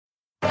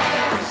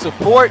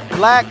Support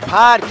Black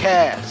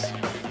Podcasts.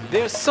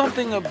 There's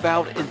something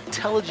about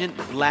intelligent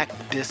black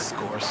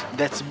discourse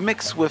that's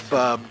mixed with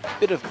a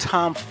bit of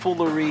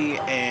tomfoolery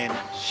and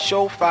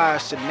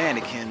surefire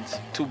shenanigans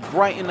to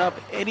brighten up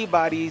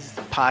anybody's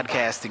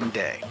podcasting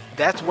day.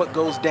 That's what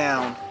goes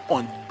down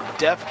on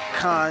DEF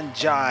CON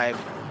Jive,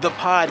 the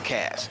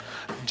podcast.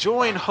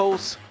 Join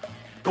hosts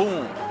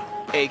Boom,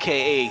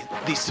 aka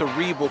the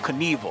Cerebral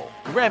Knievel,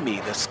 Remy,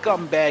 the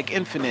Scumbag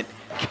Infinite,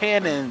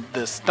 Cannon,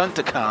 the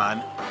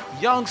Stunticon,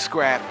 Young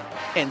Scrap,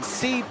 and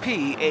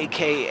CP,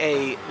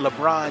 aka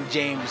LeBron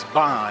James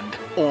Bond,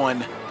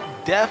 on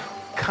DEF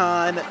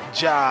CON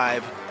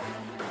Jive,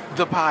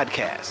 the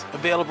podcast.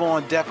 Available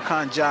on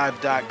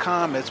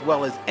defconjive.com as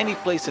well as any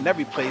place and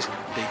every place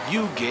that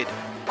you get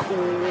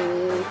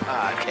cool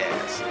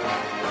podcasts.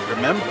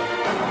 Remember,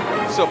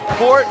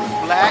 support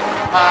Black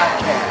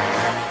Podcasts.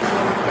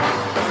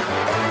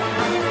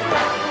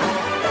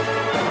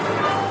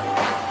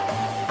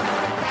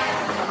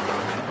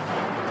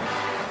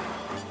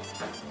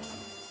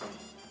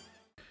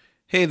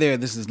 Hey there,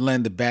 this is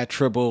Len the Bat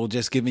Tribble,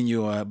 just giving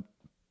you a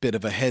bit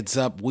of a heads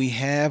up. We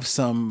have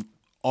some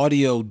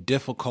audio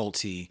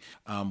difficulty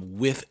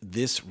with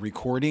this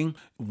recording.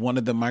 One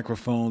of the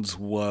microphones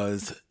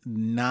was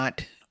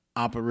not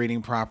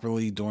operating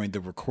properly during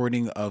the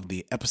recording of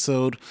the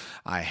episode.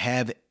 I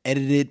have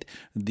edited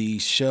the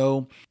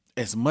show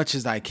as much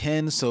as I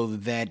can so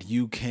that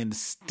you can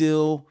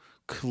still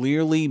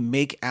clearly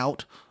make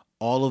out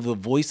all of the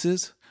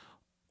voices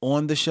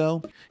on the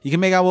show. You can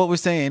make out what we're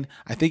saying.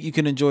 I think you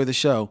can enjoy the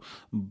show,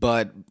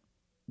 but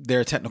there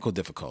are technical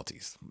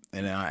difficulties,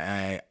 and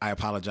I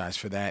apologize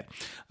for that.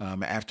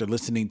 After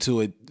listening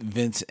to it,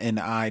 Vince and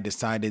I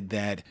decided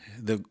that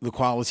the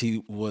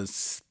quality was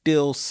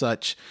still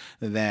such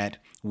that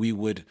we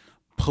would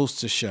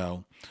post a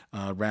show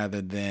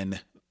rather than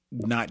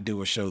not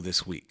do a show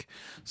this week.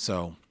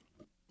 So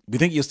we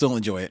think you'll still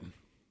enjoy it,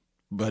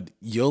 but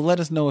you'll let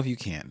us know if you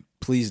can.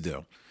 Please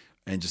do.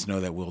 And just know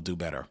that we'll do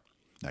better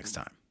next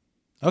time.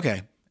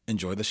 Okay,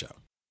 enjoy the show.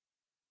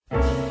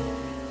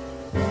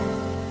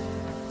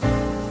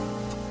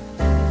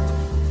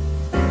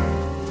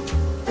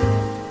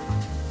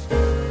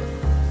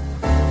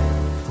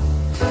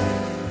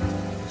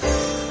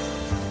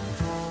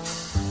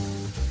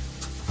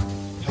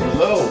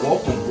 Hello,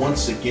 welcome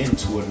once again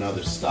to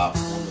another stop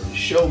on the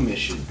show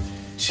mission.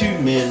 2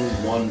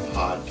 Men, 1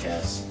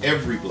 podcast,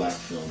 every black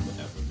film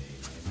ever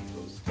made. I'm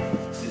your host,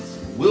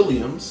 Vincent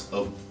Williams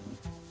of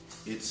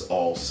It's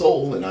All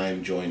Soul, and I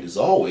am joined as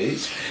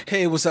always.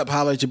 Hey, what's up?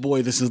 Holla at your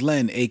boy. This is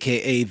Len,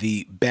 aka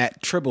the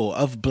Bat Tribble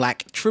of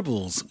Black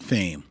Tribbles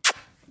fame.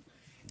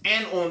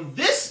 And on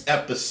this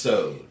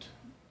episode,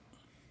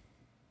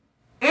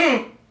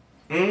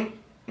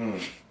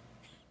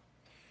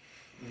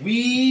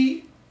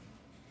 we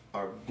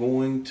are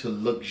going to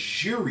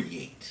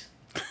luxuriate.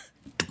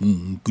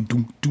 Don't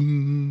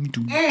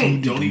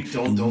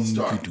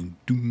start.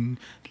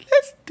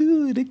 Let's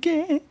do it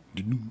again.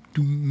 In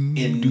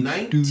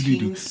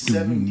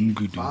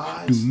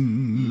 1975,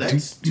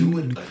 let's do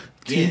it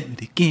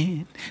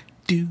again.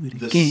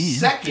 The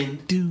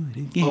second of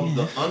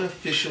the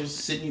unofficial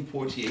Sidney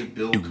Poitier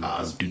Bill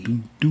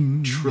Cosby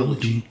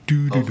trilogy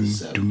of the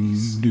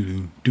 70s.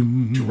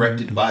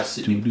 Directed by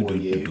Sidney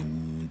Poitier.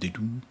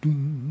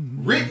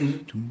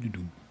 Written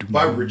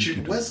by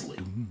Richard Wesley.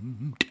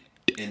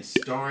 And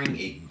starring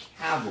a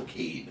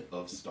cavalcade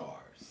of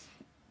stars.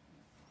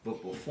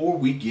 But before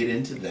we get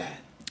into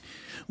that,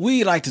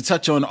 we like to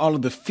touch on all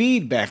of the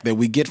feedback that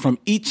we get from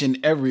each and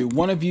every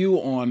one of you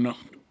on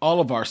all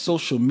of our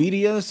social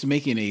medias,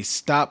 making a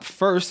stop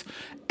first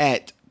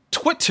at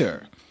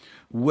Twitter,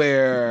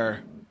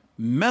 where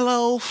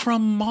Mellow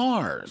from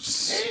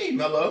Mars. Hey,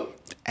 Mellow.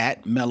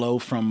 At Mellow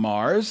from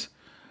Mars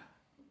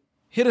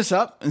hit us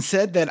up and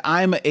said that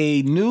I'm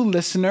a new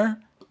listener,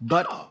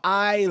 but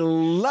I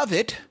love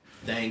it.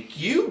 Thank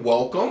you.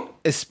 Welcome.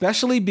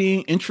 Especially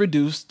being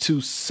introduced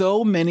to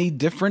so many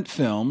different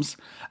films.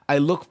 I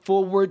look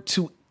forward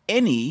to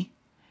any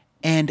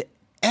and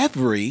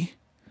every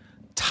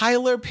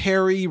Tyler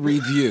Perry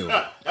review.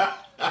 Wow.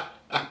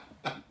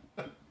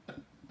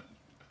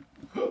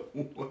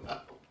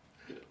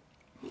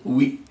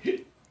 We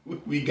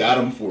got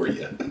him for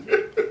you.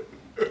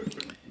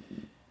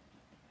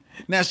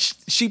 Now,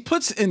 she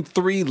puts in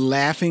 3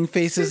 laughing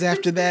faces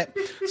after that,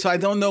 so I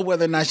don't know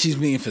whether or not she's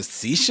being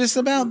facetious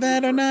about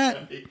that or not.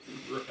 Right.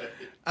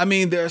 I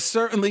mean, there are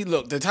certainly,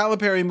 look, the Tyler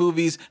Perry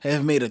movies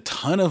have made a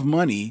ton of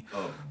money.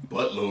 A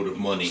buttload of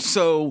money.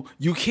 So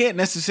you can't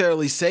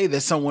necessarily say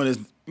that someone is,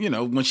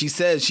 when she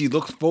says she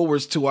looks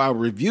forward to our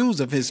reviews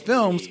of his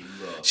films,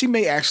 she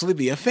may actually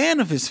be a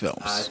fan of his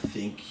films. I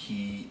think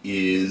he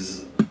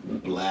is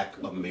Black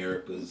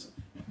America's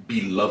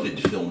beloved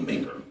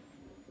filmmaker.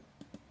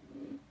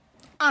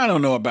 I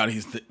don't know about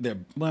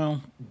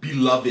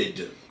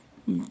beloved.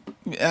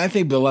 I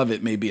think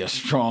beloved may be too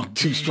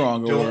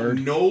strong a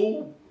word.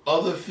 No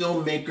other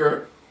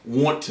filmmaker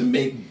want to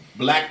make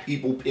black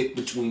people pick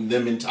between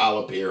them and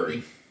Tyler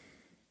Perry.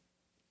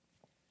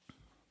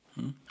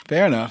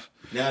 Fair enough.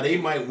 Now they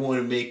might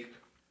want to make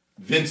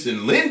Vince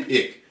and Lynn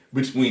pick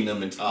between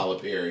them and Tyler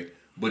Perry.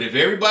 But if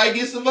everybody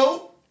gets a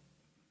vote,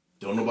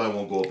 don't nobody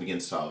want to go up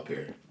against Tyler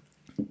Perry.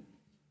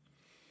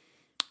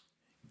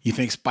 You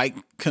think Spike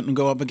couldn't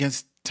go up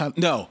against Tyler?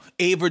 No,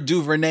 Ava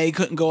DuVernay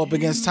couldn't go up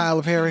against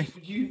Tyler Perry?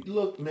 You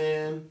look,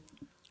 man,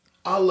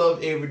 I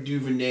love Ava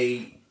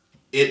DuVernay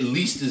at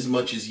least as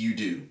much as you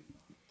do.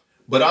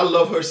 But I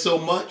love her so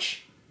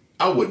much,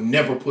 I would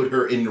never put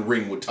her in the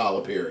ring with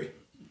Tyler Perry.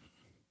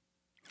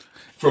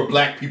 For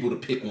black people to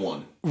pick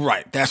one.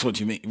 Right, that's what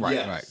you mean. Right,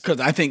 yes. right. Because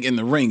I think in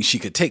the ring, she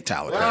could take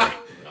Tyler Perry.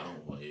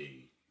 No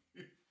way.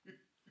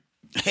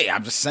 Hey,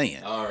 I'm just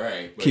saying. All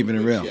right. Keeping it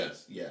real.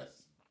 Yes, yes.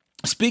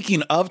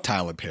 Speaking of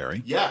Tyler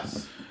Perry.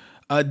 Yes.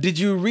 Did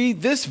you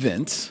read this,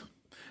 Vince?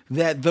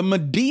 That the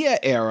Madea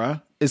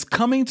era is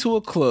coming to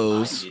a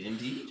close I did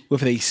indeed.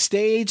 with a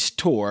stage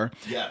tour.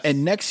 Yes.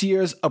 And next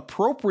year's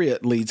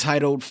appropriately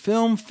titled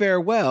Film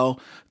Farewell,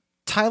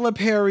 Tyler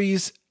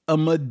Perry's A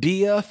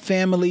Madea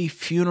Family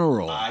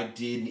Funeral. I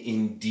did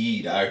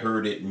indeed. I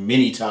heard it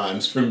many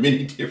times from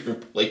many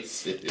different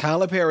places.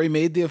 Tyler Perry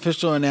made the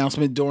official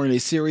announcement during a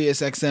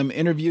SiriusXM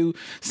interview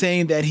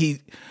saying that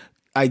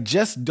I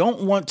just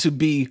don't want to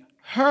be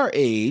her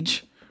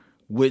age,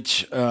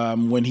 which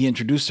when he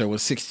introduced her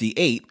was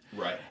 68,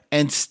 Right.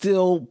 and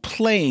still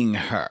playing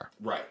her.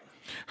 Right.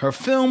 Her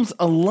films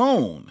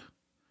alone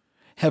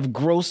have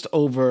grossed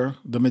over,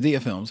 the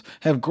Madea films,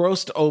 have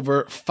grossed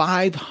over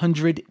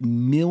 $500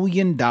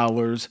 million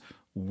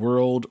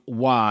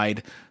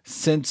worldwide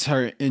since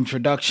her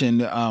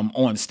introduction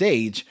on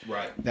stage.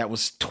 Right. That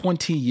was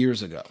 20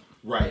 years ago.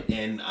 Right.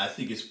 And I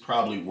think it's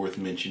probably worth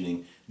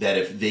mentioning that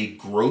if they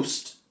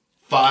grossed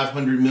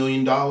 $500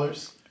 million,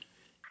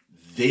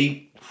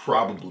 they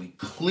probably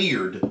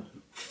cleared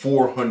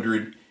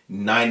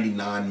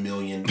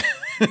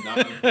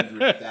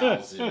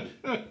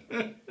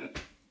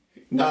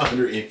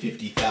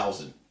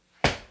 $499,950,000.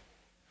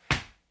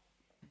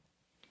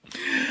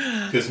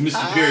 Because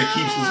Mr. Perry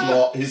keeps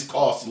his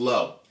costs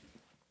low.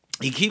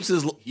 He keeps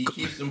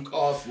them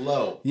costs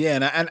low.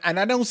 Yeah, and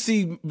I don't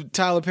see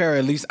Tyler Perry,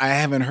 at least I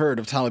haven't heard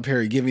of Tyler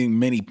Perry giving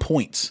many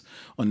points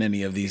on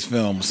any of these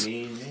films. I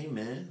mean, hey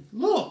man,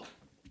 look.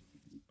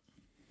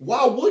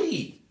 Why would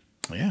he?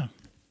 Yeah.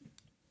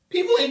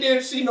 People ain't there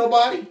to see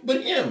nobody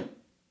but him.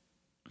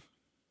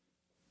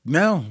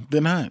 No,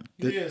 they're not.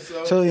 Yeah,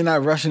 so Certainly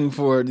not rushing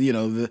for,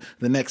 the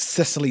next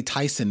Cicely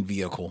Tyson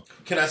vehicle.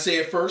 Can I say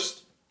it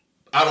first?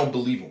 I don't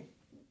believe him.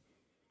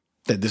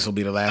 That this will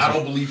be the last I one?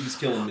 don't believe he's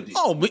killing Madea.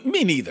 Oh,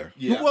 me neither.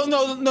 Yeah. Well,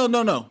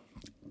 no.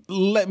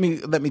 Let me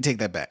take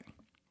that back.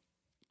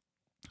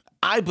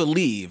 I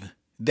believe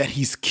that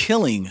he's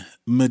killing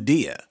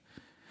Madea.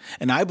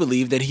 And I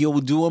believe that he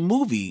will do a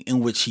movie in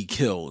which he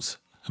kills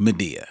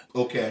Madea.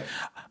 Okay.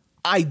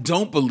 I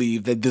don't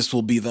believe that this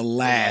will be the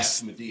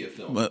last Madea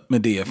film.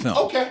 Madea film.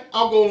 Okay,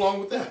 I'll go along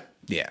with that.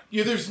 Yeah.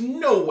 Yeah, there's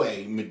no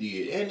way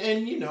Madea,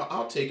 and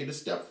I'll take it a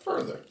step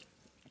further.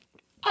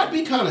 I'd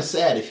be kind of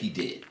sad if he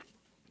did.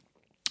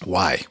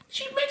 Why?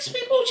 She makes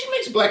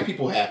black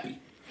people happy.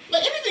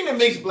 Like anything that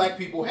makes black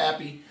people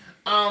happy,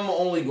 I'm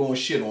only going to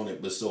shit on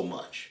it, but so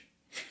much.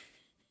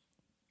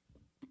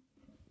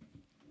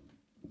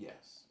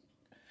 Yes.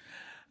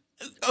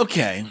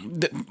 Okay.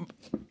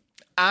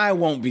 I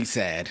won't be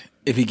sad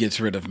if he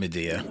gets rid of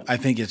Madea. I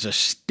think it's a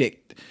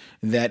shtick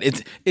that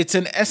it's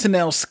an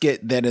SNL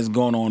skit that has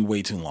gone on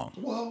way too long.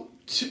 Well,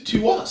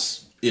 to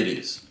us, it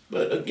is.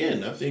 But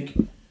again, I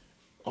think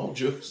all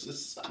jokes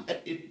aside,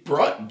 it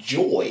brought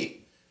joy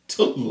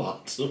to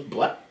lots of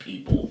black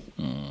people.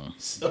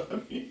 So, I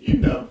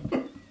mean,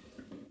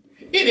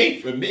 it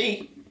ain't for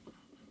me.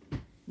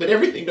 But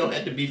everything don't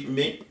have to be for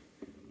me.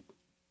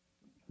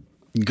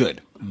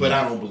 Good. But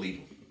I don't believe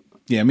him.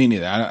 Yeah, me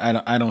neither.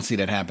 I don't see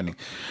that happening.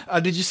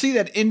 Did you see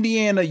that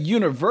Indiana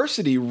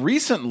University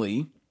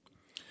recently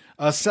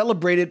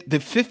celebrated the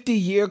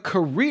 50-year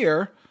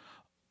career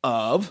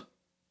of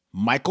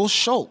Michael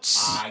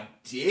Schultz? I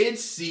did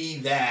see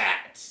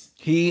that.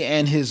 He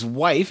and his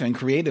wife and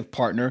creative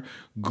partner,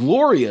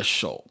 Gloria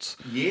Schultz,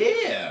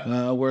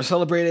 were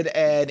celebrated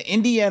at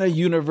Indiana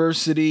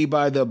University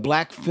by the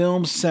Black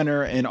Film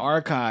Center and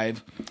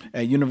Archive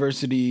at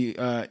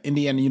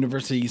Indiana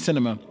University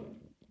Cinema.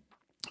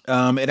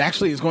 It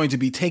actually is going to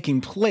be taking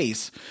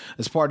place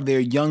as part of their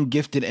Young,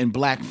 Gifted, and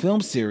Black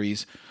film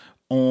series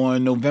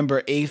on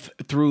November 8th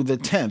through the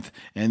 10th.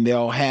 And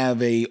they'll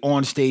have a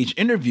on-stage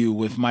interview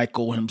with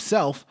Michael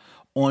himself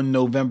on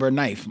November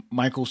 9th.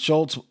 Michael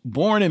Schultz,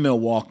 born in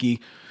Milwaukee,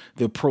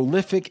 the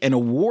prolific and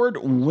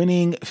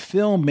award-winning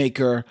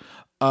filmmaker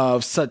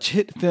of such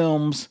hit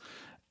films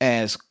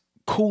as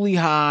Coolie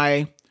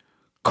High,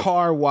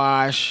 Car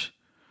Wash,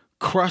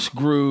 Crush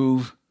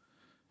Groove,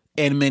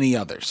 and many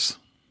others.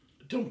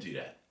 Don't do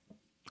that.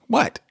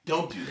 What?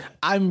 Don't do that.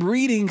 I'm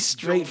reading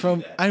straight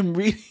from. I'm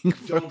reading.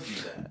 Don't do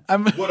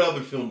that. What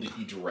other film did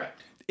he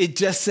direct? It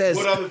just says.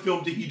 What other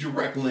film did he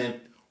direct,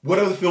 Lynn? What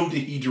other film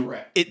did he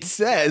direct? It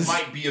says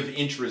Might be of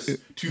interest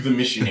to the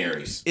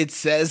missionaries. It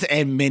says,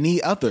 and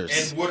many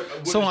others. And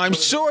what so I'm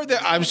sure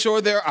there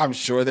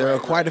are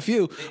quite a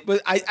few.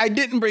 But I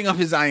didn't bring up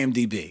his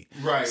IMDb.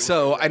 Right.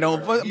 So I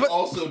don't. Right. He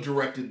also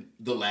directed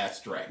The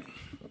Last Dragon.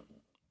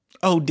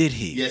 Oh, did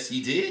he? Yes,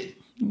 he did.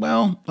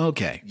 Well,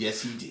 okay.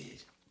 Yes, he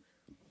did.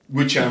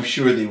 Which I'm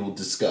sure they will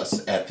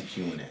discuss at the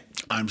Q&A.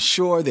 I'm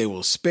sure they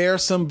will spare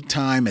some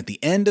time at the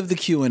end of the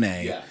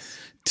Q&A. Yes.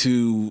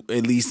 To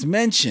at least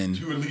mention,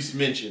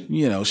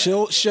 you know,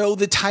 show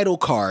the title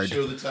card,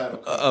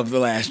 of The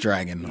Last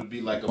Dragon. It would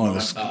be like a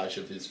montage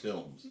of his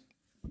films.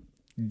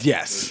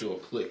 Yes. They'll show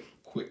a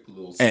quick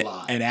little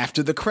slide. And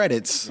after the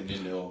credits, and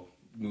then they'll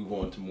move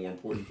on to more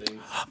important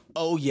things.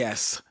 Oh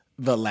yes,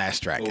 The Last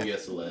Dragon. Oh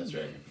yes, The Last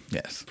Dragon.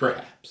 Yes.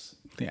 Perhaps.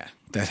 Yeah,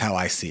 that's how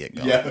I see it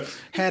going. Yeah.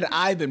 Had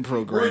I been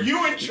programmed, were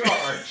you in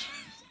charge?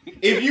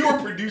 If you were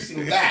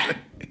producing that,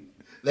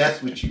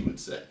 that's what you would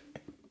say.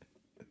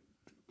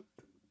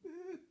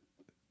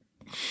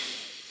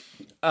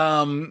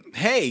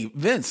 Hey,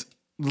 Vince,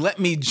 let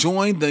me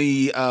join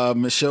the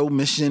show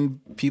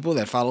mission people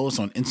that follow us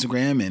on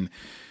Instagram and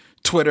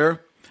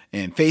Twitter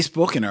and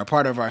Facebook and are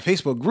part of our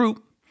Facebook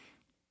group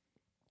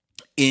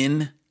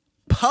in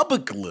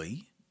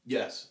publicly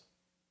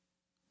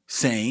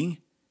saying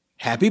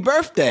happy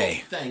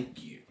birthday. Oh,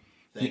 thank you.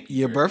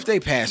 Your birthday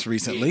passed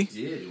recently. It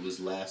did. It was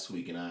last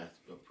week, and I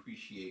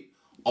appreciate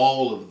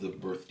all of the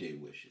birthday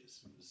wishes.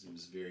 It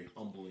was very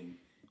humbling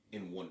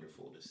and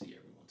wonderful to see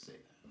everyone say that.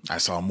 I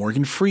saw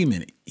Morgan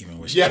Freeman even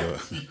wish you.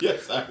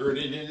 Yes, I heard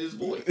it in his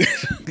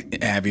voice.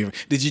 Abby,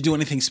 did you do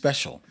anything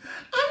special?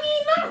 I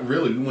mean, not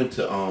really. We went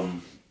to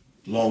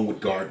Longwood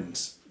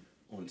Gardens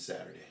on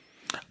Saturday.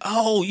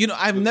 Oh, you know,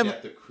 I've never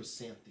at the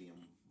chrysanthemum.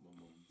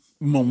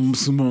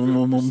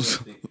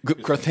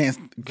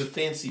 The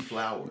fancy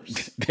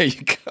flowers. There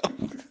you go.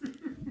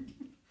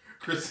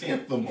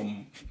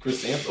 Chrysanthemum?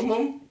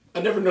 I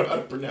never know how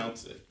to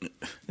pronounce it.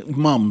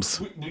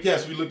 Mums.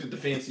 Yes, we looked at the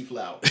fancy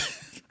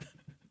flowers.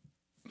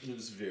 It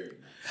was very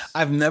nice.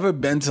 I've never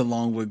been to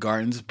Longwood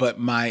Gardens, but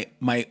my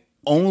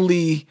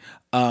only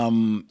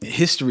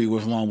history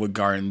with Longwood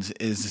Gardens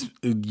is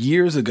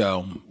years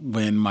ago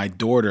when my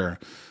daughter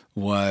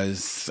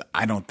was,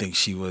 I don't think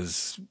she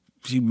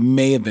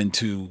may have been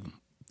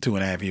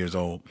 2.5 years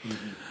old.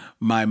 Mm-hmm.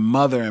 My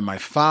mother and my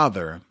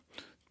father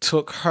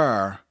took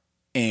her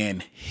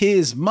and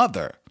his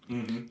mother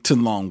to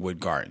Longwood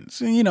Gardens.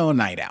 You know,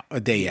 a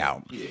day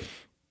out. Yeah.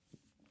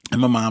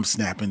 And my mom's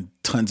snapping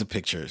tons of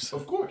pictures.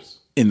 Of course.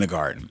 In the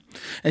garden.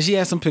 And she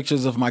has some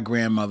pictures of my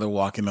grandmother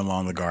walking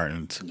along the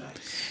gardens.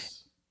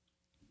 Nice.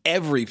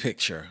 Every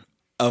picture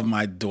of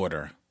my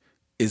daughter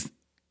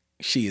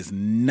she is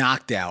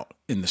knocked out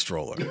in the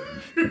stroller.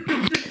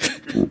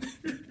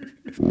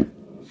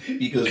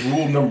 Because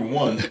rule number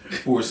 1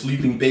 for a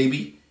sleeping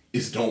baby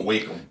is don't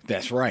wake them.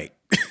 That's right.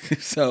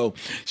 So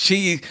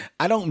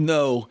I don't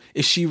know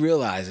if she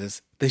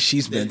realizes that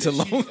she's been to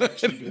Longwood.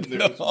 She's been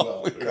there as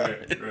well.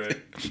 Right.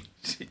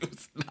 She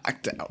was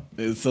knocked out.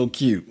 It was so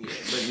cute. Yeah,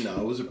 but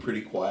no, it was a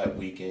pretty quiet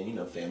weekend. You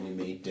know, family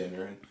made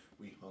dinner and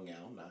we hung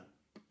out. And I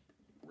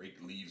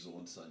raked leaves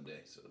on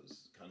Sunday, so it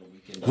was kind of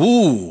weekend.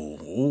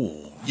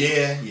 Ooh.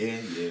 Yeah.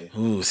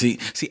 Ooh, see,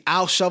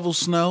 I'll shovel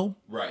snow.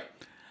 Right.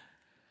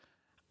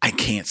 I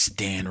can't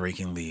stand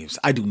raking leaves.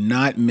 I do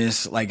not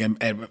miss, like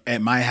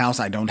at my house,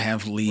 I don't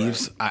have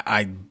leaves. Right.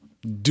 I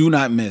do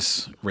not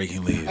miss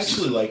raking leaves. I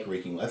actually like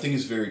raking. I think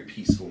it's very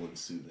peaceful and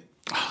soothing.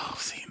 Oh,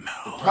 see,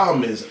 no. The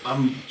problem is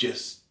I'm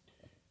just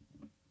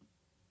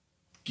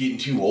getting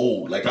too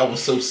old. Like I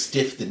was so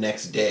stiff the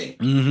next day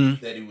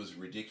that it was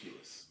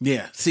ridiculous.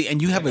 Yeah. See,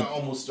 and I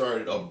almost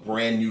started a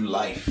brand new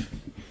life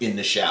in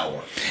the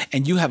shower.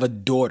 And you have a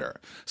daughter.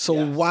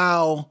 So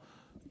while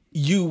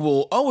you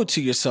will owe it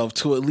to yourself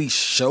to at least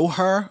show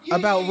her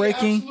about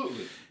raking,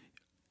 absolutely.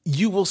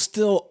 You will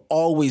still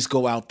always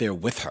go out there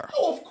with her.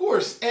 Oh, of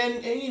course.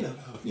 And you know,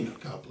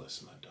 God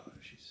bless my daughter.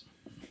 She's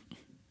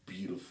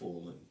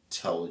beautiful,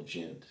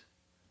 intelligent,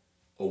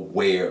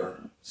 aware,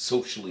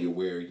 socially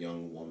aware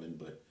young woman,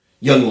 but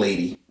young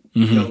lady.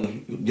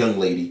 Young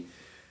lady.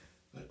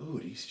 But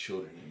these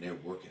children and their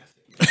work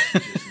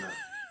ethic.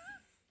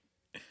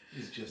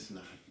 It's just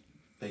not.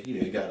 Like,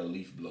 you got a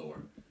leaf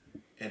blower.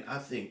 And I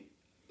think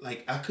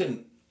I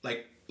couldn't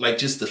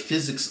just the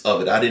physics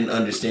of it. I didn't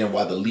understand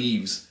why the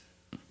leaves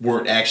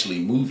weren't actually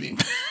moving.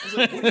 I was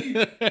like, what are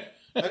you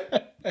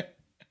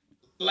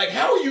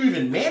how are you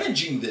even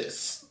managing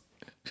this?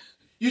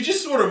 You're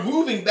just sort of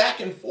moving back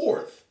and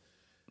forth.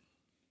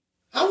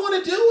 I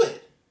want to do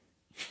it.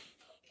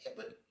 Yeah,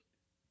 but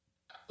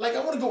I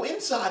want to go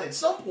inside at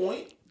some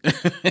point.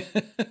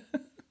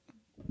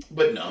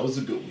 But no, it was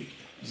a good weekend.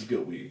 It was a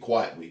good weekend.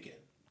 Quiet weekend.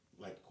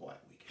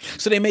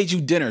 So they made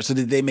you dinner. So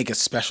did they make a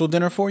special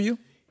dinner for you?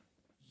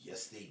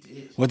 Yes, they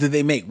did. What did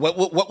they make?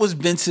 What was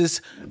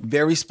Vince's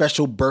very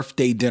special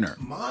birthday dinner?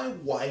 My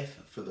wife,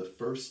 for the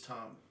first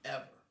time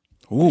ever,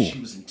 she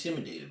was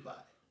intimidated by it.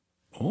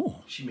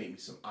 Oh. She made me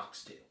some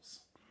oxtails.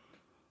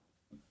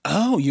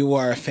 Oh, you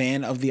are a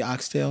fan of the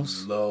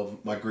oxtails?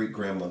 My great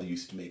grandmother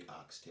used to make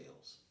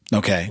oxtails.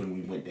 Okay. When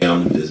we went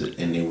down to visit,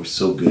 and they were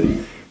so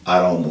good,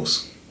 I'd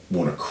almost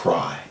want to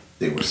cry.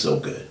 They were so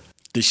good.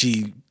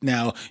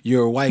 Now,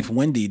 your wife,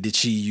 Wendy, did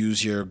she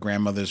use your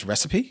grandmother's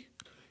recipe?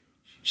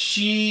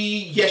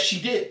 Yes, she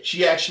did.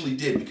 She actually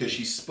did, because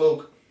she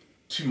spoke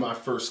to my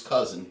first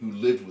cousin who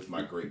lived with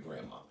my great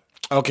grandmother.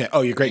 Okay.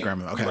 Oh, your great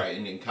grandmother. Okay. Right,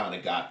 and then kind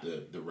of got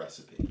the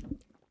recipe.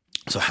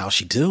 So how'd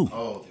she do?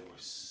 Oh, they were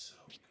so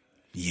good.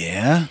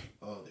 Yeah.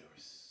 Oh, they were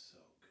so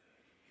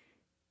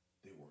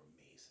good. They were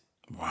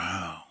amazing.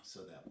 Wow. So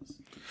that was.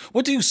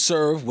 What do you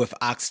serve with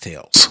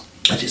oxtails?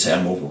 I just had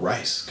them over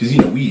rice, because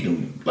we eat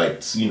them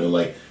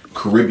like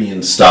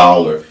Caribbean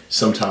style, or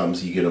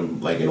sometimes you get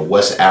them like in a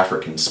West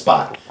African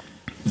spot.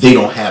 They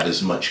don't have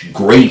as much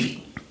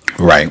gravy.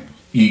 Right.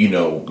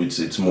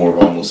 It's more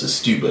of almost a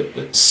stew,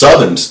 but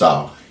Southern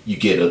style, you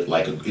get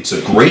it's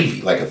a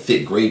gravy, like a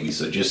thick gravy.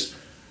 So just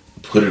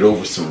put it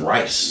over some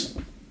rice.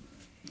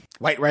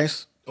 White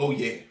rice? Oh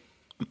yeah.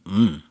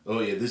 Mm. Oh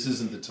yeah. This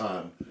isn't the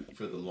time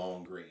for the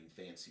long grain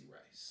fancy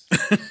rice.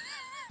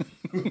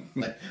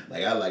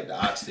 like I like the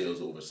oxtails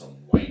over some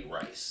white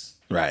rice.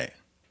 Right.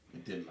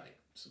 And then like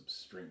some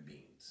string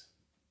beans.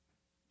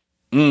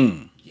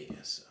 Yeah.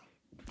 So.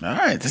 All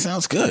right, that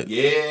sounds good.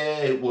 Yeah,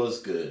 it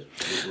was good.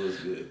 It was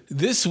good.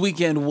 This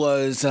weekend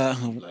was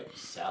like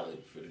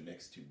salad for the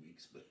next 2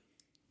 weeks, but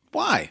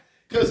why?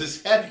 Because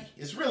it's heavy.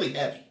 It's really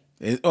heavy.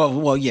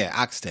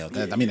 Oxtail.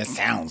 That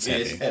sounds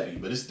heavy. It's heavy,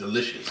 but it's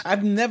delicious.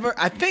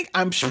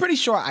 I'm pretty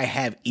sure I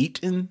have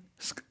eaten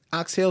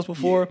oxtails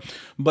before,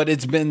 but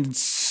it's been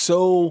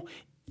so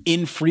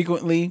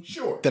infrequently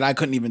that I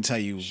couldn't even tell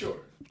you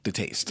the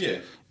taste.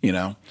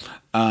 Yeah.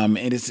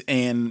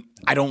 And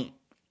I don't.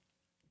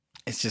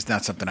 It's just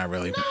not something I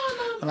really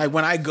like.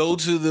 When I go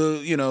to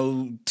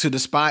the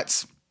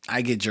spots,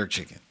 I get jerk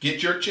chicken. Get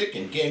jerk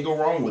chicken. Can't go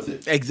wrong with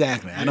it.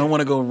 Exactly. Yeah. I don't want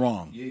to go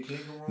wrong. Yeah, you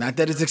can't go wrong. Not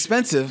that it's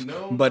expensive,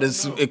 but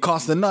it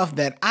costs enough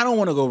that I don't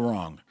want to go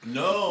wrong.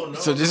 No.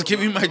 So just give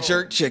me my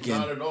jerk chicken.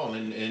 Not at all.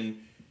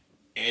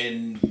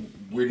 And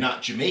we're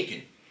not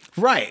Jamaican.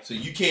 Right. So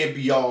you can't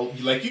be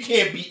you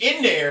can't be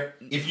in there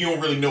if you don't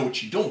really know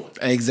what you're doing.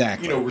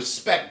 Exactly.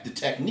 Respect the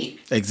technique.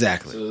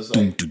 Exactly. So it's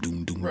like,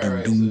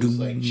 it's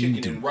like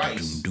chicken and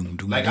rice.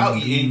 Like I'll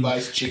eat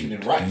anybody's chicken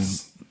and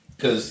rice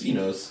because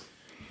it's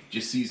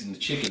just season the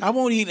chicken. I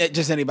won't eat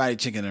just anybody's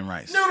chicken and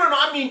rice. No.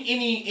 I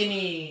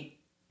mean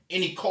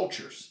any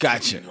cultures.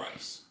 Gotcha. Chicken and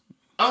rice.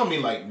 I don't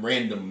mean like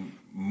random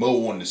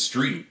Mo on the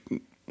street.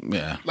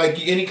 Yeah. Like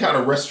any kind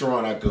of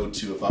restaurant I go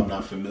to, if I'm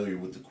not familiar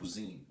with the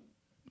cuisine,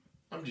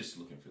 I'm just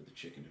looking for the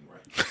chicken and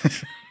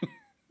rice.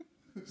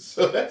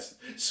 So that's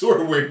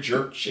sort of where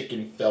jerk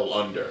chicken fell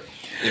under.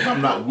 If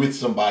I'm not with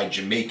somebody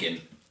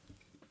Jamaican,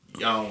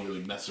 y'all don't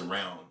really mess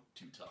around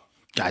too tough.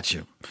 Got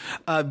you.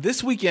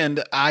 This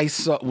weekend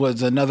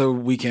was another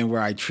weekend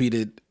where I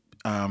treated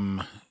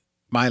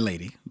my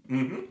lady,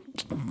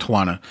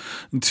 Tawana,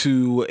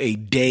 to a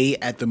day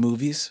at the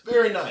movies.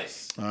 Very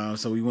nice.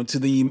 So we went to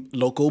the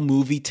local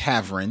movie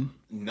tavern.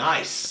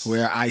 Nice.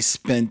 Where I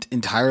spent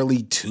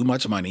entirely too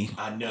much money.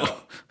 I know.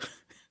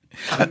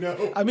 I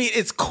know. I mean,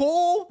 it's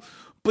cool,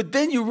 but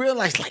then you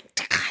realize, like,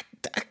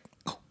 God,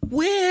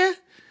 where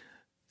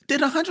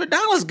did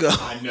 $100 go?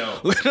 I know.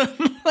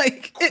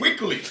 Like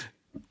quickly.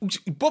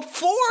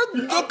 Before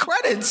the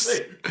credits,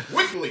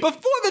 quickly.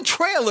 Before the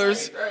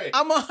trailers, right.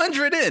 I'm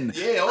 100 in.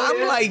 Yeah,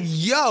 I'm like,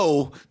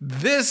 yo,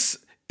 this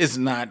is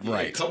not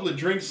right. A couple of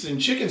drinks and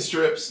chicken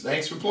strips.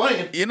 Thanks for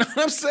playing. You know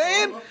what I'm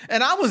saying?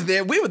 And I was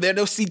there. We were there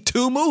to see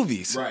 2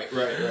 movies. Right.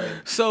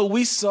 So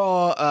we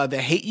saw The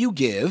Hate U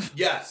Give.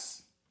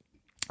 Yes.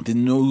 The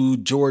new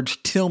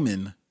George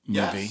Tillman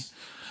movie.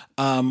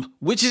 Yes.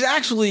 Which is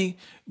actually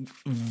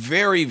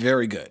very,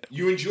 very good.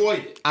 You enjoyed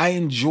it? I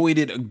enjoyed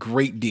it a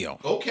great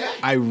deal. Okay.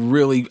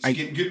 It's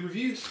getting good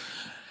reviews.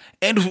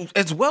 And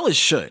as well as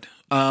should.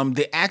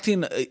 The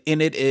acting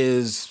in it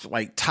is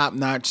like top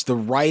notch. The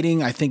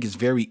writing, I think, is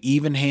very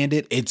even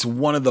handed. It's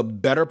one of the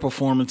better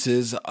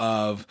performances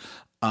of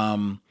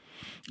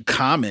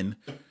Common.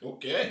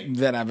 Okay.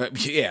 That I've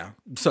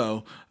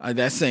So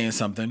that's saying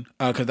something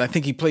because I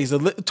think he plays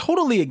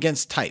totally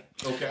against type.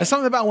 Okay. There's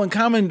something about when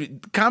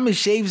Common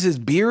shaves his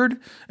beard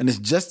and it's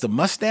just a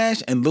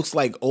mustache and looks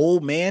like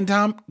old man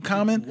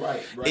Common.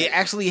 Right. It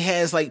actually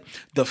has like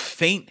the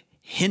faint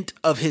hint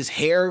of his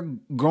hair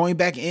growing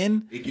back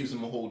in. It gives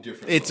him a whole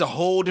different It's look. a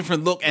whole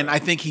different look, and I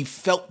think he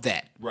felt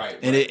that. Right.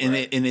 And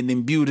it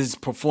imbued his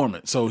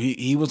performance. So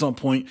he was on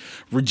point.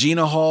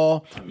 Regina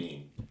Hall. I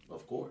mean,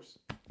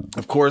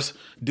 of course,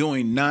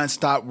 doing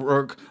nonstop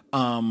work.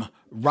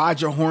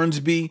 Roger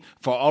Hornsby,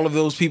 for all of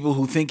those people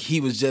who think he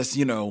was just,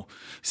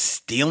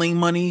 stealing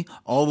money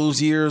all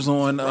those years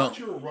on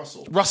Roger or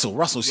Russell?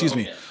 Russell, excuse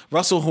me.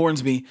 Russell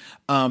Hornsby.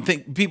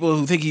 People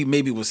who think he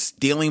maybe was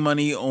stealing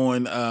money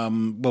on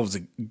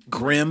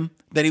Grimm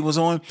that he was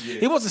on.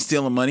 Yeah. He wasn't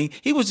stealing money.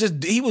 He was just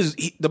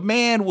the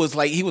man was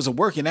like he was a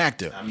working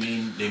actor. I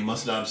mean, they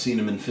must not have seen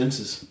him in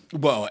Fences.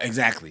 Well,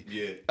 exactly.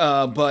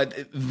 Yeah.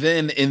 But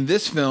then in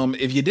this film,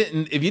 if you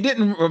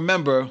didn't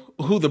remember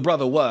who the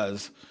brother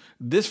was,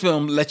 this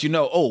film let you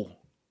know,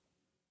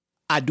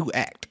 I do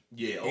act.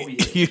 Yeah. Oh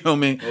yeah. You know what I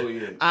mean? Oh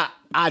yeah.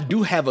 I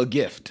do have a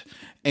gift,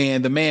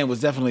 and the man was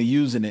definitely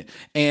using it.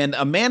 And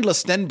Amanda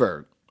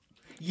Stenberg,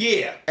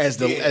 Yeah. as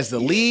the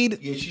lead,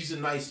 Yeah, she's a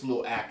nice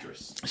little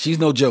actress. she's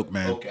no joke,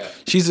 man. Okay.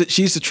 She's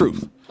the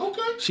truth.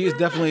 Okay. She is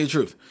definitely the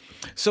truth.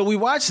 So we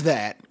watched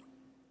that,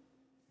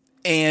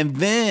 and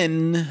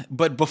then,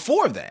 but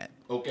before that,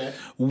 Okay.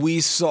 we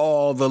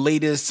saw the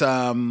latest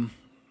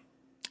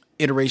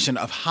iteration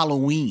of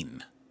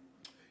Halloween.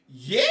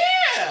 Yeah.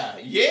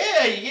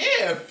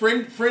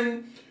 Friend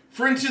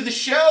to the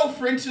show,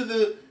 friend to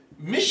the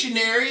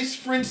missionaries,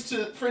 friend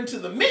to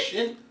the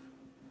mission.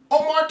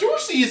 Omar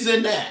Dorsey is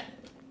in that.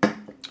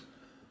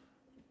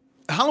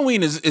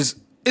 Halloween is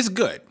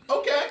good.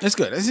 Okay. It's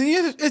good.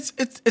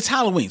 It's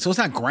Halloween, so it's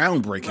not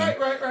groundbreaking.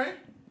 Right.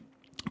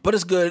 But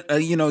it's good.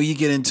 You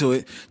get into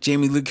it.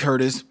 Jamie Lee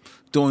Curtis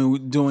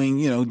doing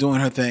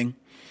her thing.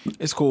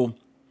 It's cool.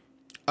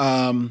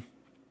 But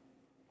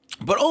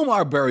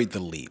Omar buried the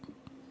lead.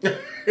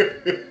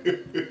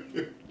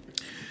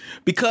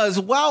 Because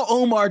while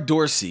Omar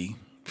Dorsey,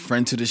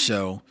 friend to the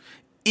show,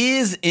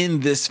 is in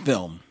this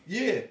film,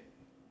 Yeah.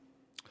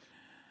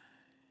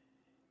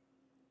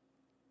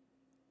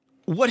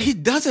 what he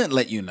doesn't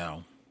let you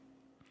know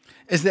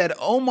is that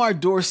Omar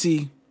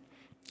Dorsey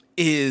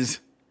is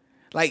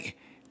like,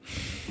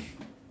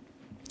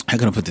 how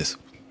can I put this?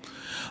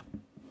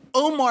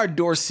 Omar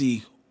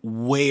Dorsey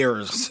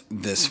wears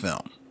this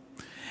film.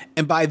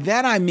 And by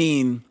that I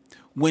mean,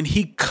 when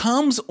he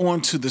comes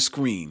onto the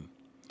screen,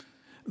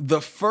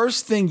 the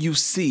first thing you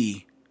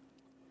see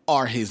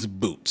are his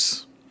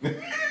boots.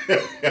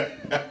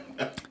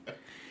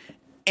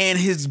 And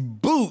his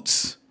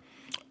boots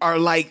are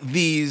like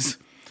these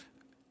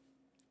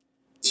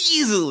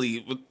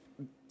easily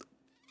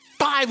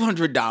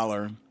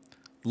 $500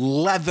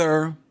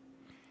 leather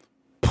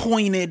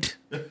pointed,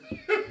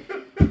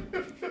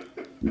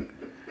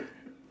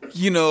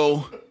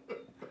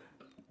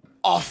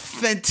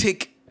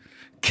 authentic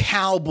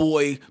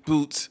cowboy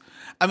boots.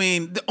 I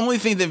mean, the only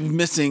thing they're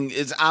missing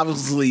is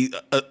obviously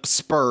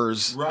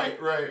spurs. Right.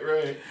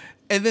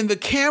 And then the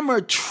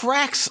camera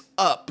tracks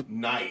up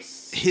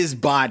Nice. his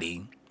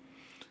body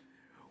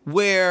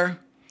where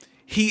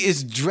he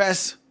is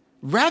dressed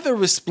rather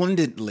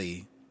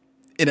resplendently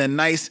in a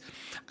nice,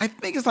 I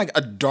think it's like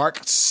a dark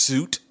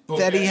suit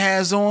that he Okay.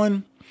 has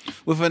on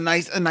with a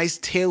nice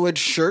tailored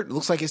shirt. It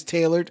looks like it's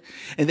tailored.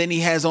 And then he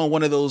has on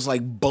one of those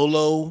like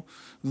bolo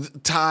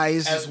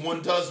ties. As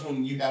one does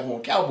when you have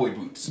on cowboy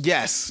boots.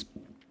 Yes.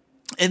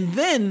 And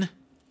then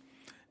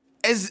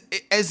as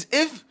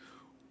if,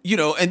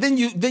 and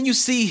then you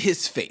see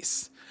his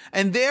face.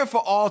 And there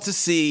for all to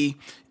see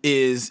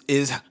is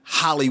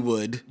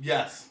Hollywood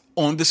Yes.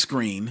 on the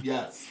screen.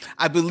 Yes.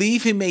 I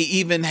believe he may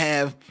even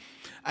have,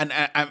 and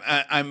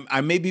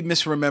I may be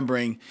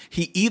misremembering,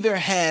 he either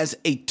has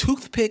a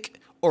toothpick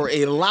or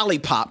a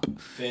lollipop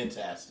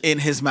Fantastic. in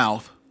his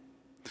mouth.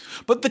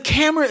 But the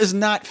camera is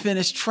not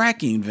finished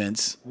tracking,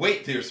 Vince.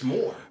 Wait, there's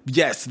more.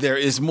 Yes, there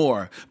is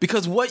more.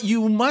 Because what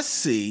you must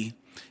see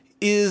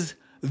is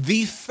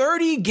the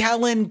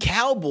 30-gallon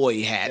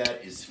cowboy hat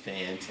That is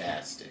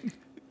fantastic.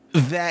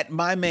 that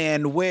my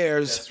man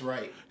wears That's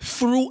right.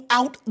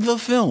 throughout the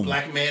film.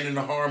 Black man in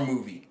a horror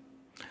movie.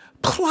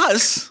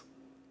 Plus,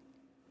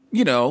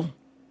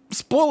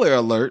 spoiler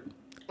alert,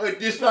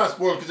 It's not a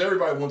spoiler because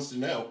everybody wants to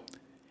know.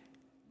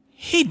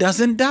 he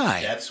doesn't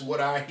die. That's what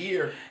I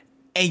hear.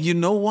 And you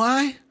know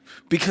why?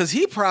 Because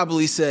he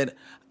probably said,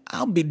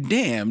 I'll be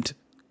damned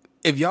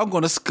if y'all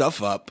going to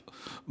scuff up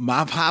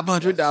my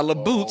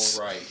 $500 boots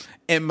All right.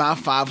 and my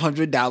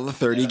 $500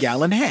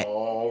 30-gallon hat.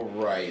 All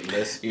right.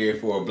 Let's hear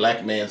it for a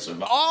black man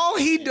survivor. All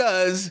he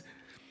does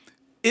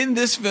in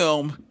this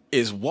film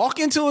is walk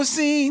into a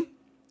scene,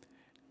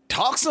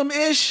 talk some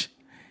ish,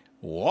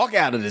 walk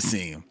out of the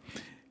scene.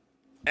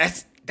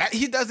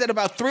 He does that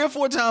about 3 or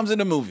 4 times in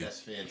the movie. That's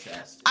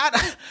fantastic.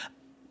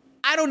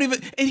 I don't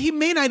even, and he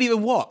may not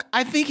even walk.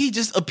 I think he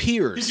just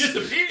appears. He just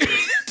appeared.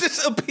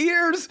 Just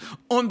appears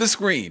on the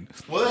screen.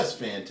 Well, that's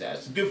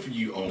fantastic. Good for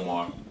you,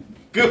 Omar.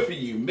 Good for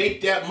you.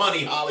 Make that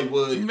money,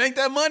 Hollywood. Make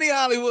that money,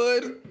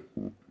 Hollywood.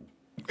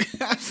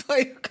 I was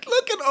like,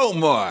 look at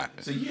Omar.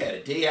 So you had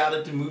a day out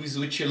at the movies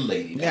with your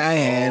lady. Yeah, I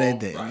had it all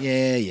there. right.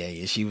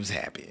 Yeah. She was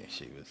happy.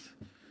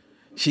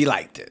 She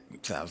liked it.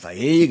 So I was like,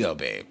 here you go,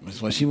 babe. This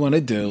is what she want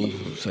to do.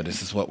 So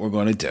this is what we're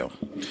going to do.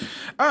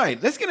 All right,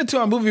 let's get into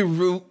our movie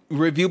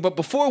review. But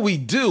before we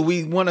do,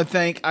 I want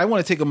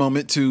to take a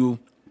moment to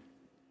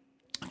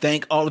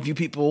thank all of you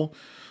people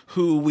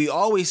who we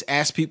always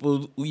ask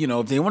people,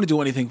 if they want to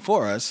do anything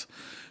for us,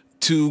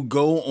 to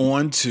go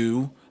on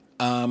to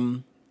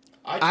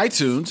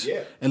iTunes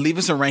Yeah. and leave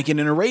us a ranking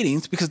and a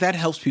ratings, because that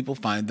helps people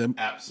find the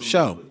Absolutely.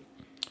 show.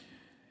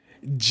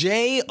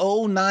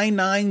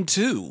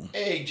 J0992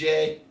 Hey,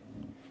 Jay.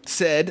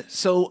 said,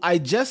 so I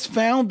just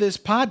found this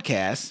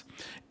podcast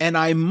and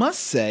I must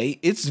say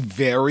it's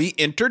very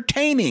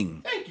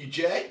entertaining. Thank you,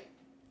 Jay.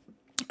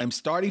 I'm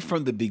starting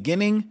from the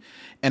beginning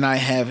and I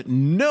have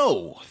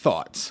no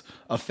thoughts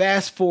of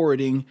fast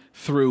forwarding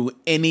through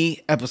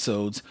any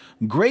episodes.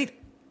 Great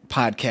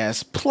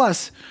podcast.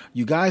 Plus,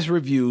 you guys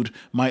reviewed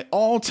my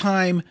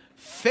all-time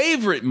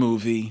favorite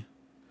movie,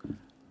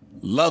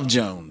 Love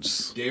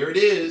Jones. There it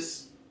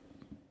is.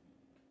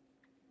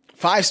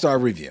 5-star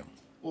review.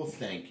 Well,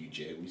 thank you,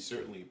 Jay. We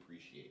certainly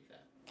appreciate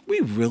that. We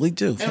really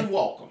do. And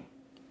welcome.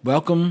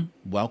 Welcome.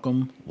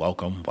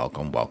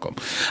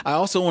 I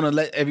also want to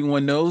let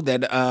everyone know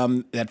that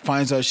that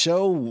finds our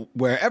show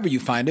wherever you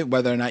find it,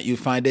 whether or not you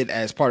find it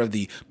as part of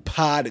the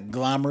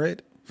Podglomerate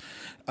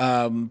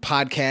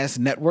podcast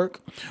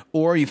network,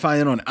 or you find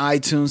it on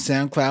iTunes,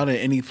 SoundCloud, and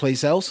any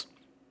place else.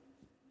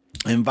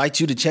 I invite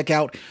you to check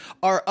out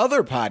our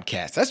other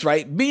podcast. That's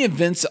right. Me and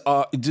Vince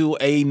do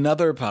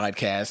another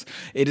podcast.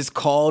 It is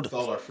called... It's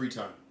all our free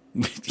time.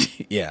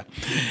 Yeah.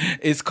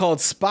 It's called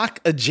Spock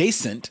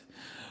Adjacent.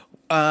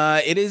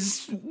 It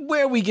is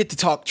where we get to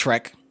talk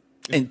Trek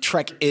and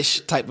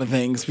Trek-ish type of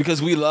things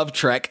because we love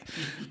Trek.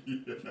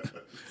 Yes.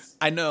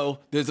 I know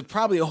there's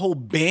probably a whole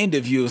band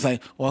of you. It's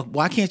like, well,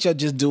 why can't y'all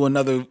just do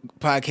another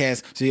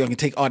podcast so y'all can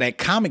take all that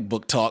comic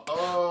book talk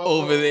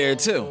over there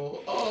too?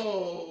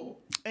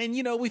 And,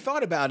 you know, we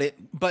thought about it,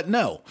 but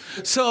no.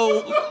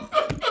 So,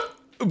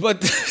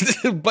 but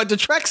the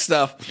Trek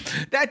stuff,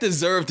 that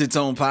deserved its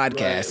own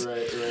podcast.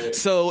 Right.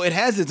 So it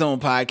has its own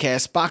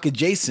podcast, Spock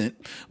Adjacent,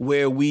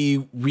 where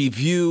we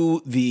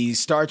review the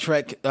Star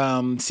Trek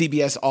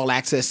CBS All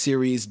Access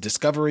series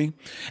Discovery,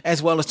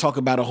 as well as talk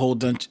about a whole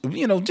bunch,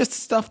 you know, just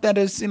stuff that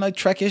is, you know,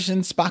 Trek-ish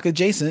and Spock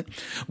Adjacent.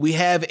 We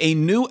have a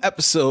new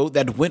episode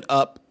that went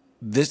up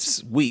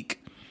this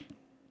week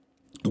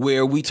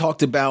where we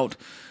talked about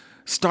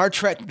Star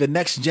Trek The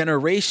Next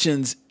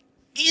Generation's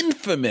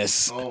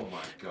infamous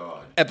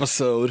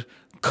episode,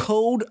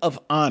 Code of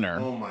Honor.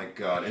 Oh my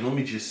God. And let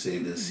me just say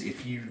this.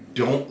 If you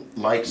don't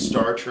like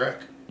Star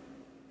Trek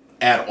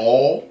at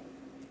all,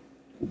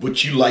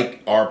 but you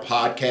like our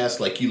podcast,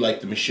 like you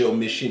like the Michelle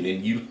Mission,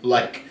 and you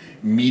like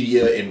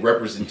media and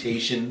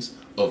representations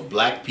of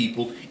black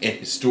people and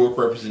historic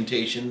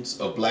representations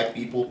of black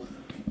people,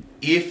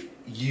 if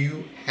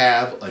you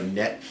have a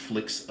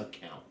Netflix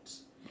account,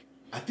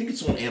 I think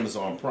it's on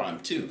Amazon Prime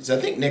too, because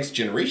I think Next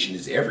Generation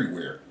is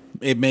everywhere.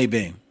 It may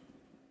be.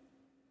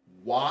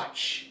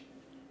 Watch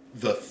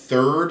the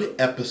 3rd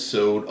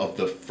episode of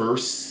the 1st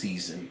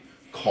season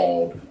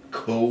called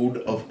Code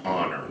of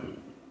Honor.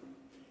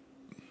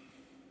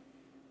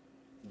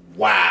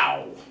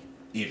 Wow.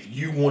 If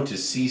you want to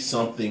see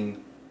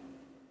something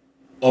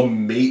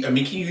amazing, I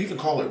mean, can you even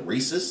call it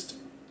racist?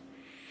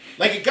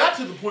 Like, it got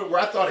to the point where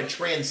I thought it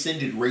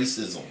transcended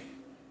racism.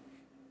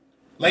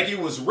 Like, it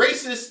was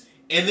racist,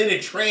 and then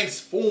it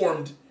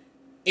transformed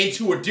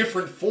into a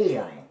different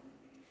form.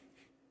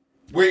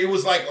 Where it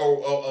was like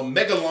a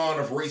megalon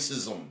of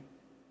racism.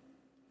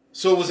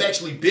 So it was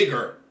actually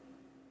bigger.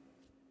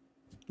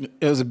 It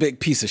was a big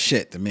piece of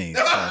shit to me.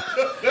 So.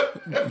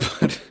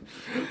 but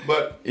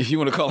But if you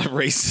want to call it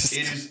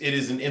racist, it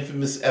is an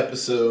infamous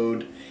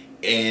episode,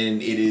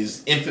 and it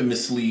is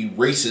infamously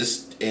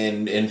racist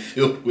and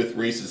filled with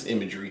racist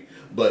imagery.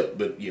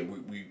 But yeah,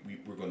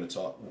 we're going to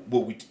talk.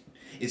 Well,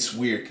 it's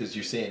weird because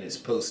you're saying it's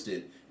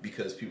posted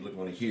because people are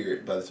going to hear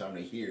it by the time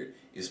they hear it.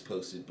 Is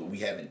posted, but we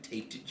haven't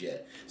taped it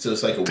yet. So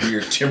it's like a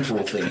weird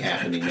temporal thing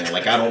happening now.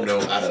 Like, I don't know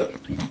how to.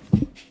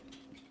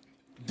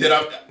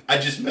 I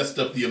just messed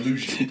up the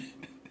illusion.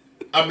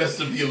 I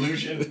messed up the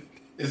illusion.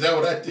 Is that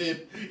what I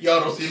did? Y'all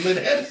don't see Lynn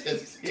had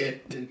his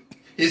head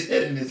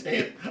in his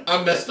hand.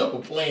 I messed up a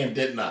plan,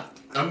 didn't I?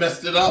 I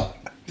messed it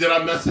up. Did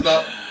I mess it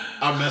up?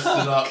 I messed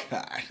it up.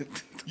 God.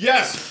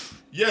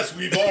 Yes,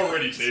 we've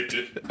already taped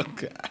it. Oh,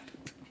 God.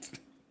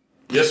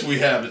 Yes, we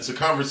have. It's a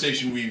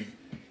conversation we've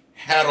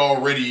had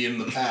already in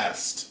the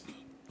past.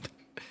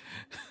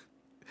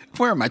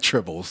 Where are my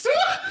tribbles?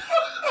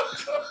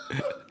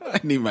 I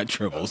need my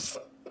tribbles.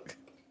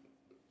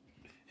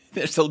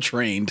 They're so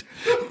trained.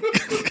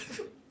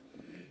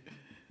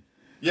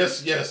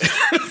 Yes.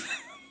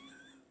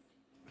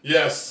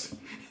 Yes.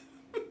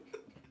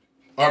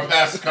 Our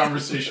past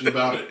conversation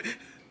about it,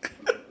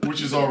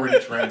 which has already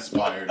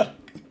transpired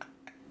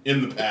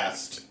in the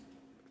past.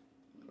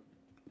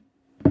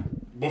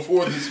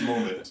 Before this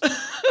moment.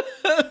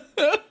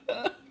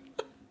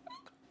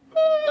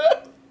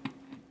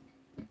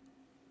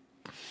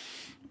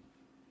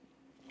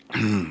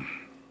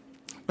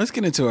 Let's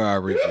get into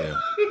our review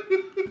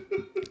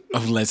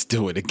of Let's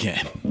Do It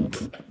Again.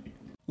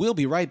 We'll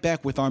be right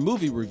back with our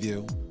movie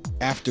review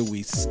after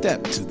we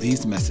step to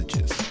these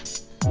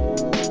messages.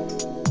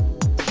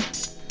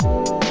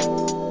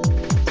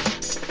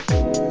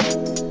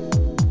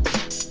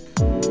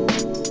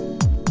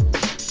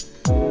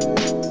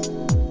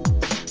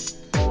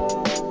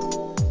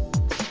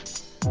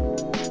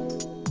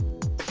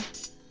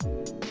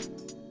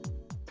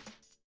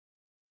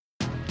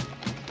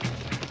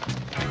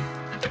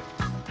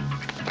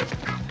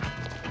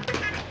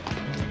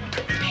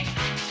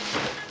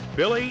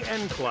 Billy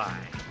and Clyde.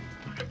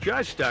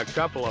 Just a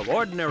couple of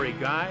ordinary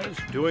guys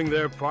doing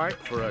their part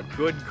for a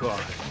good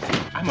cause.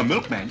 I'm a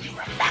milkman.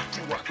 You're a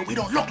factory worker. We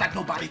don't look like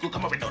nobody who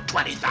come up with no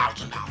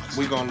 $20,000.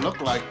 We gonna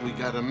look like we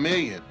got $1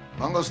 million.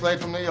 Bungo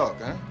Slade from New York,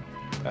 huh?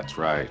 That's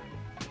right.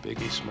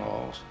 Biggie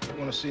Smalls. You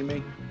want to see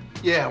me?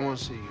 Yeah, I want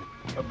to see you.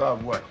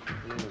 About what?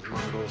 My name is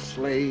Mongo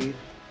Slade.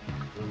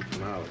 I'm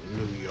from out of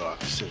New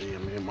York City.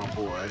 Me and my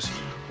boys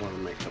want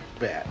to make a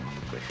bet.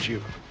 But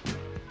you,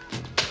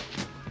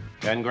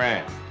 10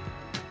 grand.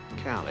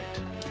 count it.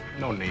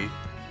 No need.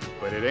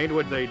 But it ain't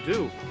what they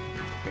do.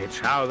 It's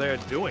how they're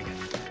doing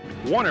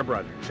it. Warner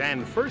Brothers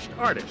and First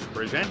Artists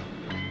present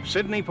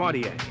Sidney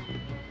Poitier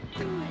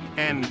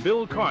and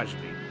Bill Cosby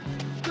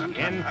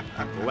in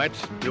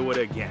Let's Do It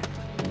Again.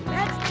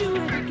 Let's do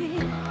it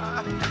again.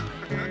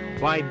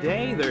 By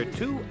day, they're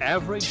two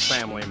average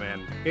family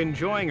men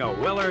enjoying a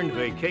well-earned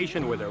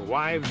vacation with their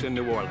wives in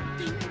New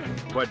Orleans.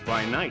 But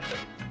by night,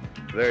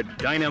 they're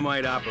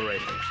dynamite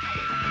operators.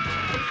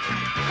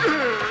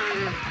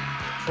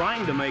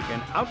 Trying to make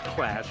an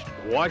outclassed,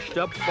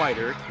 washed-up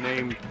fighter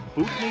named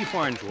Bootney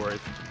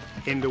Farnsworth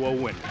into a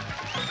winner.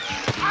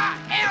 I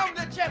am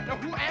the champion.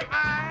 Who am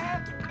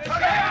I? The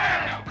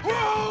champ.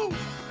 Who?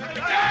 The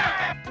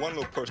champ. One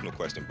little personal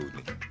question,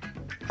 Bootney.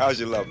 How's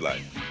your love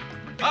life?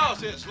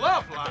 How's his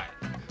love life?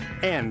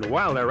 And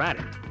while they're at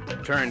it,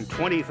 turn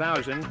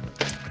 20,000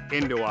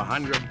 into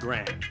 100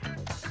 grand.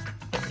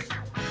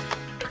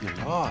 You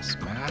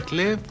lost, Mac.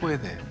 Live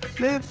with it.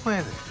 Live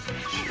with it.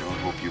 Sure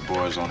hope you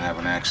boys don't have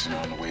an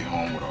accident on the way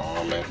home with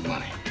all that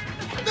money.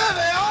 There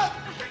they are.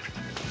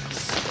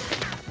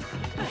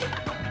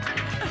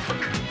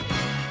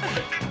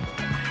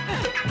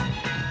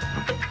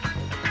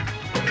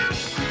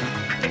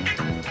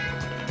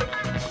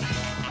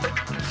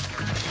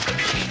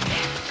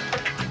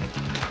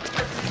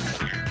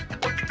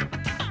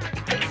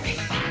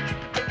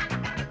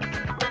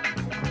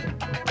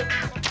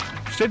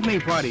 Sidney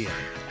Poitier,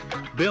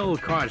 Bill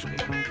Cosby,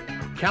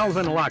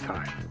 Calvin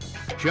Lockhart,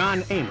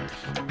 John Amos,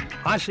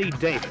 Ossie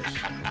Davis,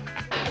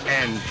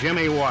 and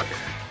Jimmy Walker.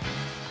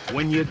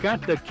 When you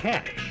got the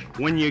cash,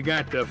 when you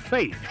got the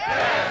faith,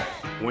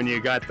 when you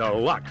got the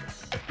luck,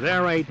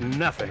 there ain't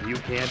nothing you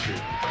can't do.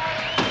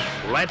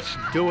 Let's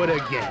do it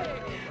again.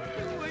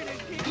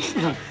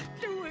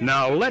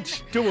 Now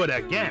let's do it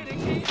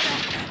again.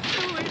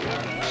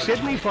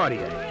 Sidney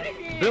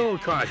Poitier, Bill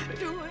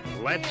Cosby.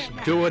 Let's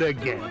do it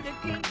again.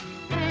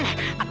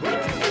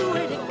 Let's do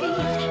it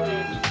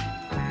again.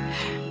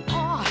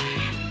 Oh.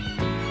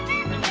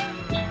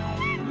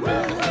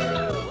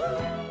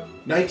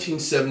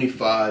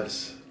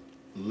 1975's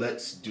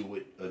Let's Do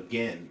It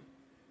Again.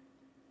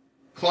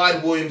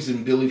 Clyde Williams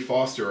and Billy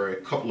Foster are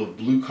a couple of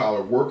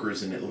blue-collar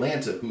workers in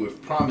Atlanta who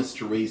have promised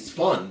to raise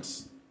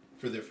funds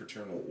for their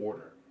fraternal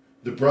order,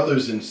 the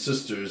Brothers and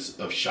Sisters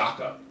of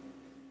Shaka.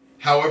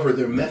 However,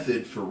 their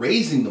method for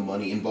raising the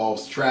money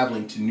involves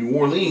traveling to New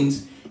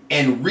Orleans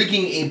and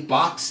rigging a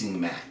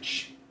boxing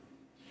match.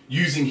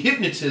 Using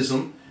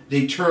hypnotism,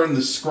 they turn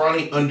the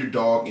scrawny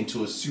underdog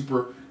into a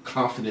super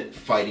confident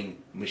fighting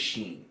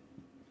machine.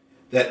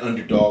 That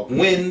underdog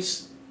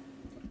wins.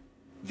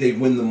 They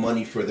win the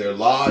money for their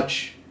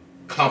lodge.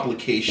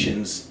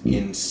 Complications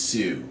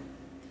ensue.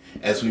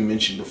 As we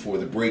mentioned before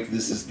the break,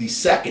 this is the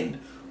second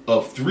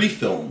of 3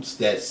 films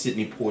that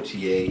Sidney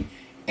Poitier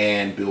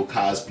and Bill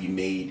Cosby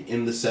made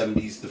in the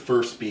 70s, the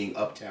first being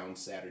Uptown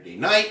Saturday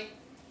Night,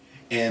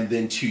 and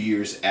then 2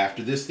 years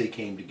after this they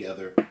came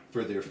together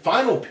for their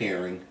final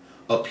pairing,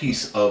 A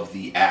Piece of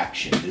the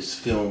Action. This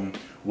film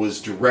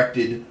was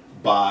directed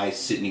by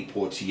Sidney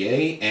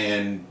Poitier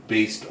and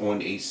based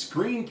on a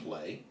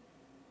screenplay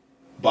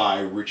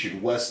by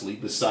Richard Wesley.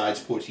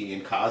 Besides Poitier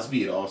and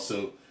Cosby, it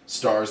also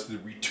stars the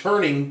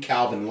returning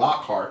Calvin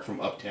Lockhart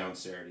from Uptown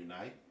Saturday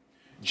Night,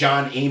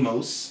 John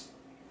Amos,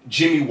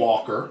 Jimmy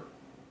Walker,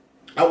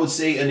 I would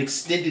say an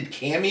extended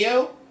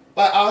cameo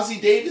by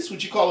Ossie Davis.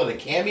 Would you call it a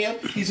cameo?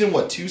 He's in,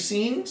 what, 2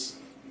 scenes?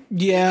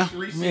 Yeah,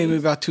 3 maybe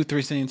scenes? about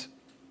 2-3 scenes.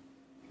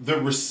 The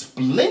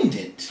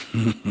resplendent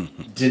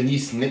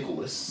Denise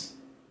Nicholas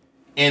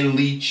and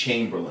Lee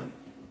Chamberlain.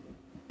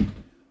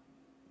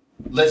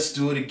 Let's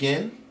Do It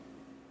Again,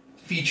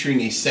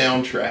 featuring a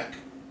soundtrack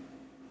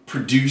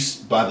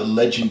produced by the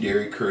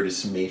legendary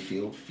Curtis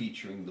Mayfield,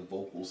 featuring the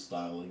vocal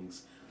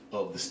stylings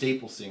of the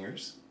Staple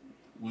Singers,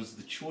 was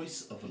the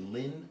choice of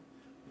Lynn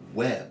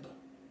Webb.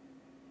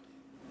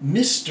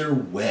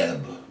 Mr.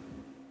 Webb,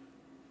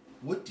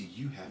 what do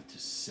you have to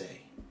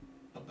say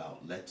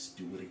about Let's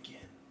Do It Again?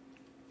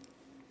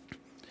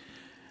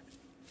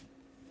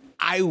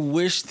 I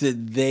wish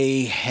that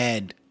they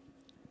had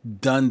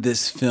done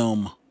this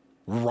film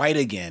right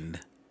again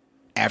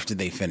after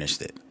they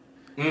finished it.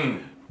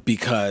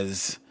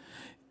 Because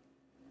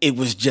it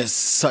was just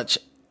such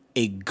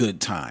a good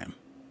time.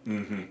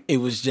 Mm-hmm. It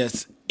was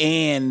just,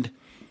 and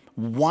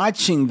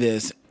watching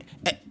this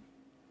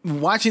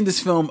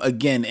film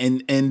again,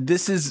 and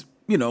this is,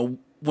 you know,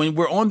 when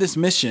we're on this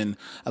mission,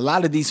 a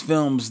lot of these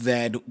films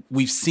that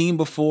we've seen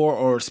before,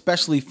 or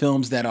especially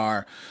films that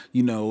are,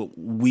 you know,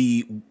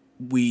 we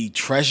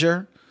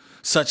treasure,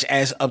 such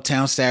as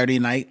Uptown Saturday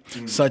Night,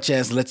 such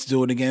as Let's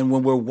Do It Again,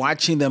 when we're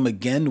watching them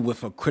again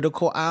with a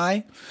critical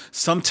eye,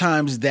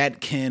 sometimes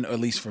that can, or at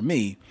least for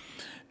me,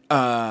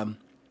 kind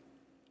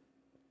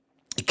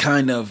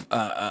of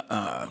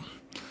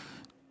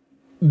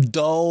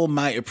dull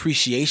my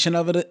appreciation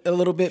of it a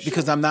little bit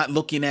because I'm not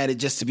looking at it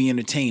just to be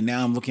entertained.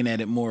 Now I'm looking at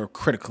it more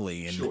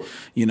critically and,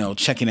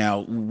 checking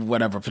out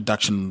whatever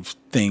production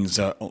things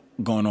are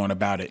going on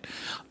about it.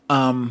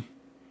 But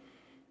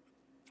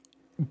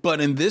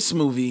in this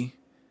movie,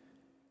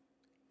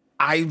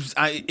 I'm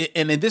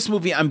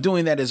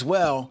doing that as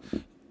well,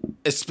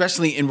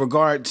 especially in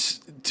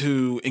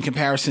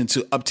comparison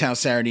to Uptown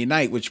Saturday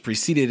Night, which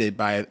preceded it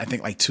by, I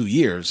think, like 2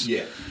 years.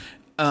 Yeah.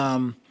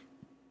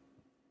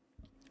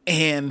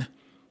 And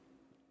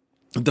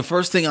the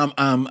first thing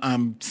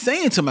I'm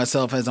saying to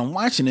myself as I'm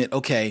watching it,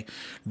 okay,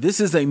 this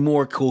is a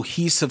more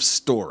cohesive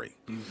story.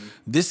 Mm-hmm.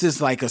 This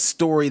is like a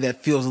story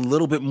that feels a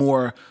little bit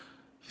more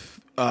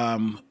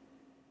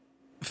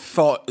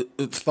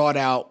thought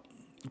out,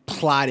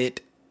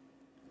 plotted,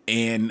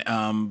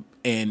 and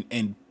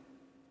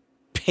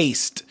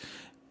paced,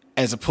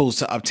 as opposed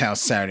to Uptown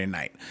Saturday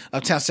Night.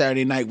 Uptown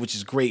Saturday Night, which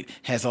is great,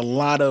 has a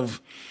lot of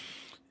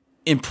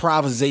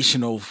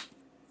improvisational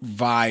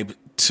vibe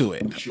to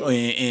it, sure,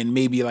 and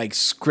maybe like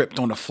script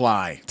on the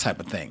fly type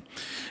of thing.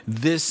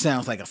 This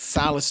sounds like a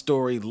solid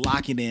story,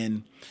 lock it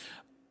in.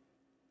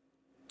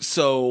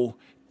 So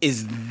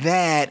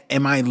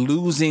am I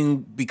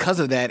losing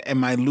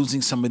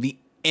some of the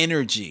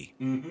energy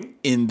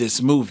in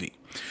this movie?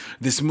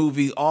 This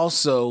movie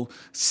also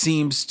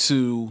seems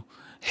to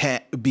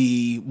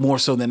be more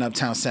so than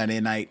Uptown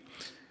Saturday Night,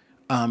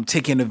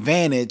 taking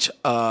advantage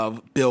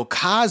of Bill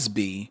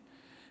Cosby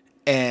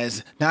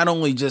as not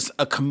only just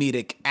a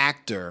comedic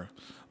actor,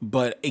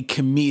 but a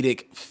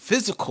comedic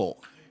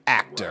physical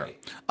actor, right,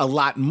 a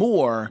lot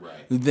more,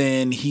 right,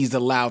 than he's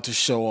allowed to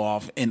show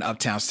off in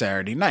Uptown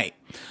Saturday Night.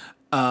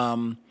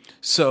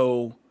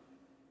 So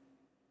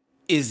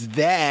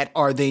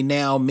are they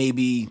now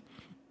maybe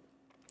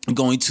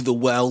going to the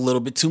well a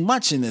little bit too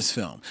much in this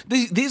film?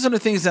 These are the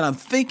things that I'm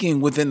thinking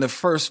within the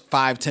first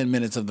 5-10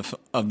 minutes of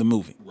the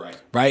movie.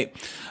 Right.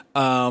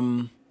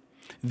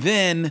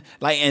 Then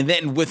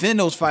within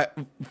those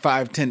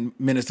 5-10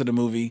 minutes of the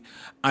movie,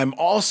 I'm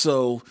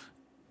also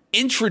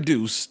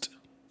introduced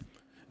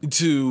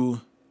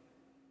to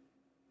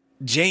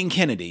Jane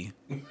Kennedy.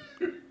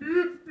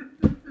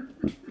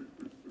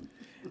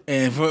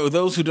 And for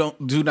those who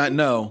do not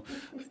know,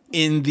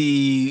 in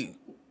the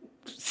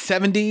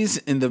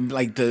 70s, in the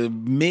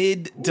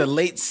mid to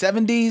late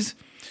 70s,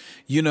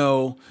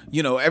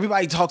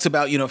 everybody talks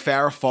about,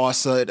 Farrah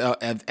Fawcett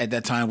at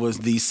that time was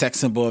the sex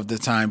symbol of the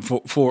time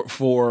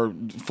for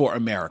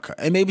America.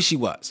 And maybe she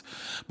was.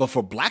 But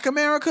for Black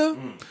America,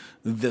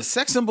 the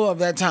sex symbol of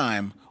that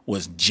time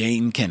was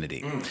Jane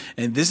Kennedy.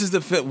 And this is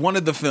one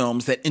of the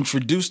films that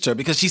introduced her,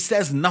 because she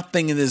says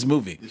nothing in this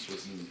movie. This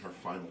was in her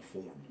final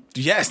form.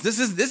 Yes, this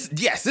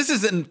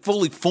isn't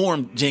fully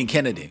formed Jane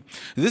Kennedy.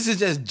 This is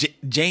just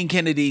Jane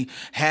Kennedy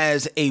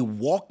has a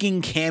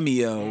walking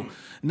cameo,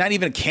 not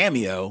even a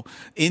cameo,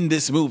 in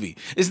this movie.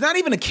 It's not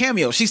even a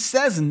cameo. She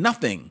says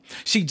nothing.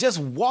 She just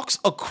walks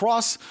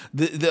across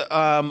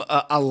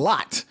a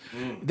lot.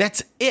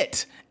 That's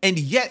it. And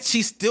yet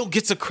she still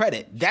gets a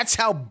credit. That's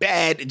how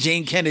bad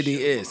Jane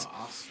Kennedy is.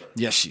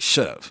 Yes, she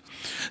should have.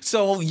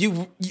 So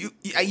you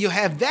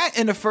have that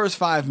in the first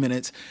 5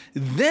 minutes.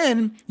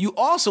 Then you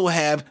also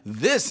have,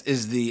 this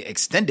is the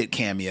extended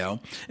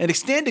cameo, an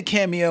extended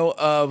cameo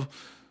of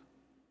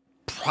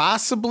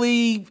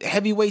possibly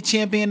heavyweight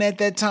champion at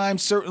that time,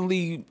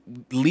 certainly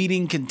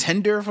leading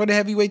contender for the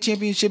heavyweight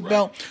championship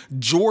belt,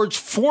 George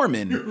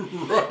Foreman.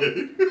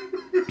 Right.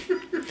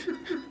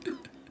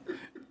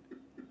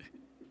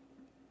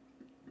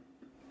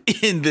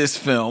 In this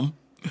film.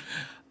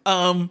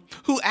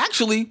 Who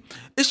actually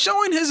is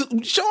showing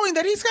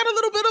that he's got a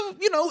little bit of,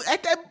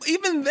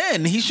 even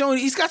then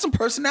he's got some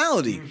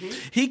personality.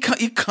 Mm-hmm.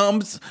 He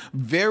comes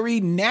very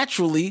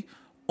naturally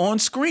on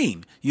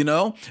screen,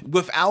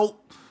 without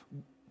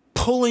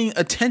pulling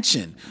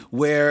attention.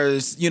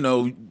 Whereas,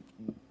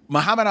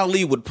 Muhammad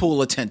Ali would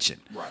pull attention.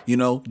 Right.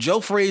 Joe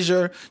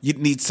Frazier, you'd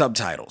need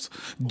subtitles.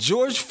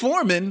 George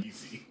Foreman,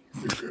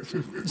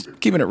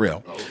 keeping it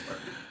real. Oh, right.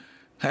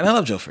 And I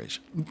love Joe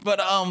Frazier. But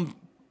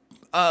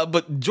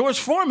George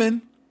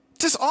Foreman,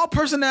 just all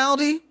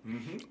personality,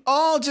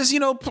 all just,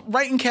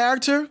 writing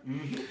character.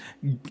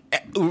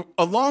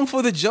 Along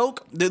for the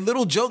joke, the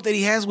little joke that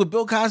he has with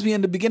Bill Cosby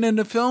in the beginning of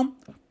the film,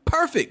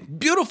 perfect,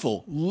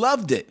 beautiful,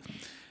 loved it.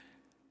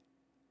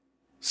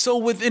 So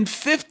within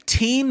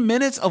 15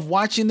 minutes of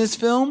watching this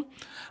film,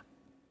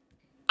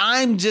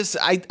 I'm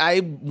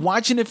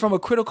watching it from a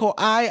critical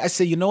eye. I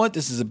say, you know what?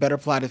 This is a better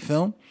plotted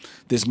film.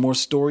 There's more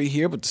story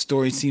here, but the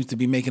story seems to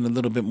be making a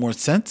little bit more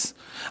sense.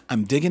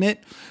 I'm digging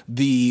it.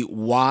 The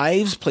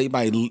wives, played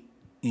by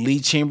Lee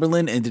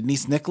Chamberlain and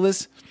Denise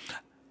Nicholas,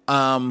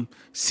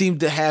 seem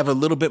to have a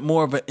little bit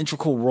more of an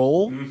integral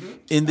role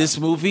in this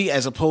movie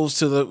as opposed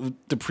to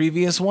the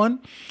previous one.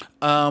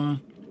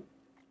 I'm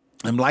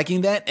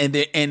liking that,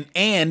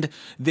 and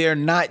they're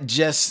not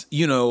just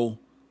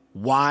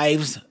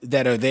wives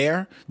that are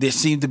there. There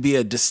seems to be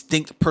a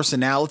distinct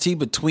personality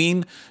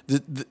between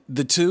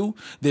the two.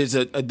 There's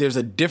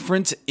a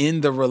difference in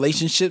the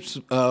relationships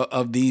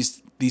of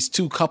these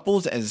two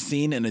couples, as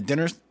seen in a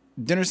dinner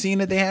dinner scene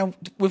that they have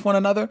with one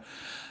another.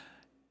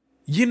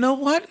 You know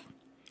what?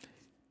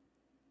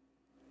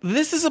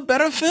 This is a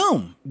better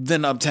film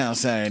than Uptown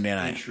Saturday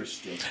Night.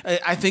 Interesting.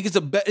 I think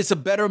it's a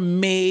better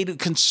made,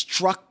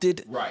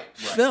 constructed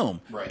film.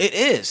 Right. It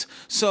is.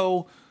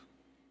 So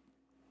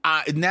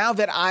now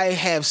that I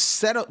have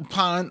set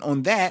upon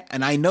on that,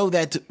 and I know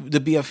that to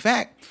be a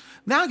fact,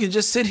 now I can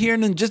just sit here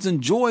and then just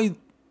enjoy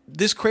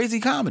this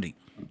crazy comedy.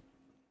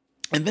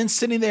 And then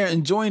sitting there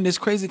enjoying this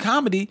crazy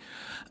comedy,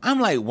 I'm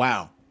like,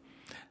 wow.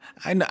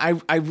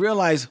 I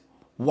realize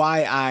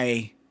why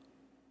I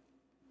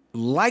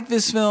like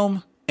this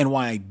film and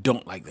why I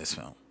don't like this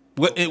film.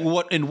 What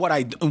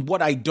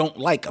I don't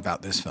like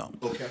about this film.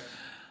 Okay.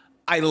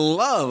 I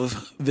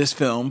love this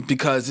film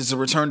because it's a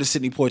return to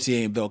Sidney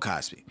Poitier and Bill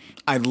Cosby.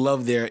 I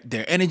love their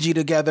energy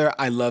together.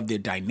 I love their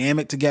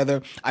dynamic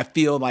together. I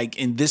feel like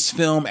in this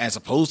film, as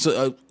opposed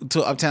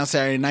to Uptown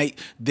Saturday Night,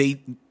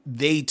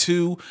 they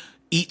too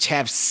each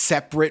have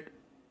separate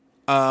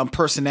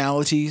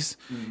personalities.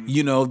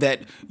 You know,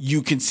 that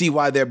you can see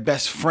why they're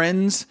best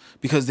friends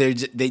because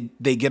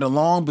they get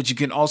along, but you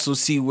can also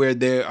see where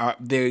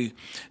they're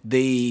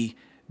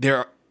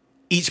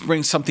each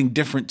brings something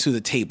different to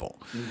the table.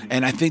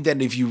 And I think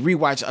that if you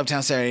rewatch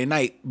Uptown Saturday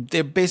Night,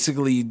 they're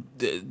basically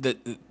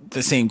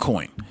the same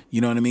coin.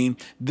 You know what I mean?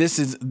 This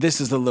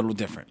is a little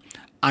different.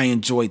 I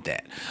enjoyed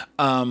that.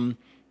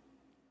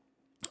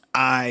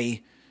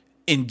 I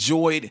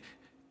enjoyed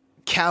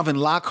Calvin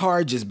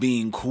Lockhart just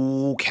being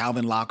cool,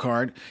 Calvin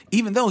Lockhart,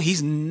 even though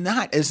he's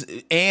not as,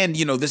 and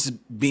you know, this is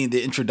being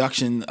the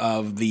introduction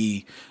of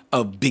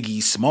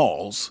Biggie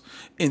Smalls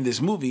in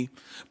this movie,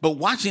 but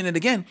watching it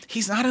again,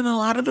 he's not in a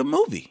lot of the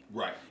movie.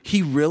 Right.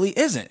 He really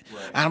isn't.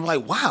 Right. And I'm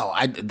like, wow,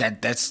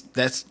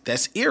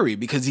 that's eerie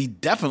because he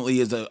definitely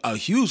is a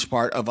huge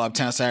part of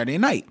Uptown Saturday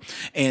Night.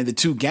 And the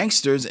two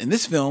gangsters in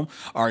this film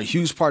are a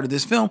huge part of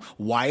this film.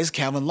 Why is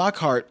Calvin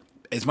Lockhart,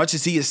 as much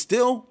as he is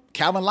still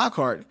Calvin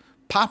Lockhart,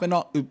 popping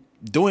off,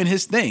 doing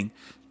his thing,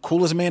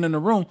 coolest man in the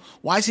room,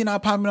 why is he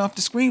not popping off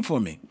the screen for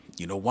me?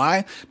 You know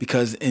why?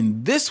 Because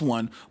in this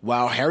one,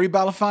 while Harry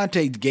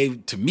Belafonte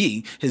gave to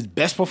me his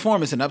best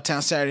performance in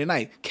Uptown Saturday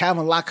Night,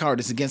 Calvin Lockhart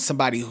is against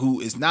somebody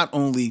who is not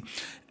only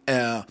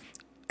as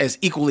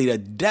equally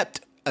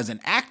adept as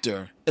an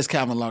actor as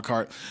Calvin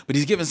Lockhart, but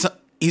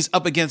he's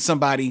up against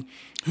somebody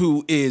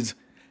who is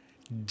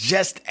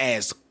just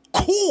as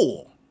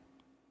cool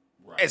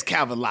as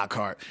Calvin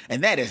Lockhart,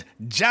 and that is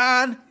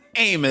John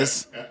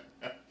Amos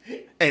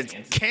as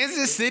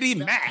Kansas City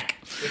Mac.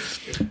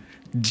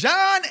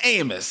 John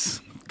Amos,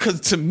 because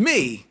to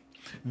me,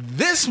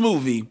 this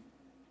movie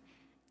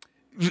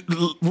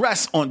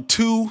rests on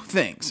two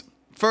things.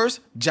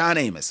 First, John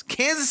Amos.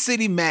 Kansas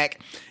City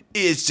Mac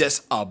is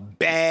just a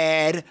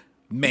bad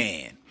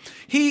man.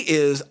 He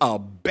is a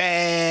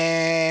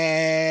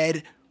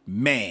bad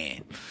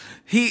man.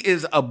 He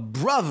is a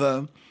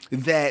brother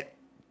that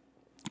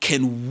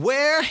can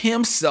wear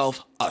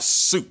himself a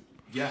suit.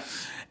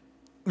 Yes.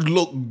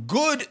 Look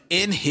good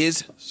in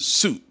his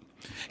suit,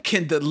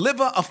 can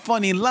deliver a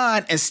funny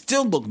line and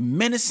still look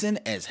menacing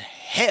as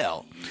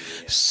hell.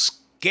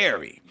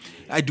 Scary.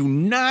 I do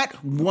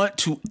not want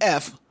to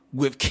F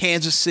with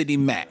Kansas City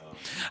Mac.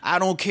 I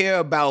don't care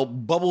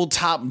about Bubble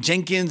Top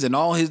Jenkins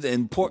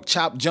and Pork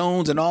Chop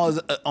Jones and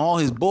all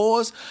his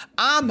boys.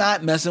 I'm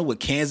not messing with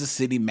Kansas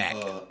City Mac.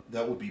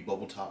 That would be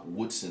Bubble Top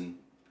Woodson,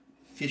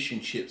 Fish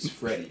and Chips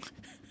Freddy,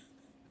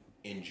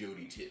 and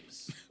Jody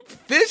Tips.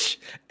 Fish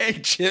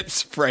and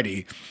Chips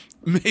Freddy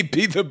may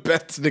be the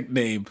best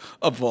nickname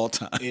of all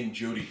time. And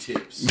Jody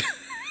Tips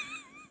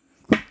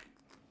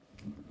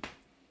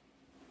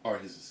are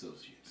his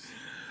associates.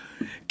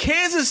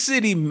 Kansas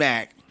City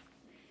Mac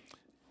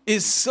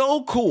is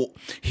so cool.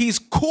 He's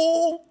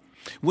cool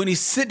when he's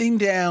sitting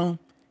down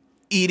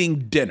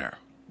eating dinner.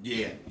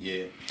 Yeah.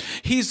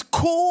 He's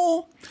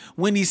cool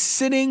when he's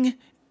sitting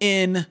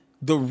in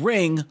the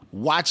ring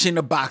watching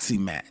a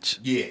boxing match.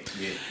 Yeah.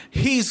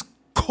 He's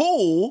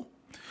cool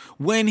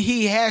when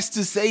he has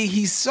to say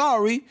he's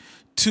sorry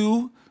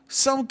to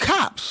some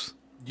cops.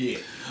 Yeah.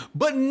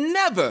 But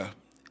never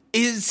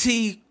is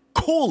he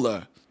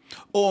cooler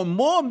or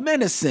more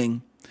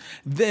menacing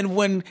than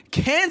when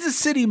Kansas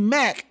City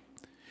Mac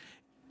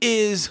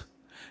is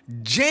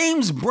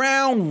James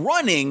Brown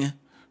running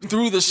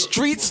through the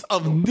streets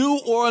of New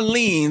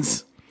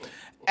Orleans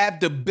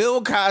after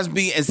Bill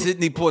Cosby and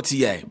Sidney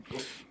Poitier.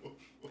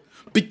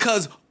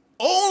 Because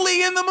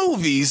only in the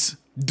movies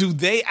do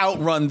they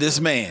outrun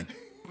this man.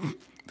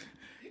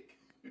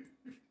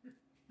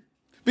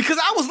 Because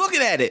I was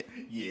looking at it.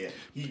 Yeah.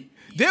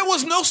 There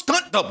was no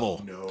stunt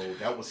double. No,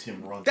 that was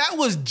him running. That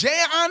was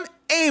John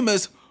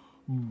Amos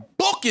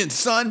booking,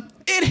 son,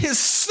 in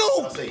his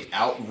I'll suit. say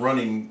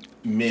outrunning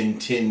men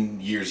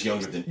 10 years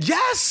younger than him.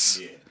 Yes.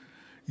 Yeah.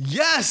 Yes.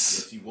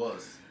 Yes, he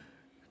was.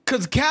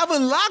 Because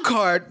Calvin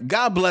Lockhart,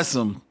 God bless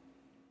him,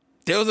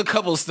 there was a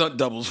couple of stunt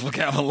doubles for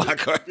Calvin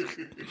Lockhart.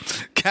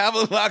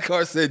 Calvin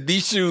Lockhart said,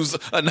 these shoes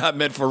are not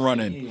meant for He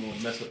running. didn't want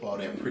to mess up all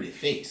that pretty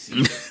face.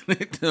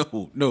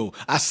 No,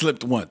 I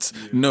slipped once.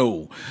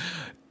 No.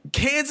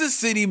 Kansas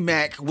City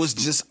Mac was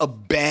just a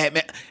bad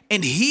man,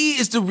 and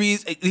he's the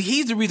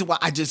reason why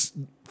I just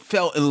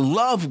fell in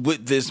love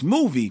with this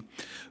movie.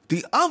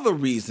 The other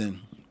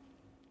reason,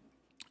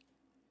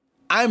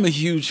 I'm a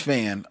huge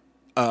fan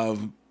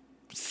of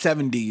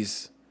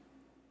 70s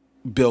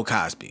Bill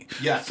Cosby.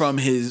 Yes. From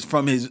his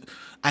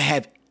I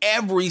have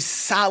every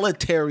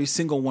solitary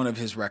single one of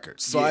his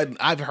records. So Yeah.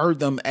 I've heard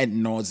them ad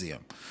nauseum.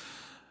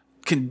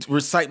 Can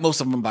recite most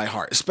of them by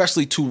heart,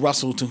 especially To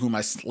Russell, To Whom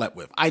I Slept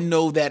With. I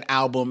know that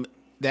album,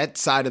 that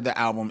side of the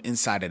album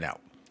inside and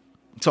out.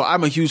 So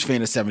I'm a huge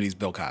fan of 70s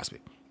Bill Cosby.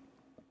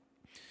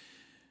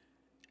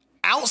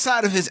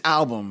 Outside of his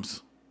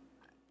albums,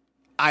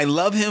 I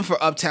love him for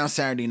Uptown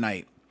Saturday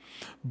Night,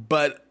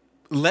 but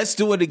Let's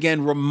Do It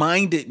Again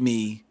reminded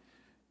me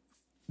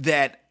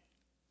that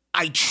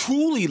I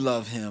truly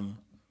love him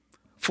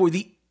for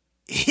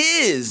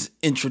his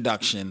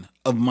introduction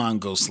of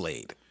Mongo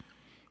Slade.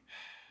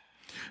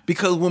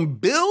 Because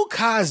Bill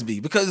Cosby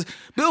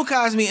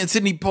and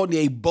Sidney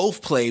Poitier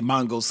both play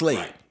Mongo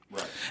Slade.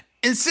 Right.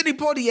 And Sidney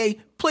Poitier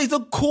plays a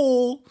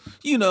cool,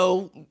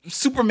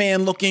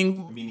 Superman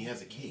looking. I mean, he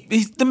has a cape.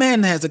 The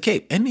man has a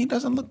cape, and he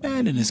doesn't look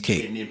bad in his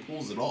cape. And he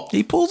pulls it off.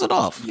 He pulls it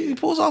off. Yeah. He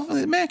pulls off.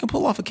 The man can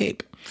pull off a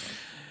cape.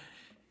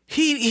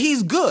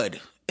 He's good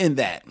in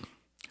that.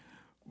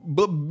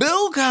 But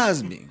Bill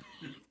Cosby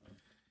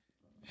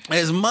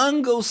as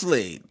Mongo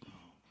Slade,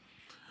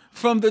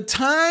 from the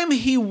time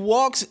he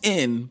walks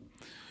in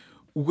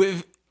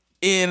was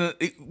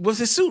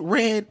his suit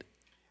red?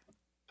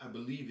 I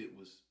believe it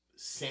was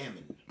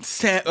salmon.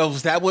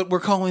 Is that what we're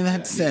calling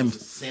that? Salmon.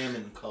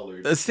 Salmon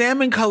colored. A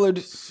salmon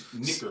colored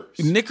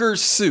knicker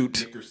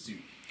suit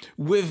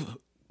with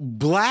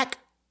black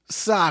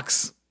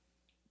socks.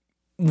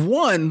 As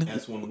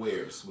one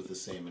wears with a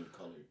salmon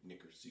colored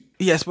knicker suit.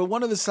 Yes, but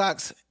one of the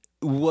socks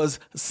was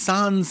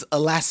sans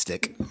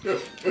elastic.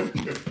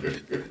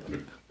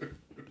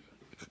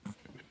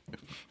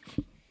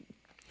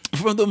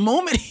 From the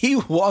moment he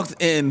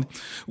walked in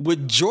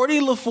with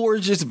Geordie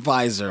LaForge's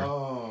visor.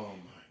 Oh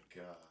my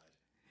God.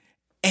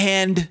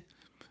 And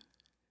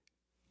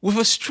with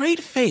a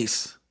straight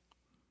face,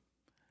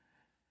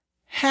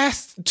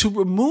 has to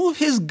remove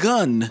his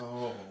gun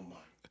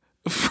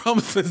from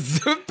the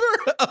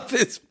zipper of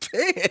his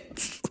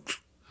pants.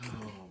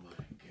 Oh my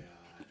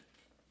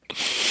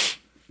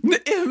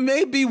God. It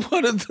may be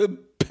one of the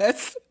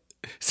best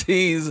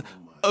scenes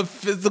of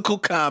physical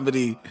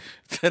comedy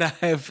that I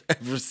have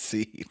ever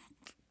seen.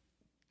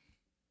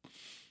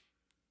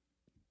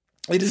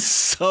 It is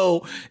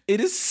so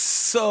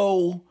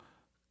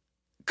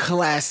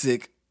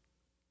classic,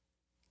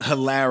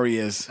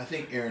 hilarious. I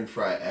think Aaron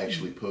Fry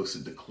actually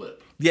posted the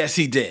clip. Yes,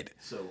 he did.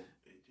 So,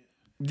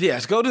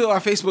 yes, go to our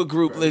Facebook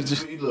group.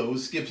 We'll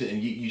skip it,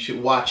 and you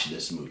should watch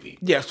this movie.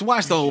 Yes,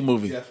 watch the whole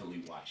movie.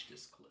 Definitely watch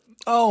this clip.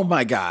 Oh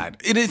my God!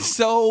 It's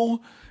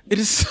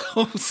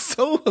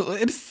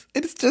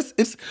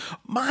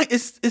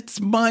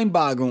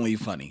mind-bogglingly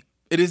funny.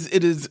 It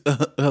is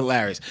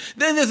hilarious.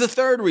 Then there's a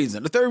third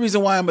reason. The third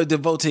reason why I'm a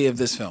devotee of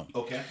this film.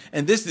 Okay.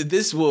 And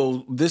this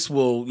will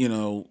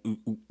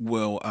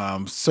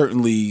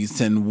certainly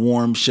send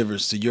warm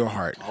shivers to your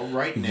heart. All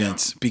right,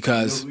 Vince, now.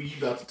 because I know who you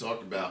about to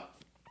talk about.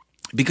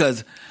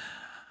 Because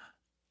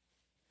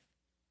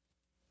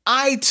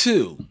I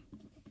too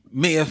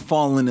may have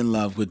fallen in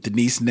love with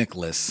Denise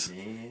Nicholas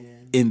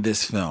in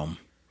this film.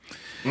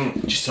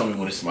 Just tell me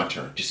when it's my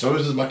turn. Just tell me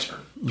this is my turn.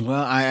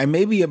 Well, I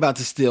may be about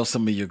to steal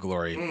some of your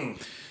glory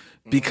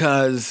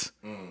because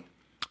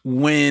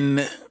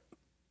when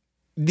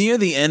near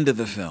the end of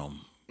the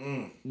film,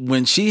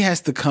 when she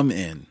has to come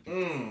in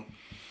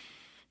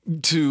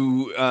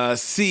to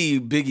see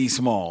Biggie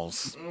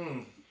Smalls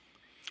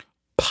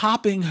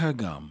popping her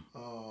gum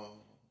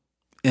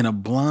in a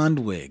blonde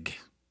wig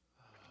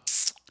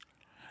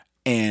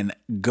and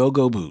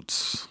go-go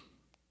boots.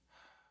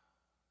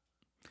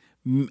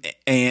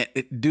 And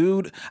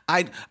dude,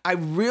 I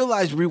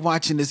realized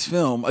rewatching this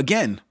film,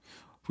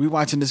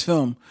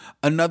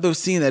 another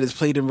scene that is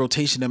played in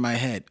rotation in my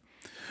head.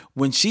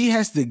 When she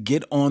has to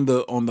get on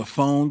the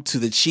phone to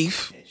the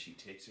chief, And she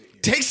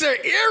takes her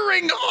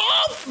earring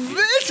off,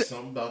 Vince.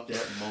 Something about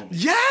that moment.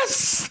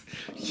 Yes,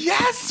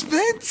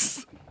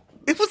 Vince.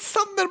 It was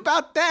something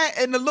about that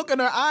and the look in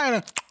her eye.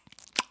 And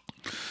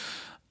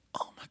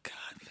oh my God,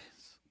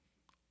 Vince.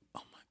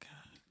 Oh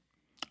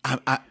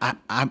my God.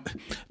 I'm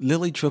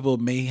Lily Tribble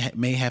may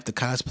have to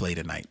cosplay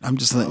tonight. I'm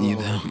just letting you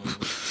know.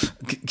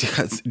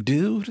 Because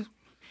dude,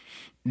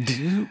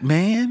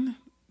 man,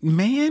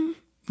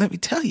 let me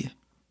tell you.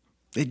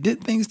 They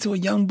did things to a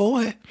young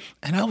boy,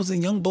 and I was a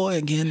young boy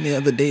again the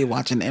other day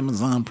watching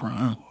Amazon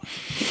Prime.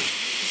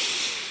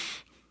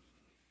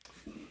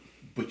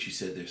 But you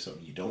said there's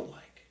something you don't like.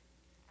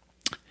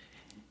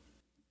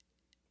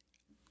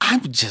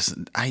 I'm on the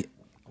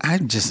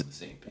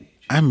same page.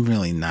 I'm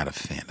really not a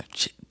fan of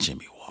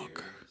Jimmy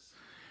Walker.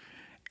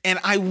 And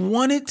I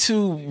wanted to,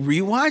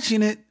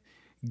 rewatching it,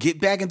 get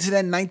back into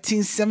that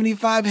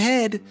 1975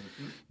 head.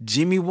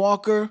 Jimmy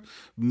Walker,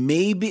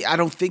 maybe, I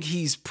don't think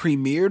he's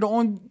premiered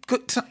on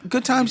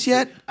Good Times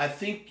yet. I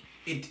think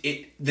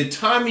The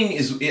timing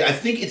is, I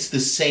think it's the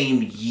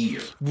same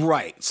year.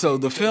 Right. So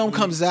the film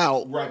comes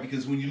out. Right,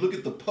 because when you look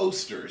at the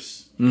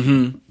posters,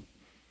 Mm-hmm.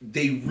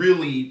 they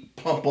really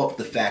pump up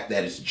the fact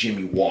that it's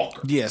Jimmy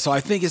Walker. Yeah, so I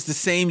think it's the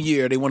same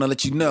year. They want to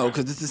let you know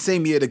because it's the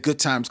same year that Good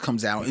Times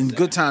comes out. And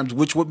Good Times,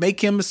 which would make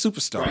him a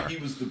superstar. Right, he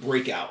was the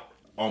breakout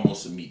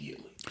almost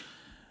immediately.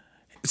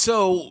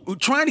 So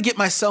trying to get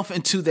myself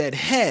into that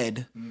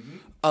head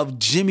of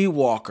Jimmy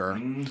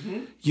Walker,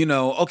 you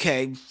know,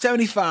 okay,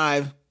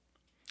 75,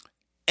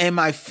 am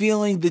I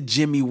feeling the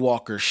Jimmy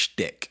Walker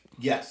shtick?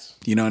 Yes.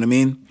 You know what I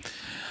mean?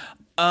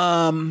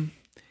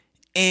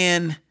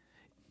 And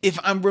if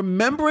I'm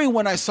remembering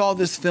when I saw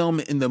this film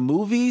in the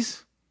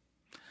movies,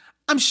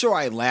 I'm sure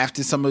I laughed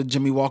at some of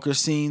Jimmy Walker's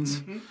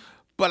scenes,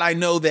 but I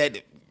know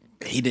that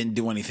he didn't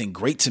do anything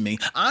great to me.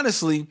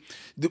 Honestly,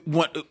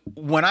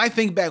 when I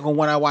think back on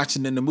when I watched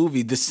it in the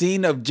movie, the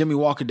scene of Jimmy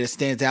Walker that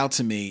stands out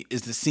to me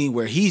is the scene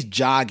where he's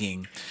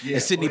jogging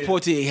and Sidney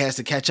Poitier has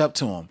to catch up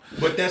to him.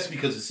 But that's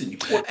because of Sidney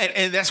Poitier.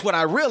 And that's what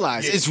I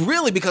realized. Yeah. It's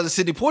really because of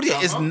Sidney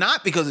Poitier. It's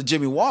not because of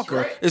Jimmy Walker.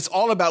 Right. It's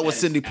all about what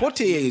Sidney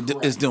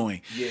Poitier is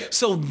doing. Yeah.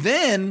 So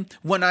then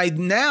when I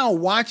now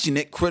watching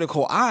it,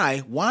 critical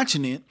eye,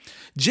 watching it,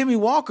 Jimmy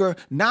Walker,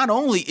 not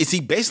only is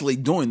he basically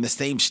doing the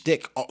same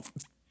shtick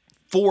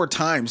 2 or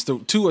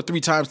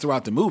 3 times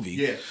throughout the movie.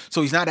 Yeah.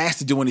 So he's not asked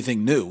to do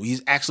anything new.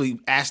 He's actually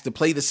asked to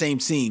play the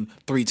same scene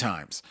 3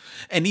 times.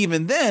 And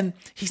even then,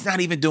 he's not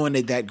even doing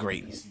it that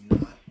great. He's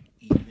not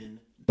even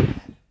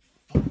that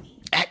funny.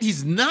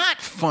 He's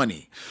not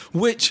funny,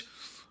 which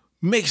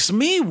makes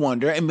me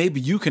wonder, and maybe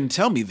you can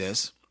tell me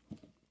this,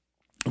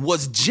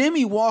 was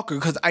Jimmy Walker,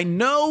 because I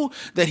know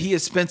that he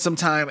has spent some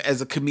time as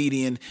a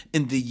comedian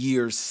in the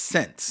years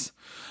since,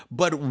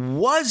 but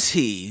was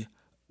he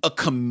a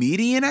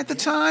comedian at the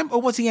time,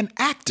 or was he an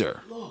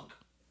actor? Look,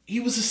 he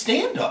was a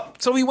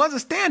stand-up. So he was a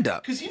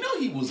stand-up. Because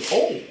he was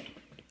old.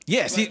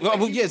 Yes,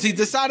 he's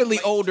decidedly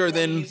older 20s,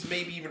 than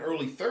maybe even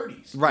early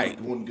 30s. Right.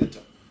 One good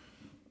time.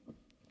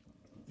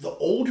 The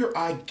older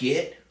I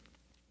get,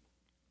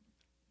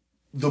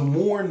 the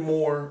more and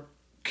more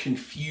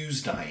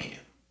confused I am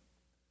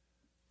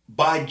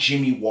by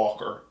Jimmy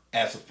Walker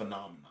as a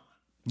phenomenon.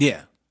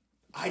 Yeah.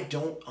 I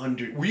don't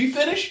Were you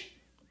finished?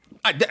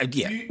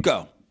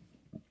 Go.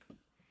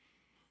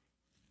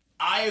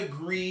 I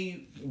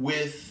agree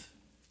with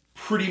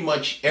pretty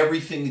much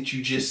everything that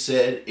you just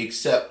said,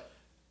 except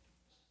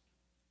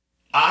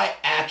I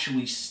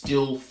actually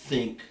still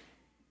think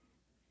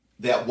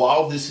that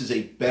while this is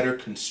a better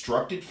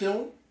constructed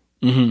film,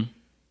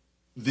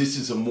 this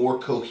is a more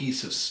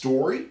cohesive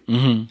story.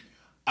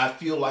 I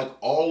feel like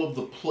all of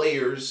the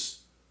players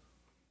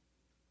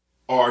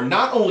are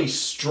not only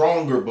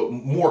stronger, but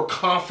more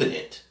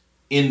confident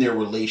in their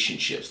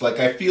relationships. Like,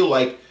 I feel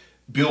like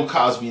Bill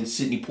Cosby and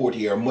Sidney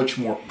Poitier are much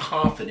more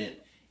confident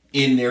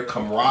in their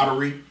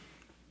camaraderie.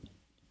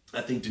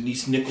 I think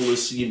Denise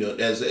Nicholas,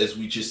 as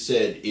we just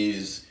said,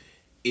 is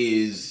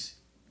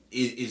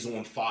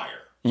on fire.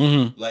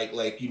 Like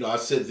I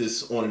said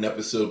this on an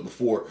episode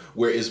before,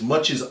 where as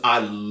much as I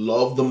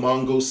love the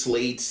Mongo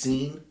Slade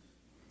scene,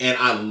 and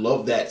I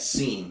love that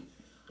scene,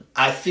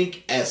 I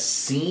think as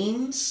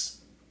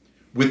scenes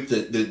with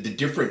the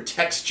different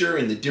texture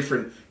and the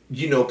different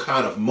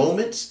kind of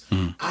moments,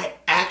 I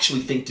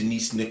actually think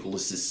Denise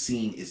Nicholas's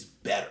scene is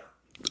better.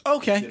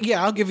 Okay,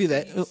 yeah, I'll give you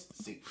that.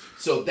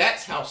 So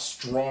that's how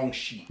strong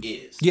she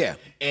is. Yeah.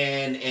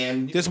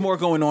 And there's more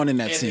going on in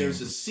that scene. And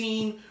there's a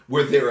scene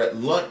where they're at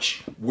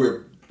lunch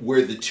where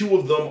the two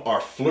of them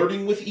are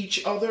flirting with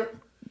each other.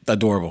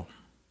 Adorable.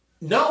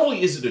 Not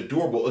only is it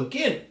adorable,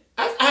 again,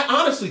 I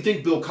honestly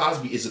think Bill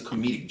Cosby is a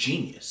comedic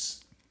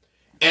genius.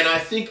 And I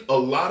think a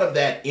lot of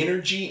that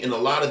energy and a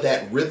lot of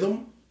that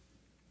rhythm,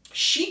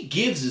 she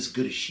gives as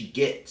good as she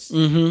gets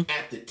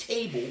at the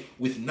table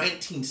with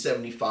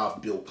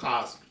 1975 Bill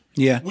Cosby.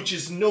 Yeah. Which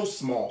is no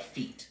small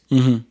feat.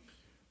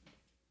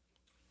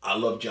 I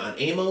love John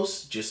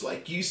Amos, just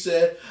like you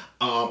said.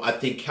 I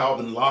think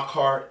Calvin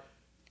Lockhart,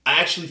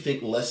 I actually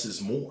think less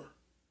is more.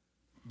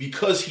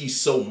 Because he's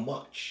so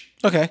much.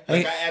 Okay.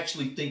 I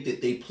actually think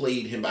that they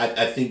played him.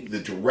 I think the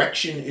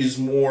direction is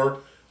more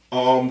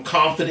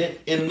confident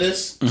in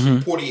this.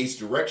 Poitier's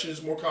direction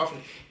is more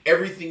confident.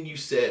 Everything you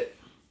said.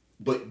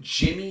 But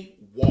Jimmy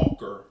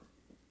Walker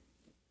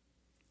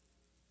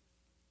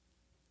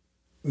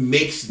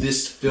makes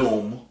this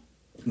film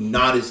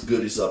not as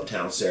good as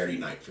Uptown Saturday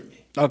Night for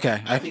me.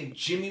 Okay. I think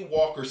Jimmy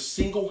Walker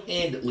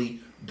single-handedly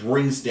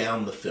brings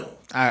down the film.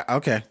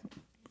 Okay.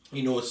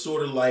 It's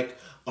sort of like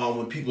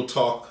when people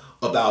talk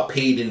about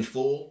Paid in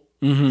Full,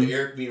 the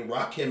Eric B. and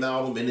Rakim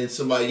album, and then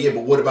somebody,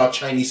 but what about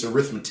Chinese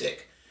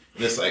Arithmetic?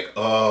 And it's like,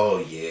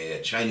 oh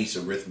yeah, Chinese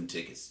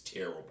Arithmetic is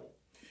terrible.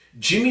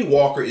 Jimmy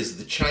Walker is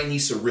the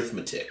Chinese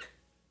Arithmetic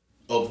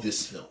of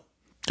this film.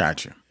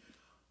 Gotcha.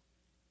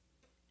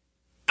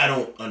 I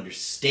don't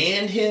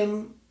understand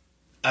him.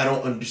 I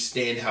don't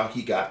understand how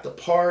he got the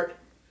part.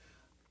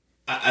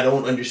 I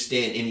don't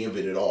understand any of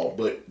it at all.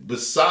 But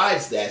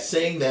besides that,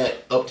 saying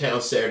that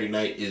Uptown Saturday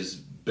Night is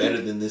better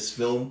than this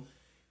film,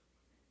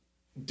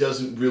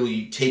 doesn't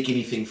really take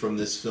anything from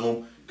this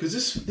film, because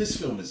this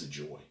film is a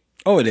joy.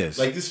 Oh, it is.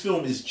 Like, this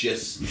film is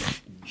just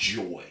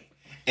joy.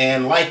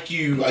 And like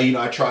you,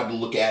 I tried to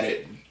look at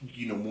it,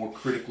 more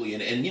critically,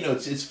 and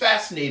it's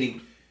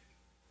fascinating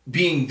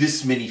being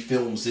this many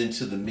films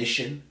into the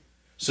mission,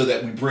 so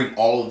that we bring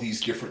all of these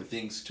different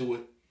things to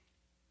it.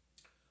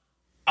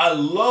 I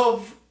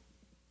love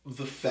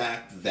the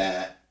fact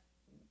that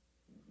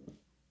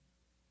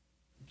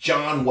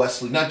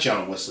not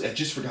John Wesley, I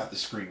just forgot the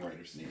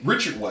screenwriter's name.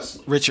 Richard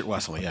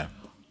Wesley, yeah.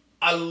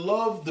 I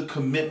love the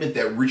commitment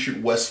that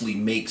Richard Wesley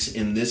makes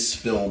in this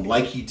film,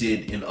 like he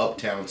did in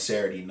Uptown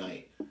Saturday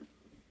Night,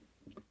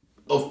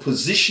 of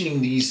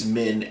positioning these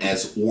men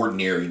as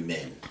ordinary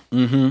men.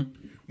 Mm-hmm.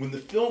 When the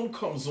film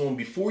comes on,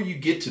 before you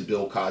get to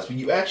Bill Cosby,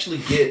 you actually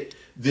get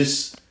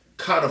this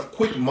kind of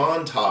quick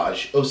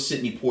montage of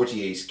Sidney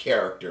Poitier's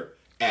character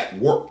at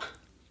work.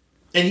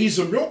 And he's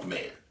a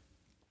milkman.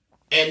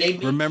 And they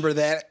remember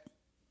that?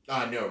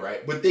 I know,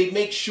 right? But they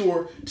make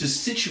sure to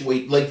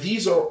situate, like,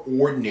 these are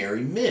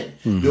ordinary men.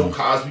 Mm-hmm. Bill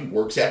Cosby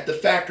works at the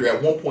factory.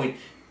 At one point,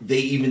 they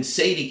even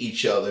say to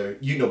each other,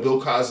 Sidney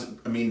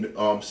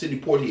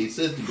Poitier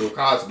says to Bill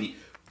Cosby,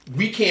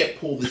 we can't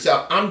pull this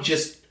out. I'm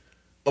just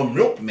a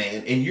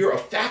milkman and you're a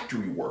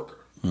factory worker.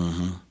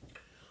 Mm-hmm.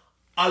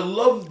 I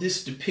love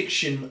this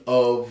depiction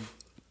of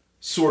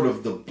sort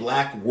of the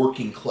black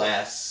working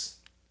class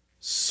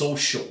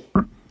social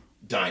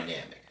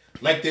dynamic.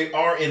 Like, they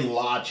are in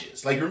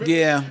lodges. Like, remember?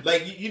 Yeah.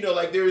 Like,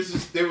 like there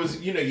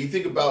was, you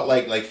think about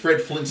like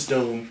Fred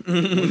Flintstone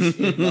was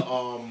in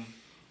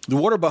the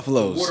Water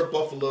Buffaloes. Water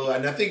Buffalo,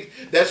 and I think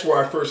that's where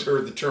I first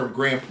heard the term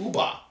Grand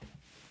Poobah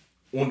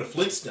on the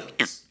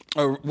Flintstones.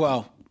 Oh,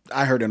 well,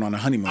 I heard it on the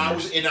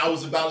Honeymooners. I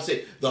was about to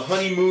say the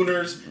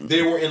Honeymooners.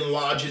 They were in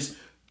lodges,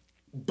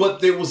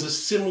 but there was a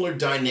similar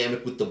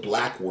dynamic with the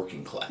black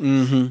working class,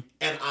 mm-hmm.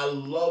 and I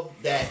love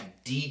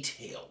that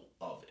detail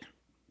of it.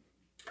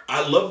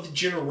 I love the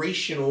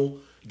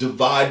generational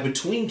divide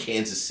between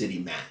Kansas City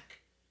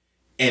Mac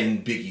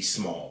and Biggie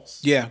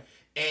Smalls. Yeah.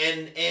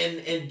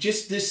 And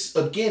just this,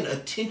 again,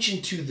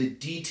 attention to the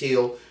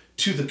detail,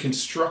 to the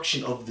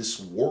construction of this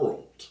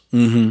world.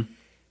 Mm-hmm.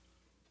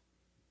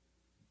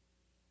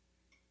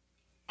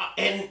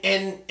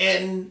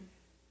 And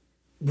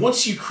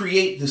once you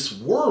create this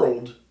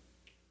world,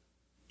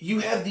 you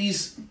have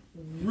these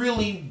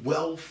really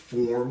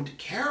well-formed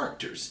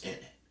characters in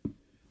it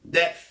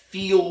that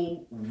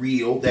feel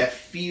real, that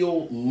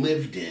feel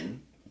lived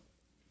in,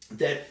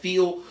 that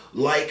feel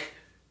like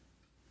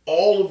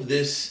all of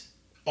this,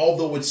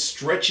 although it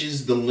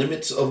stretches the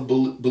limits of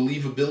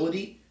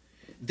believability,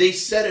 they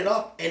set it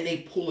up and they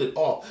pull it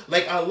off.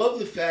 Like, I love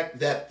the fact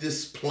that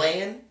this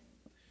plan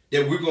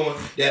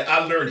that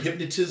I learned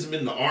hypnotism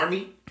in the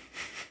army,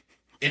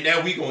 and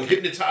now we're going to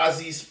hypnotize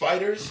these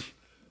fighters.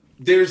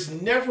 There's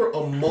never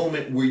a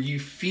moment where you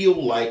feel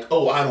like,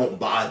 oh, I don't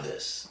buy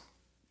this.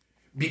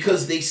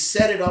 Because they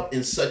set it up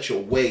in such a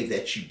way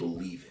that you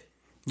believe it.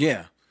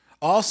 Yeah.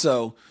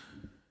 Also,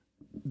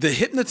 the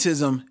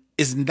hypnotism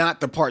is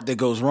not the part that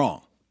goes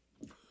wrong.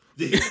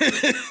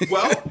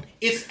 Well,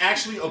 it's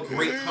actually a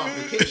great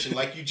complication.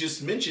 Like you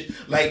just mentioned,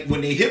 like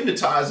when they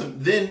hypnotize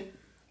him, then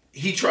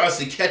he tries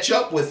to catch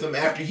up with them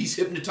after he's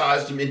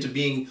hypnotized him into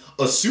being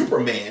a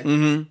Superman.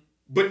 Mm-hmm.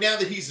 But now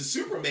that he's a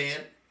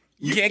Superman,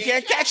 you can't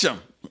catch him.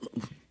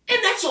 And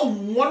that's a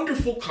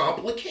wonderful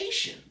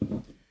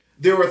complication.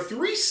 There are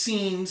 3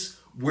 scenes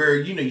where,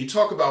 you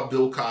talk about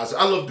Bill Cosby.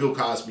 I love Bill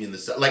Cosby in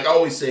the, like I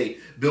always say,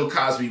 Bill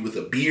Cosby with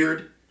a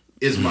beard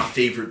is my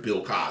favorite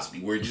Bill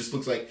Cosby, where it just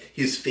looks like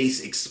his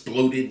face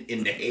exploded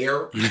in the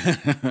hair.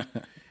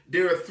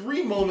 There are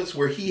 3 moments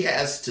where he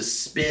has to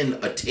spin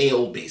a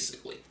tale,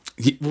 basically.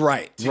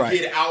 Right.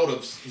 Get out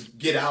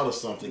of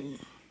something.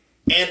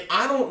 And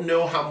I don't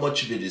know how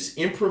much of it is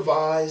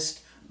improvised.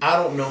 I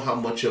don't know how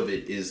much of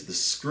it is the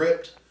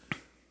script,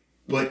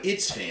 but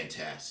it's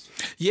fantastic.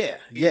 Yeah.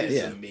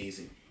 It's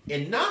amazing.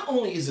 And not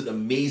only is it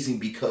amazing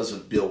because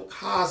of Bill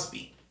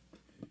Cosby,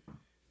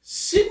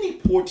 Sidney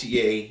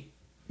Poitier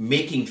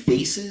making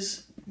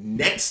faces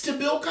next to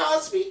Bill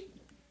Cosby.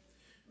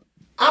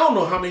 I don't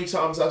know how many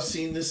times I've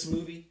seen this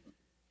movie.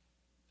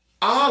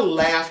 I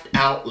laughed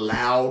out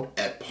loud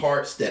at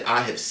parts that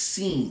I have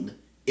seen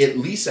at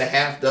least a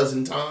half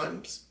dozen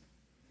times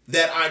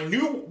that I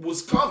knew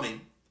was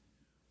coming,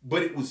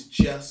 but it was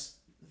just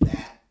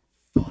that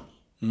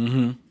funny.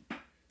 Mm-hmm.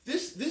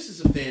 This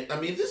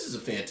is a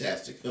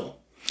fantastic film.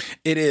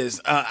 It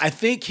is. I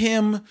think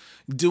him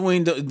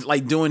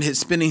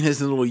spinning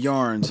his little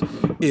yarns,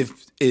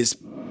 is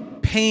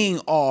paying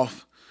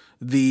off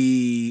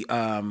the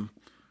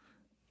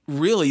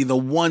really the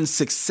one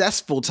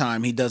successful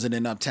time he does it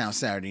in Uptown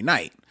Saturday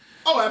Night.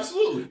 Oh,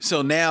 absolutely.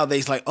 So now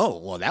they's like, oh,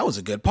 well, that was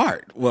a good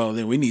part. Well,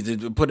 then we need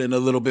to put in a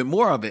little bit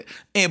more of it.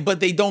 But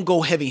they don't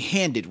go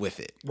heavy-handed with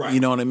it. Right. You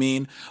know what I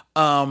mean?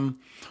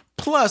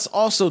 Plus,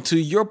 also to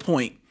your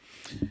point,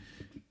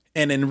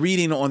 and in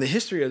reading on the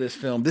history of this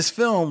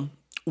film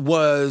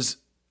was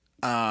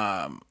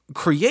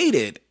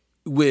created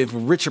with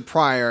Richard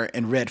Pryor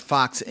and Red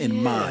Fox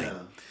in mind.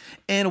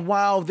 And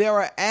while there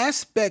are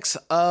aspects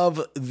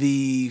of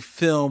the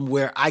film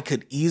where I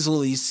could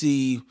easily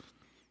see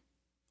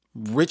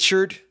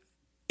Richard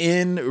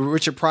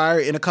Pryor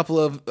in a couple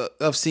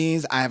of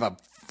scenes, I have a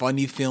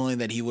funny feeling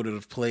that he would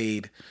have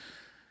played.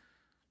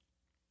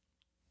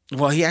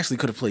 Well, he actually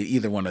could have played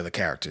either one of the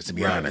characters, to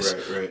be honest.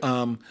 Right.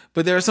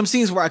 But there are some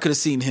scenes where I could have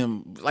seen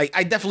him, like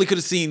I definitely could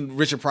have seen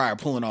Richard Pryor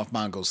pulling off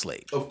Mongo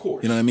Slade. Of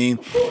course. You know what I mean?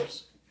 Of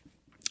course.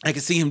 I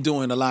could see him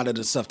doing a lot of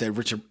the stuff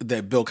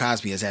that Bill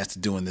Cosby has asked to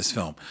do in this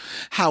film.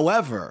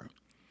 However,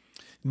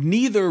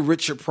 neither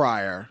Richard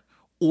Pryor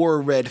or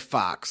Red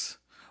Fox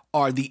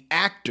are the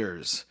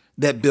actors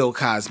that Bill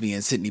Cosby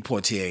and Sidney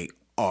Poitier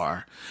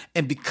are.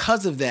 And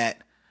because of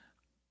that,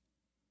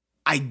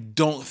 I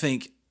don't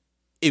think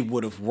it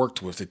would have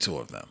worked with the two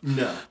of them.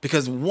 No.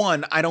 Because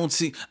one, I don't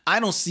see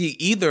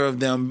either of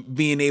them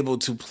being able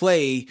to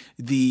play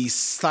the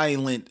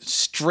silent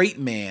straight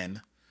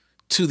man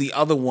to the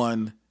other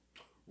one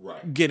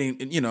getting,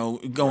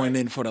 going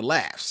in for the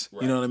laughs.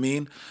 Right. You know what I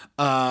mean?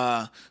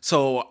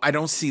 So I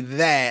don't see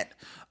that.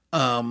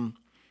 And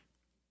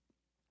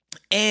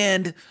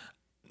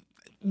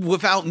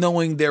without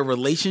knowing their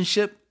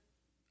relationship,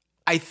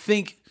 I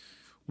think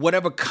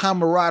whatever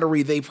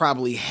camaraderie they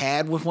probably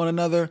had with one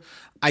another,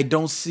 I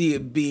don't see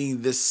it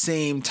being the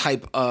same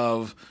type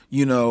of,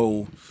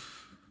 the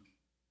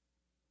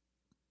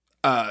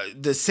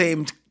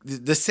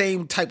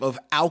same type of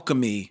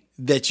alchemy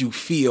that you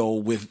feel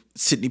with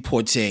Sidney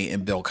Poitier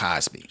and Bill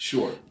Cosby.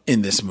 Sure.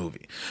 In this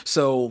movie.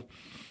 So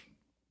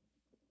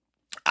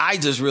I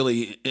just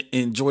really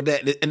enjoyed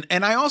that.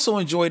 And I also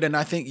enjoyed, and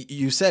I think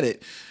you said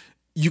it,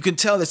 you can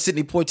tell that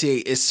Sidney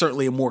Poitier is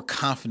certainly a more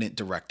confident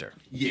director.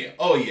 Yeah.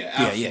 Oh, yeah.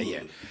 Absolutely.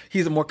 Yeah.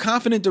 He's a more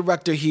confident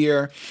director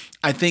here.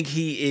 I think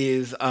he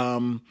is.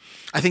 I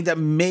think that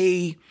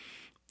may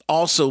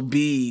also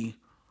be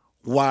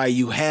why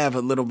you have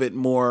a little bit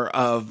more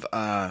of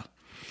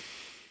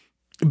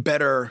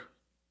better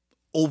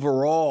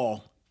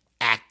overall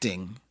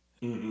acting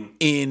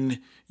in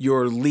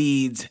your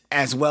leads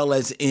as well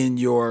as in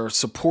your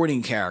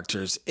supporting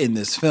characters in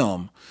this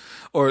film,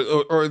 or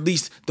at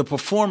least the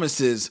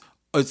performances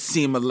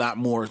seem a lot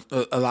more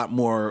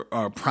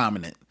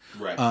prominent.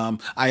 Right.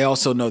 I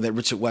also know that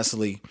Richard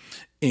Wesley,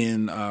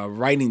 in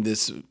writing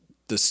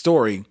the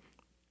story,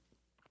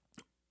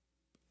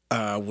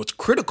 was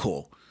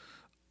critical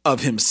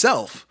of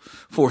himself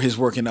for his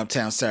work in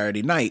Uptown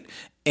Saturday Night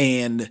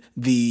and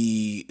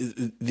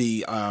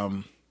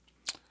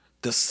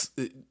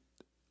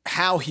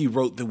how he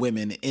wrote the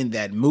women in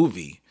that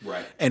movie,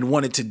 right, and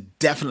wanted to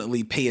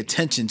definitely pay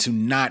attention to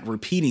not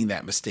repeating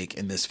that mistake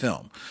in this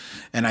film.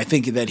 And I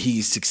think that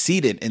he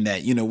succeeded in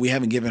that. We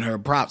haven't given her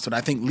props, but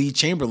I think Lee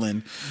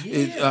Chamberlain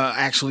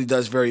actually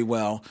does very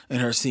well in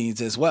her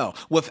scenes as well.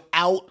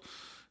 Without,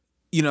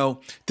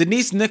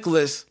 Denise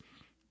Nicholas,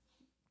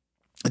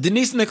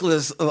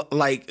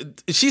 like,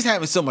 she's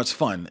having so much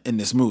fun in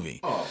this movie.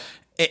 Oh.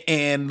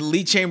 And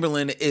Lee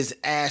Chamberlain is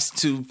asked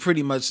to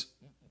pretty much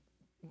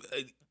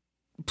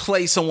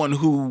play someone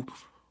who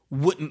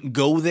wouldn't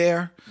go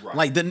there.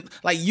 Right.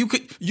 Like you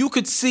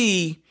could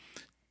see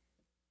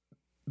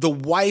the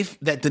wife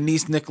that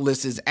Denise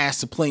Nicholas is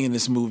asked to play in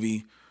this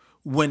movie,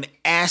 when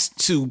asked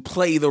to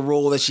play the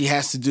role that she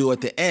has to do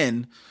at the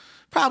end,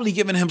 probably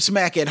giving him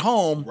smack at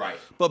home, right,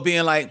 but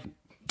being like,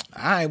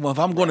 all right, well, if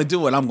I'm going to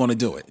do it, I'm going to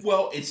do it.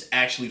 Well, it's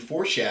actually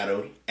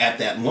foreshadowed at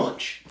that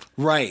lunch.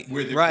 Right,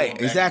 where they're right, going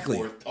back exactly.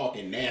 and forth,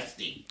 talking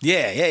nasty.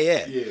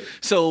 Yeah.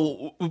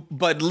 So,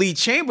 but Lee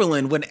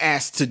Chamberlain, when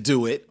asked to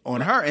do it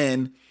on her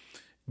end,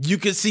 you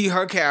could see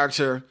her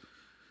character,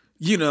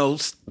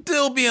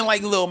 still being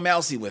like a little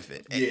mousy with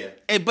it.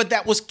 Yeah. But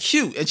that was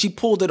cute, and she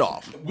pulled it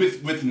off.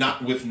 With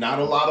not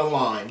a lot of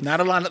lines. Not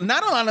a lot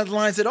of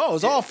lines at all. It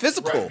was all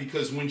physical. Right,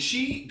 because when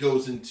she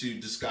goes into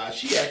disguise,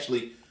 she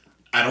actually,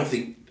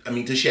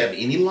 does she have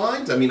any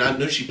lines? I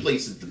know she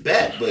places the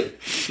bet, but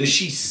does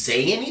she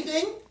say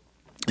anything?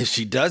 If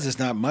she does, it's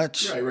not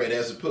much. Right.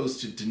 As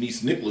opposed to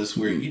Denise Nicholas,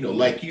 where,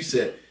 like you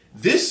said,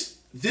 this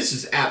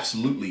is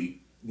absolutely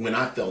when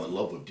I fell in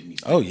love with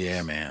Denise Nicholas. Oh,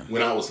 yeah, man.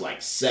 When I was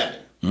like 7.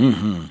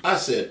 Mm-hmm. I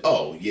said,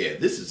 oh, yeah,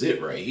 this is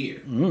it right here.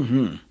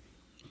 Mm-hmm.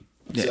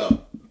 Yeah.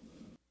 So,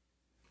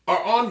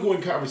 our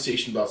ongoing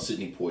conversation about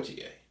Sidney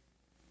Poitier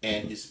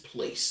and his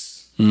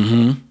place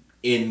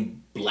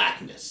in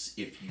blackness,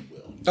 if you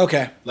will.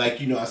 Okay.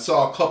 Like, I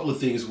saw a couple of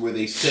things where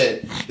they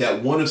said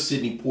that one of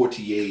Sidney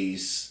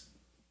Poitier's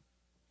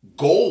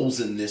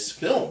goals in this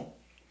film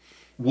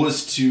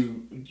was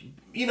to,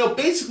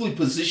 basically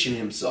position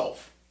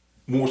himself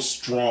more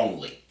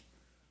strongly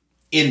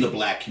in the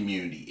black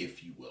community,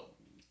 if you will.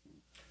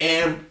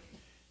 And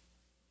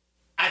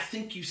I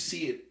think you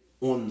see it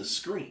on the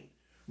screen,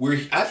 where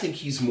I think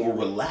he's more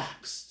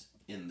relaxed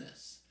in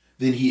this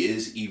than he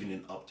is even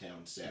in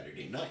Uptown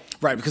Saturday Night.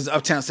 Right, because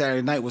Uptown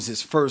Saturday Night was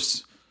his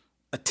first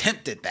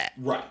attempt at that.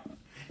 Right.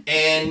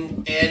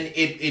 And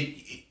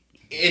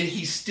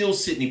he's still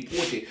Sidney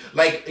Poitier.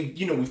 Like,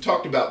 we've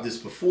talked about this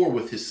before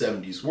with his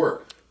 70s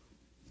work.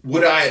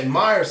 What I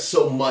admire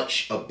so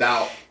much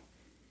about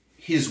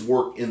his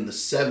work in the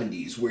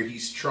 70s, where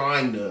he's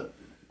trying to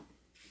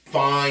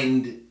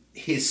find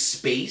his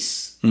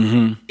space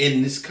in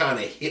this kind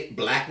of hip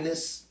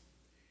blackness,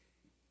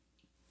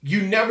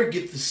 you never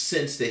get the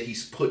sense that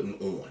he's putting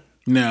on.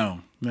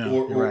 No.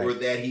 Or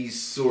that he's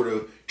sort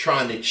of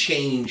trying to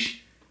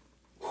change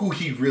who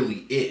he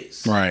really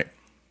is. Right.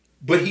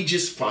 But he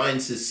just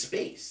finds his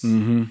space.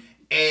 And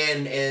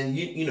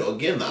you know,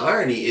 again, the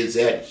irony is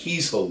that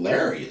he's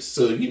hilarious.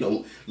 So, you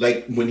know,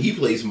 like when he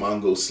plays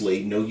Mongo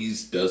Slade, no, he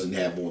doesn't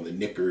have on the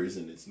knickers,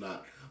 and it's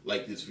not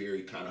like this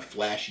very kind of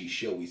flashy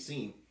showy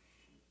scene.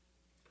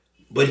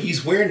 But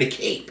he's wearing the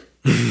cape.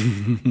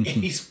 And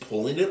he's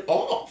pulling it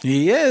off.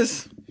 He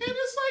is. And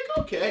it's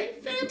like, okay,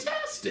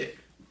 fantastic.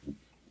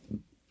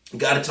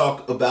 Got to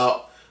talk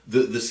about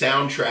the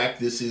soundtrack.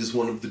 This is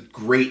one of the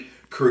great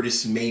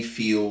Curtis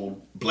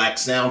Mayfield black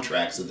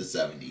soundtracks of the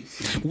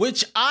 70s.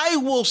 Which I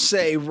will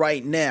say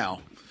right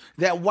now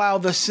that while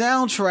the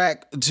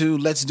soundtrack to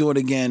Let's Do It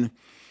Again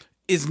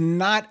is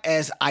not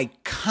as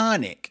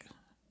iconic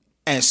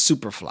as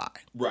Superfly.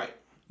 Right.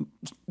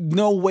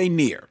 No way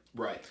near.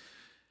 Right.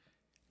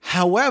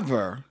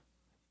 However,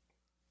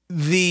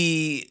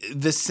 the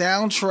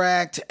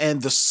soundtrack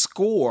and the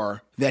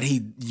score that he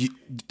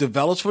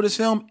develops for this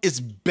film is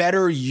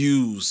better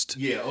used.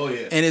 Yeah, oh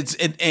yeah.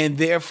 And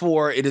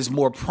therefore it is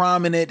more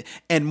prominent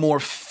and more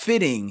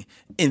fitting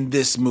in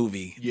this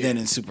movie than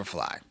in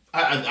Superfly.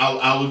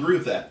 I'll agree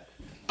with that.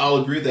 I'll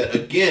agree with that.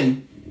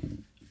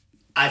 Again,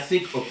 I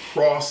think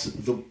across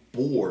the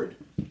board,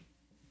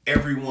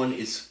 everyone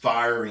is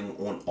firing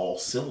on all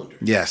cylinders.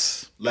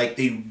 Yes. Like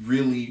they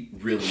really,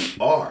 really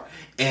are.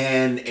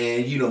 And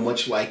you know,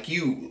 much like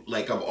you,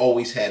 like I've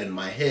always had in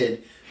my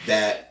head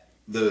that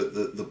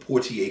the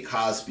Portier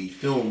Cosby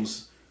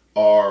films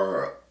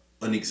are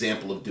an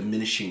example of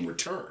diminishing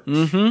returns.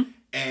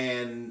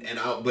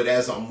 Mm-hmm. But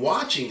as I'm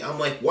watching, I'm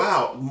like,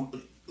 wow,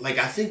 like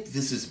I think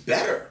this is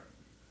better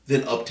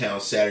than Uptown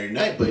Saturday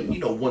Night. But you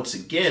know, once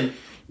again,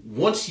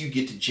 once you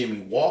get to Jimmy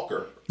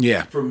Walker,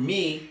 for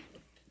me,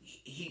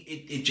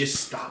 it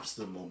just stops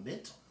the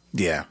momentum.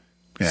 Yeah.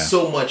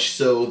 So much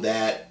so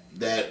that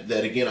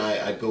again,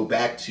 I go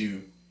back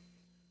to.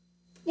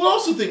 Well, I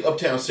also think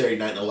Uptown Saturday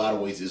Night in a lot of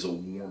ways is a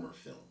warmer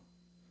film.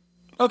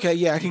 Okay,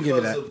 yeah, I can give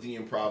you that. Because of the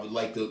improv,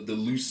 like the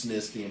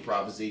looseness, the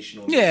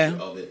improvisational nature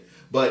of it.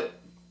 But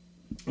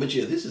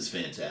yeah, this is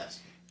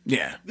fantastic.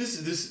 Yeah, this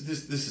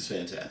is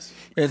fantastic.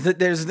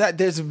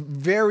 There's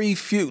very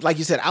few, like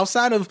you said,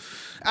 outside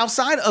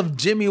of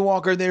Jimmy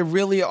Walker,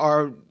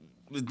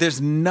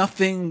 there's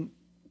nothing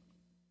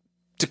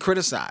to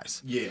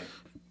criticize. Yeah.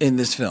 In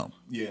this film.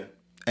 Yeah.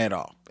 At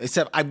all.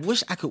 Except I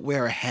wish I could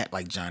wear a hat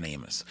like John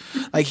Amos.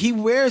 Like he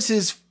wears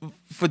his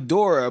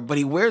fedora, but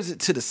he wears it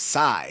to the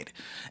side.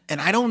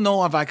 And I don't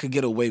know if I could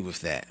get away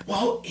with that.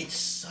 Well, it's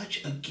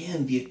such,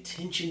 again, the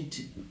attention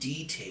to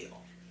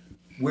detail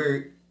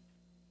where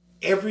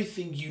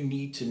everything you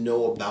need to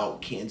know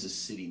about Kansas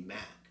City Mac,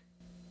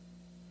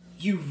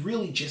 you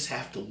really just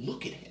have to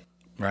look at him.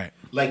 Right.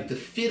 Like the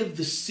fit of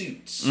the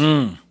suits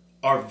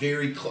are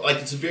very,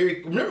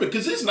 remember,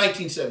 because it's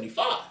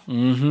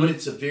 1975, but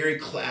it's a very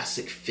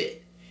classic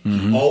fit.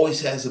 He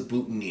always has a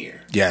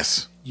boutonniere.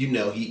 Yes. You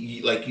know,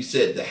 he like you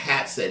said, the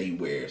hats that he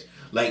wears.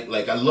 Like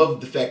I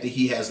love the fact that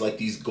he has like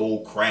these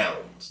gold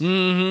crowns.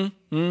 And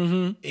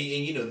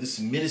you know, this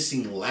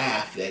menacing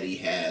laugh that he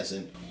has,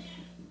 and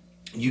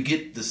you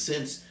get the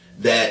sense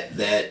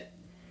that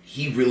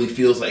he really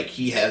feels like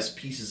he has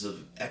pieces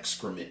of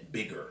excrement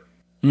bigger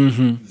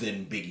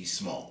than Biggie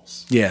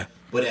Smalls. Yeah.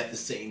 But at the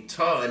same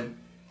time,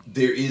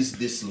 there is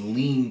this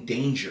lean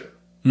danger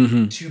to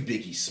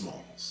Biggie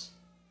Smalls.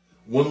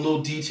 One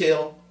little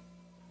detail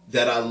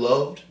that I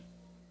loved,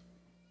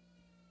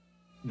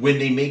 when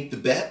they make the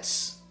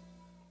bets,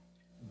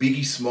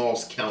 Biggie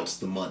Smalls counts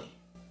the money.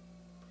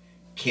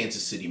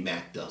 Kansas City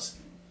Mac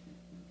doesn't.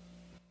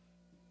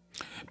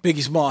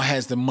 Biggie Small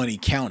has the money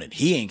counted.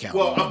 He ain't counting.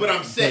 Well, but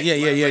I'm saying, yeah,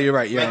 you're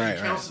right. You're right.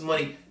 He counts the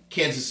money.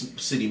 Kansas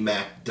City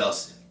Mac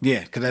doesn't.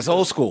 Yeah, because that's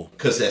old school.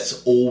 Because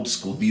that's old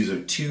school. These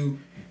are two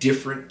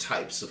different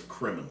types of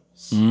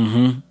criminals.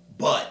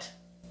 But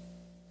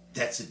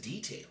that's a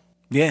detail.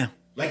 Yeah.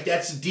 Like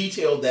that's a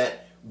detail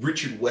that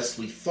Richard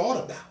Wesley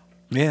thought about.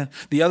 Yeah.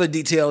 The other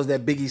detail is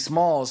that Biggie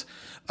Smalls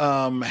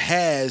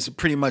has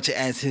pretty much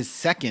as his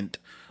second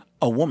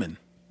a woman.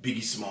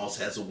 Biggie Smalls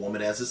has a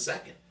woman as a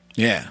second.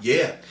 Yeah.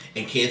 Yeah.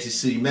 And Kansas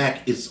City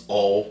Mac is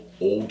all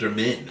older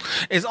men.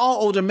 It's all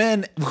older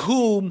men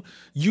whom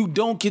you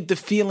don't get the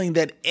feeling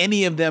that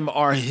any of them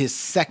are his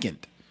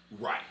second.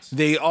 Right.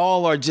 They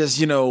all are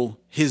just,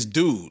 his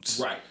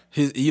dudes. Right.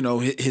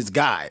 His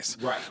guys.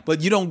 Right.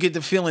 But you don't get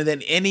the feeling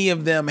that any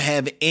of them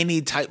have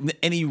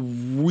any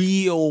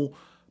real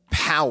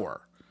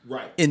power.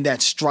 Right. In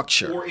that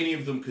structure. Or any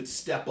of them could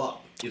step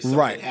up if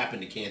something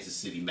happened to Kansas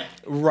City Mac.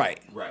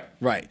 Right.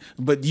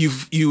 But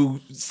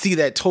you see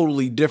that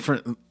totally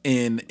different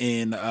in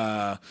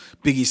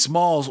Biggie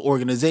Smalls'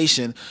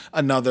 organization,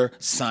 Another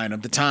Sign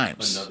of the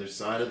Times. Another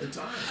Sign of the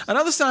Times.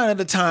 Another Sign of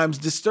the Times,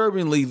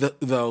 disturbingly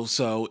though,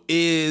 so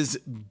is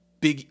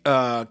Big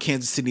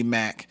Kansas City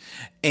Mac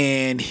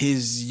and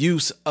his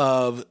use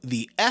of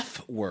the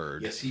F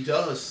word. Yes, he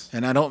does.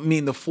 And I don't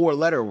mean the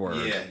 4-letter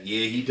word. Yeah,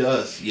 he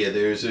does. Yeah,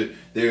 there's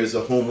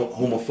a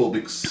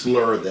homophobic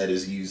slur that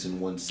is used in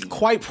one scene.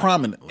 Quite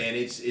prominently. And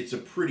it's a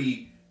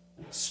pretty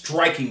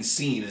striking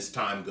scene as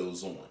time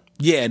goes on.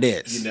 Yeah, it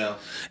is. You know?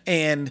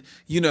 And,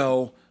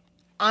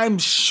 I'm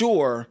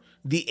sure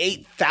the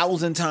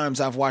 8,000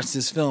 times I've watched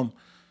this film,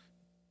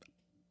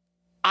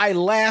 I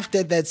laughed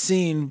at that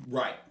scene.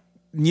 Right.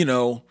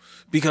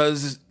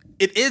 Because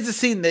it is a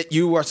scene that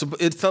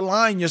it's a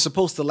line you're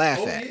supposed to laugh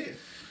at. Yeah.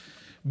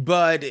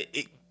 But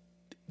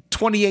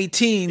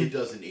 2018, it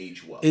doesn't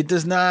age well. It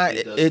does not.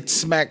 It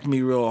smacked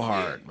me real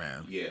hard,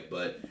 man. Yeah,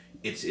 but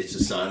it's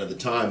a sign of the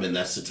time, and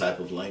that's the type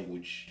of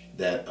language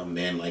that a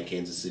man like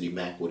Kansas City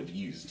Mac would have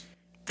used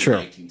in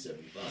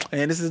 1975.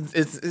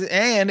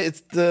 And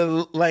it's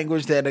the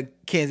language that a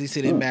Kansas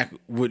City Mac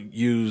would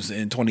use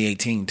in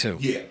 2018 too.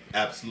 Yeah,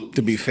 absolutely.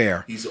 To be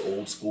fair, he's an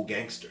old school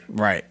gangster.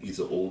 Right. He's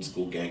an old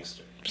school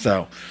gangster.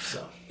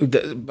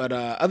 But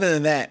other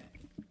than that,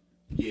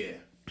 but yeah,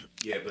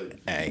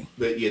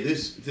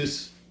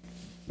 this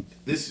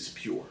is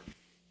pure.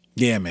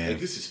 Yeah, man. Like,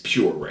 this is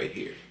pure right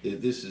here.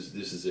 This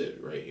is it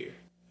right here.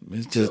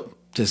 It's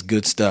just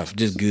good stuff.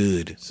 Just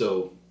good.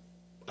 So,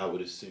 I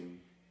would assume.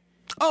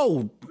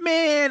 Oh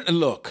man,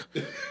 look.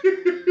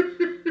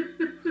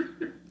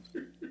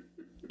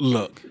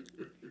 Look.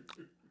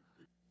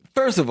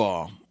 First of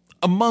all,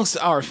 amongst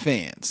our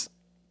fans,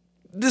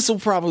 this will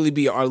probably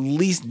be our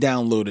least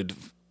downloaded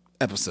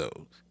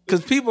episode.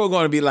 Because people are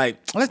going to be like,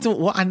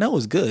 well, I know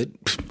it's good.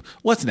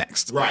 What's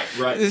next? Right.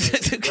 Like,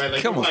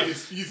 come on.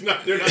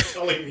 They're not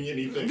telling me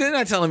anything. They're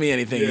not telling me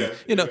anything.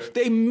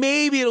 They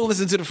may be able to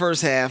listen to the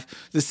first half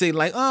to say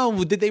like,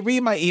 oh, did they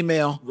read my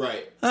email?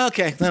 Right.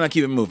 Okay, then I'll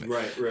keep it moving.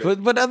 Right.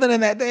 But other than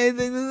that,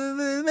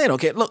 they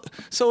don't care. Look,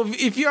 so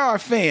if you're our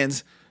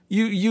fans,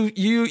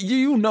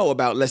 you know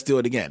about Let's Do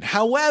It Again.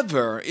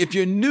 However, if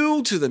you're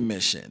new to the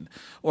mission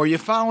or you're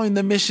following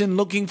the mission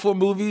looking for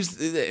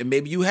movies, and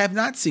maybe you have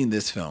not seen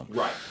this film.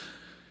 Right.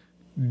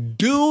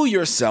 Do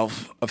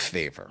yourself a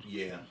favor.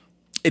 Yeah.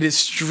 It is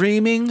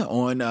streaming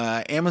on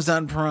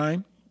Amazon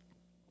Prime.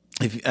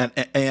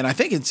 And I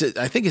think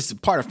it's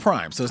part of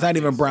Prime, so it's not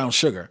even Brown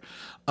Sugar.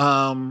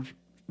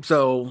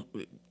 So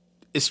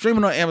it's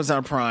streaming on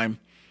Amazon Prime.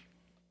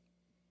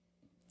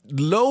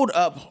 Load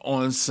up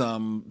on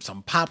some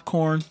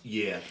popcorn.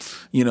 Yeah.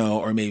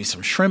 Or maybe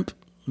some shrimp.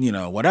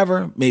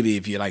 Whatever. Maybe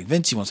if you like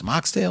Vince, you want some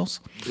oxtails.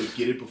 But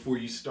get it before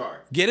you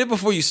start.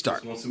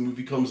 Once the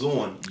movie comes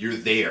on, you're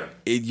there.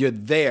 You're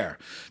there.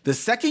 The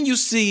second you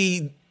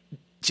see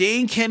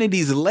Jane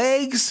Kennedy's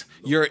legs,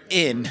 you're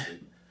in.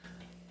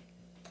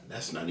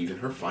 That's not even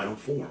her final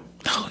form.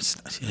 No, it's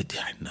not. I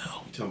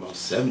know. You're talking about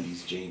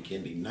 70s Jane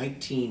Kennedy.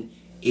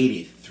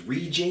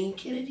 1983 Jane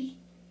Kennedy?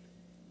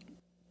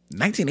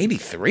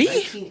 1983?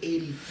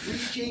 1983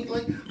 Jane,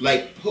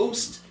 like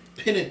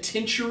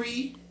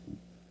post-penitentiary.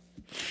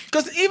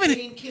 Because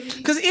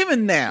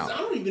even now, I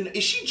don't even.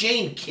 Is she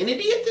Jane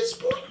Kennedy at this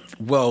point?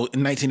 Well,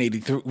 in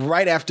 1983,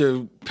 right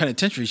after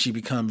penitentiary, she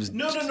becomes.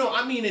 No.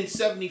 I mean, in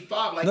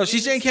 75. Like, no,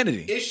 she's Jane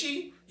Kennedy. Is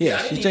she?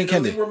 Yeah, she's Jane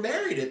Kennedy. They were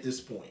married at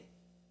this point.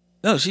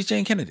 No, she's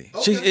Jane Kennedy.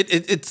 Okay.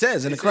 It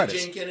says in the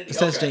credits. Jane Kennedy? It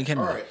says Okay. Jane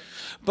Kennedy. All right.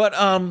 But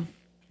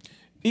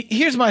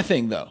here's my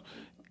thing though.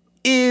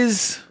 I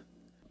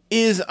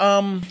did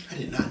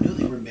not know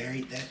they were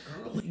married that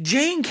early.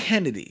 Jane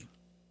Kennedy,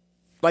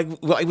 like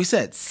we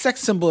said, sex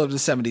symbol of the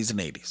 70s and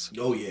 80s.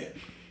 Oh yeah,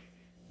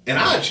 and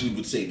I actually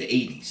would say the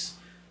 80s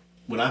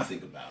when I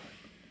think about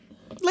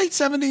it. Late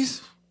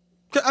 70s.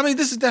 I mean,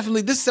 this is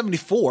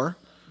 74.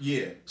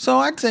 Yeah. So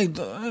I'd say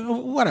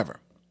whatever.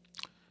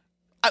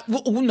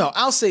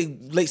 I'll say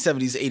late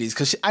 70s, 80s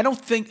because I don't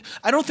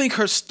think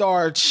her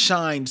star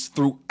shines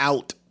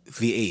throughout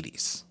the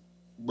 80s.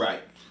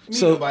 Right.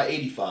 So by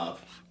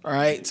 85. All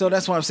right. So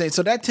that's what I'm saying.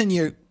 So that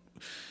 10-year.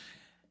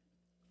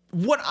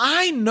 What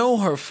I know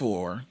her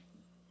for,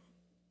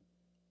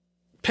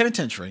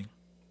 penitentiary.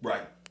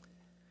 Right.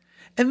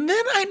 And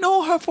then I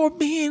know her for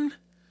being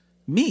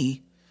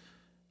me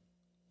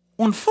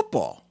on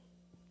football,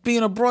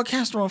 being a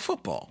broadcaster on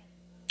football.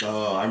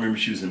 Oh, I remember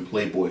she was in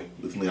Playboy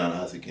with Leon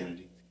Isaac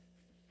Kennedy.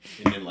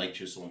 And then, like,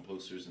 just on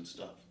posters and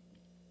stuff.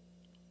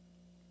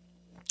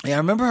 Yeah, I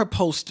remember her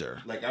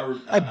poster. Like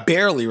I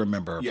barely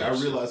remember her poster. I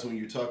realize when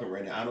you're talking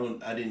right now,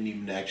 I didn't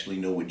even actually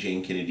know what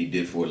Jane Kennedy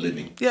did for a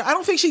living. Yeah, I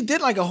don't think she did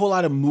like a whole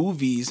lot of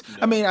movies. No.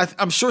 I mean,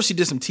 I'm sure she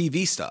did some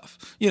TV stuff.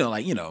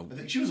 I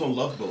think she was on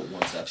Love Boat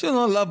once. She was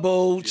on Love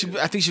Boat.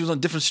 Yeah. I think she was on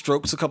Different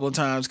Strokes a couple of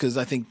times because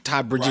I think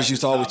Todd Bridges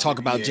used to always talk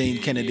about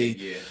Jane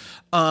Kennedy.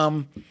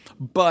 Yeah.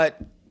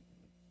 But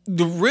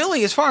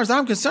really, as far as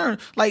I'm concerned,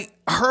 like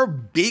her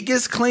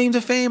biggest claim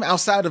to fame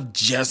outside of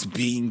just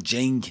being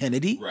Jane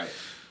Kennedy, right,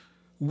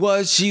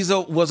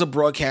 was a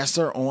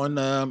broadcaster on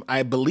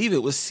I believe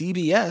it was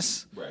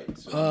CBS, right?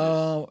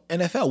 So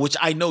NFL, which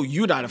I know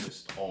you're not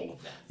all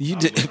of that. You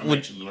did. I'm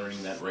actually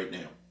learning that right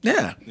now.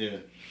 Yeah. Yeah.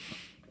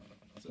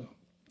 So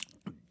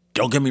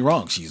don't get me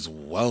wrong, she's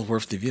well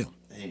worth the view.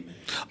 Amen.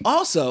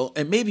 Also,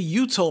 and maybe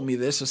you told me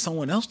this or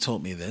someone else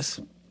told me this.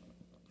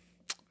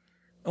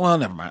 Well,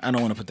 never mind. I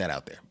don't want to put that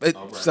out there. But,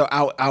 All right. So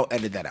I'll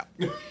edit that out.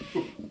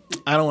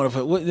 I don't want to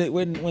put.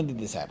 When did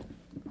this happen?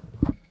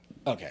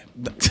 Okay.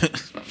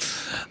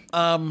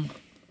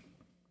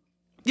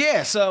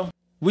 Yeah. So,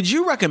 would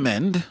you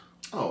recommend?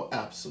 Oh,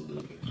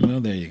 absolutely. Well,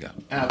 there you go.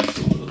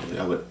 Absolutely.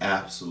 I would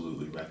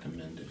absolutely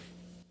recommend it.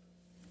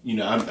 You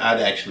know,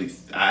 I actually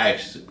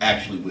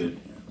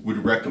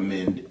would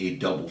recommend a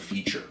double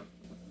feature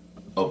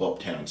of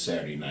Uptown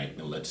Saturday Night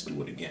and Let's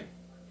Do It Again.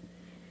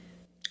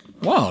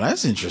 Wow,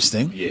 that's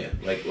interesting. Yeah,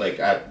 like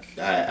I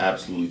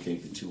absolutely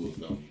think the two of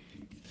them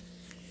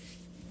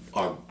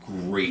are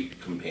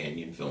great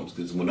companion films,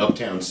 because when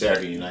Uptown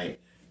Saturday Night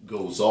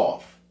goes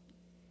off,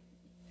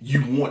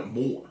 you want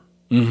more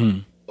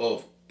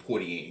of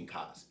Portier and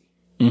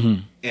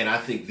Cosby. And I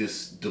think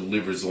this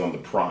delivers on the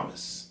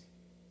promise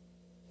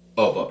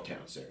of Uptown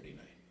Saturday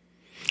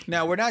Night.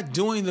 Now, we're not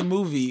doing the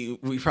movie.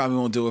 We probably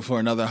won't do it for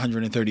another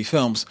 130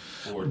 films.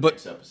 Or But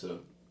next episode.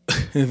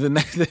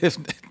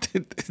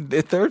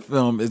 the third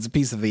film is a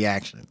piece of the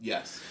action.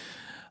 Yes.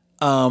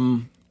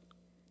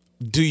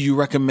 Do you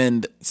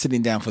recommend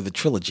sitting down for the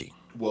trilogy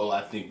Well,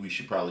 I think we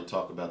should probably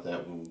talk about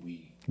that when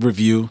we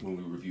review?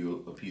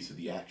 review a piece of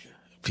the action.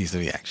 Piece of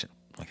the action.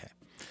 Okay.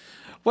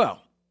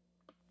 Well,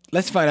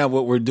 let's find out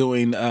what we're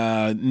doing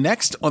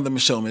next on the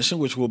Micheaux Mission,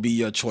 which will be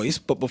your choice.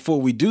 But before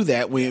we do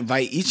that, we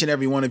invite each and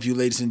every one of you,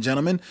 ladies and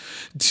gentlemen,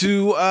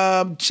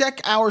 to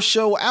check our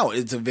show out.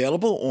 It's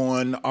available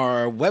on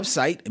our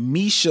website,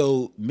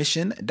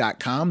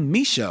 MicheauxMission.com.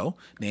 Micheaux,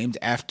 named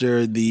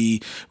after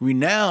the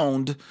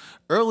renowned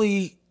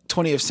early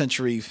 20th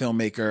century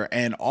filmmaker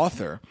and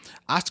author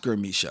Oscar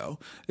Micheaux.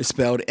 It's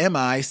spelled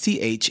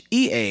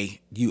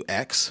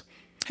Micheaux.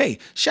 Hey,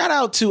 shout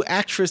out to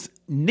actress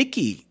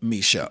Nikki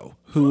Micheaux,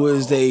 who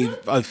is a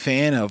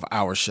fan of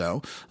our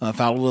show.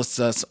 Follows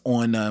us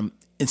on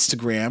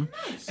Instagram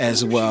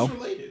as well. She's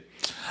related.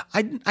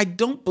 I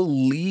don't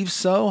believe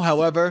so.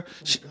 However, God,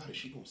 is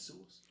she gonna sue us?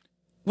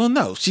 well,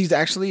 no, she's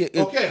actually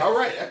Okay, all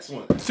right,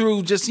 excellent.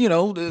 through just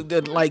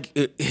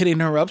hitting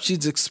her up.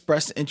 She's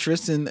expressed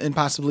interest in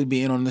possibly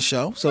being on the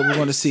show. So we're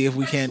going to see if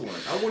we can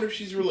Excellent. I wonder if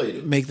she's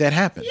related. make that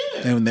happen,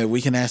 Yeah. and that we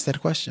can ask that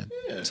question.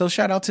 Yeah. So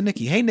shout out to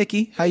Nikki. Hey,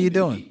 Nikki, how you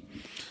doing?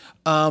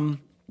 Our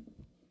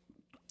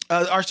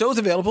show is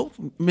available,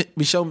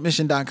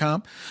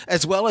 MicheauxMission.com,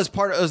 as well as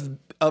part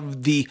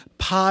of the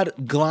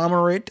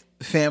Podglomerate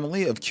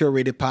family of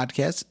curated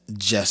podcasts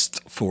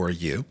just for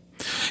you.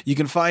 You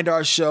can find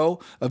our show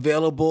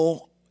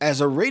available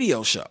as a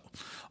radio show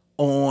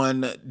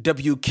on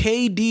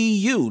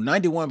WKDU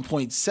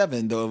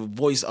 91.7, the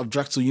voice of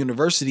Drexel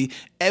University,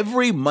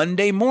 every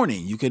Monday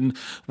morning. You can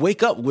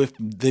wake up with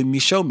the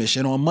Micheaux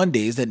Mission on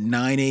Mondays at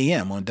 9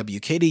 a.m. on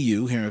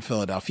WKDU here in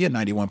Philadelphia,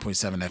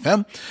 91.7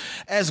 FM.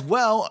 As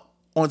well,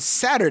 on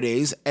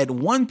Saturdays at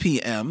 1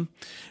 p.m.,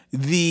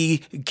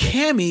 the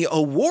Cammy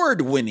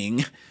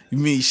award-winning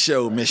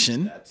Micheaux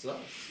Mission That's us.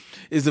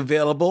 is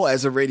available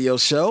as a radio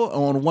show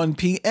on 1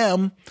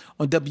 p.m.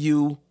 on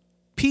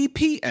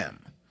WPPM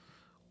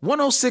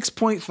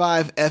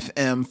 106.5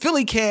 FM,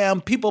 Philly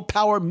Cam, People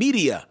Power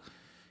Media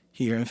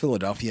here in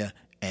Philadelphia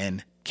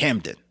and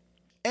Camden.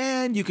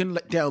 And you can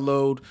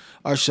download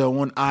our show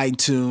on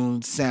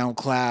iTunes,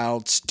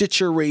 SoundCloud,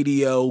 Stitcher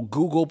Radio,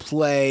 Google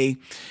Play,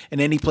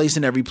 and any place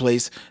and every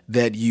place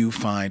that you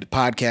find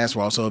podcasts.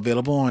 We're also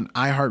available on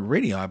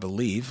iHeartRadio, I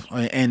believe,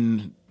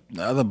 and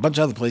a bunch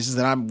of other places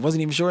that I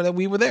wasn't even sure that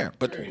we were there.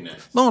 But Very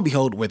nice. lo and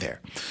behold, we're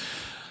there.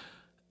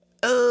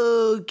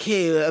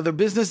 Okay, other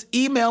business,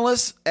 email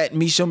us at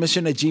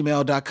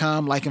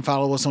MicheauxMission@gmail.com. Like and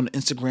follow us on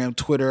Instagram,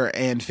 Twitter,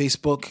 and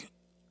Facebook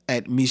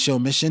at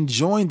Micheaux Mission.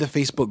 Join the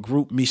Facebook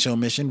group Micheaux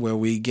Mission, where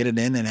we get it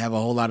in and have a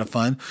whole lot of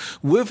fun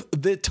with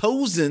the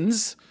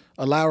Tozens,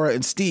 Alara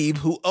and Steve,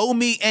 who owe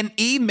me an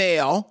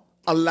email.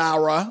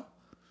 Alara,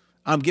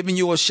 I'm giving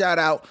you a shout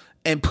out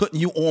and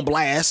putting you on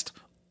blast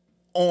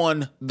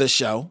on the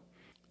show.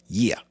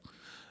 Yeah.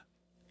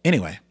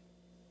 Anyway.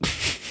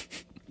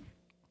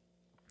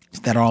 Is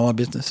that all our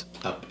business?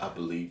 I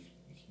believe,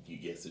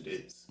 yes, it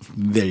is.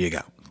 There you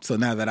go. So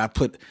now that I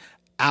put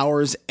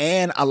ours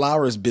and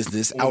Alara's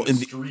business out in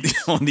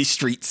streets. on these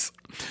streets,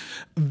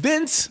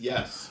 Vince,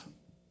 Yes.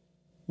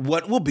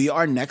 what will be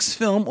our next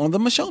film on the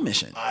Micheaux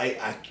Mission?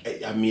 I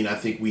mean, I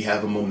think we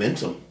have a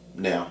momentum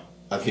now.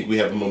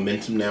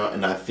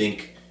 And I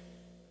think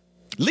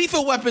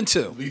Lethal Weapon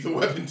 2. Lethal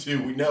Weapon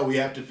 2, we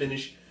have to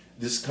finish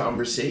this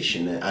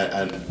conversation.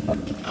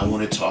 I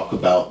want to talk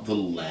about the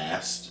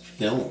last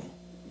film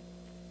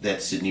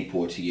that Sidney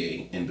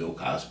Poitier and Bill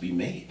Cosby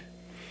made.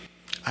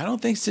 I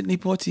don't think Sidney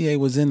Poitier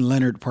was in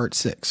Leonard Part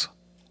 6.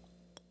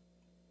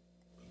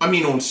 I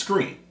mean, on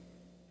screen.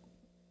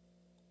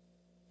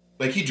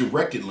 Like, he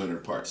directed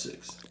Leonard Part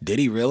 6. Did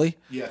he really?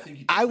 Yeah, I think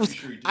he did. I was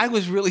Pretty sure he did. I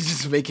was really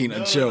just making a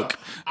No, joke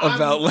no.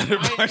 about Leonard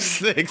I am- Part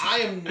 6. I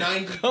am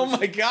 90%. Oh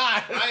my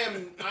God. I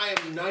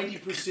am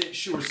 90%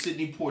 sure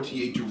Sidney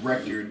Poitier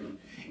directed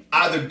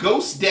either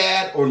Ghost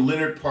Dad or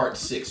Leonard Part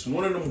 6.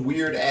 One of them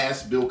weird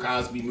ass Bill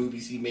Cosby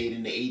movies he made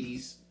in the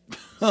 80s.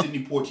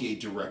 Sidney Poitier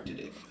directed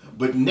it.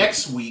 But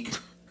next week,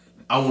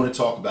 I want to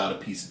talk about A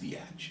Piece of the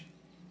Action.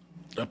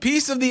 A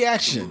Piece of the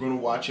Action. We're going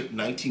to watch it.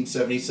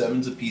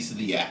 1977's A Piece of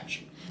the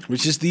Action.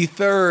 Which is the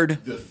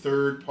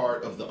third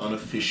part of the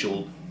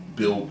unofficial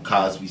Bill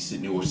Cosby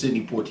Sidney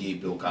Poitier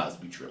Bill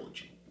Cosby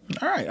trilogy.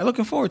 All right, I'm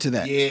looking forward to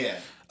that. Yeah.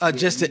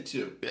 Just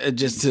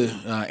to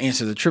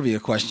answer the trivia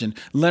question,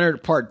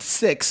 Leonard Part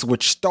 6,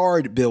 which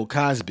starred Bill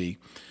Cosby,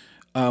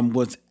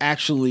 was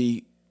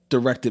actually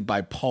directed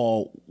by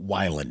Paul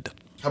Weiland.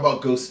 How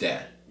about Ghost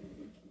Dad?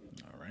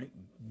 All right.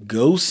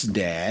 Ghost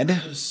Dad. I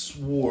could have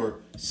swore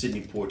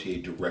Sidney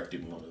Poitier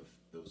directed one of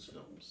those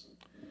films.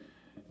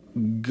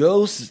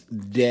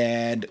 Ghost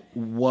Dad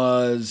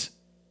was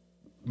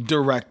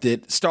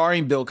directed,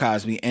 starring Bill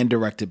Cosby, and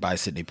directed by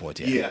Sidney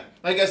Poitier. Yeah.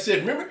 Like I said,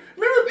 remember,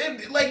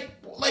 like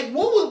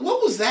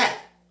what was that?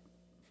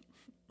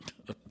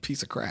 A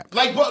piece of crap.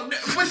 Like, but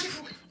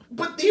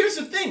here's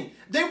the thing: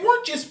 they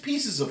weren't just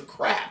pieces of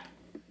crap;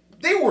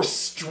 they were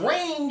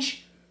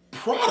strange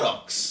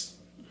products.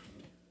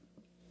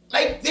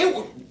 Like they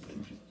were.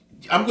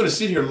 I'm going to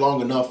sit here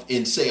long enough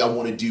and say I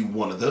want to do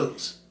one of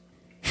those.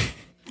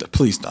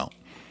 Please don't.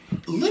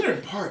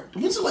 Leonard Part.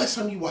 When's the last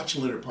time you watched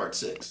Leonard Part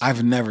 6?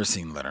 I've never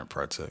seen Leonard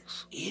Part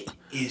 6. It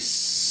is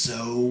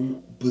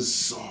so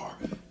bizarre.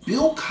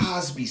 Bill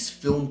Cosby's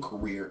film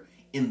career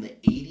in the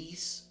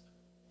 80s,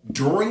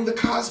 during the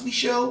Cosby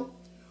Show,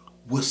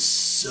 was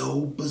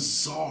so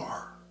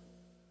bizarre.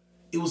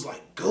 It was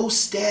like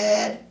Ghost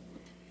Dad,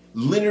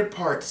 Leonard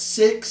Part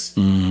 6.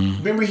 Mm-hmm.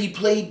 Remember he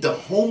played the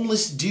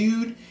homeless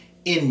dude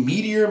in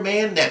Meteor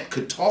Man that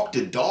could talk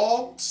to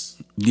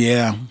dogs?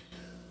 Yeah.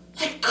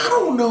 Like, I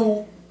don't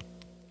know.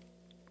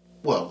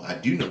 Well, I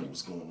do know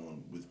what's going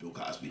on with Bill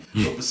Cosby.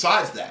 But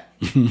besides that,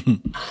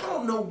 I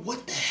don't know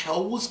what the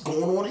hell was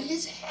going on in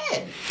his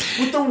head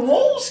with the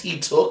roles he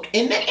took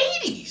in the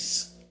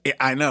 80s.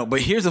 I know,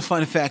 but here's a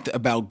fun fact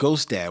about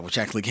Ghost Dad, which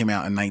actually came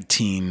out in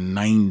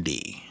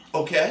 1990.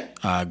 Okay.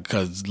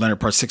 Because Leonard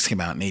Part 6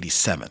 came out in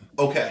 87.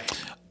 Okay.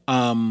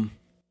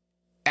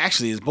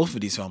 Actually, it's both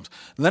of these films.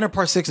 Leonard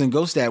Part 6 and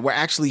Ghost Dad were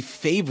actually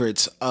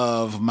favorites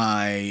of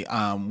my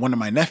one of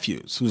my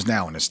nephews, who's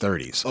now in his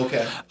 30s.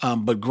 Okay.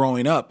 But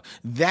growing up,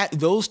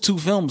 those two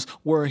films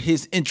were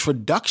his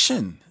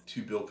introduction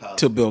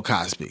to Bill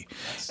Cosby.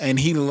 And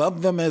he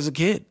loved them as a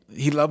kid.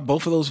 He loved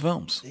both of those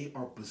films. They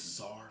are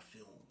bizarre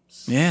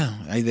films. Yeah,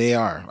 they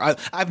are.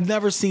 I've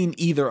never seen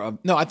either of...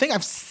 No, I think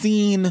I've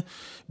seen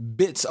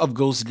bits of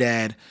Ghost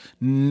Dad,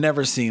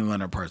 never seen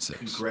Leonard Part 6.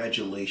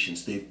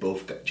 Congratulations, they've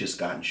both just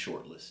gotten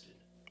shortlisted.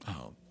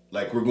 Oh.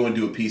 Like, we're going to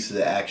do A Piece of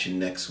the Action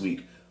next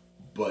week,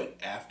 but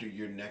after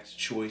your next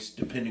choice,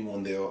 depending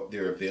on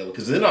their available,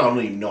 because then I don't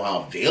even know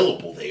how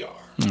available they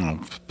are. Oh,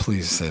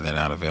 please say they're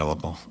not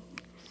available.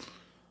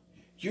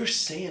 You're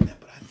saying that,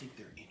 but I think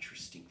they're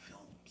interesting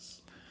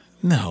films.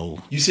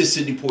 No. You said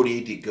Sidney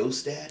Poitier did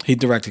Ghost Dad? He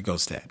directed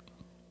Ghost Dad.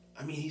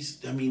 I mean,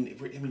 just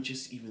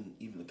even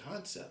the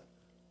concept.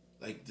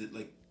 Like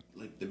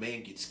the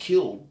man gets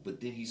killed, but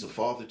then he's a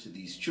father to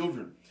these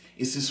children.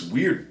 It's this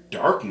weird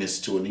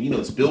darkness to it. And,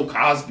 it's Bill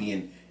Cosby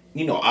in,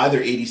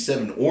 either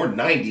 87 or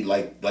 90,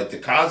 like the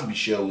Cosby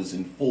Show is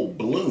in full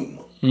bloom.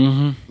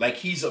 Mm-hmm. Like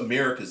he's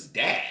America's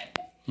dad.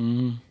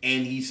 Mm-hmm.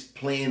 And he's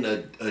playing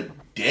a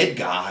dead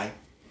guy.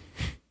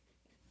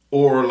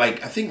 Or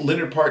like, I think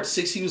Leonard Part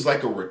 6, he was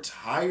like a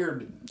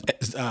retired...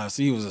 so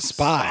he was a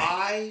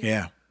spy.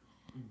 Yeah.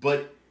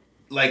 But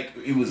like,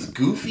 it was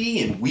goofy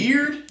and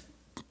weird.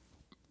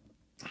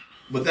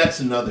 But that's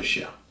another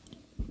show.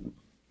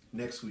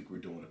 Next week, we're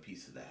doing A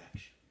Piece of the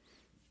Action.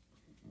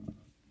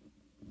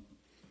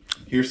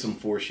 Here's some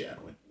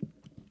foreshadowing.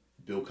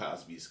 Bill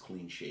Cosby is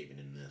clean shaven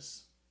in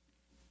this.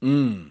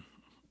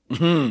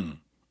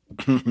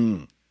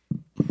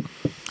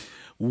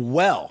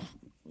 Well,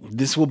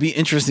 this will be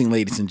interesting,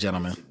 ladies and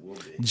gentlemen.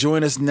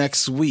 Join us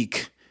next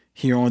week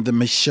here on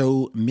the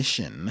Show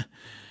Mission.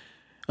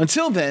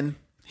 Until then,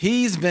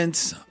 he's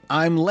Vince.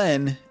 I'm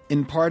Len.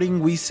 In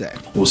parting, we say,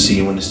 we'll see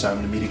you when it's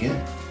time to meet again.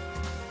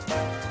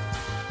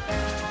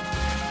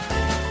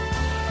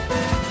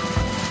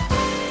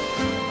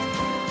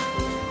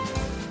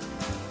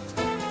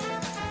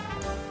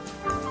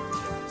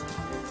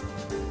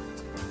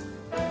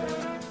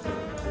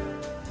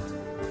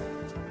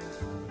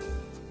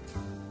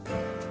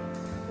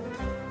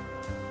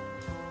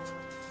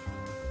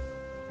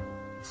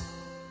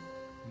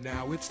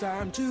 Now it's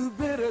time to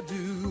bid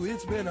adieu.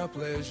 It's been a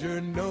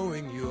pleasure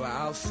knowing you.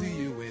 I'll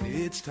see you when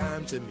it's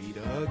time to meet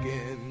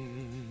again.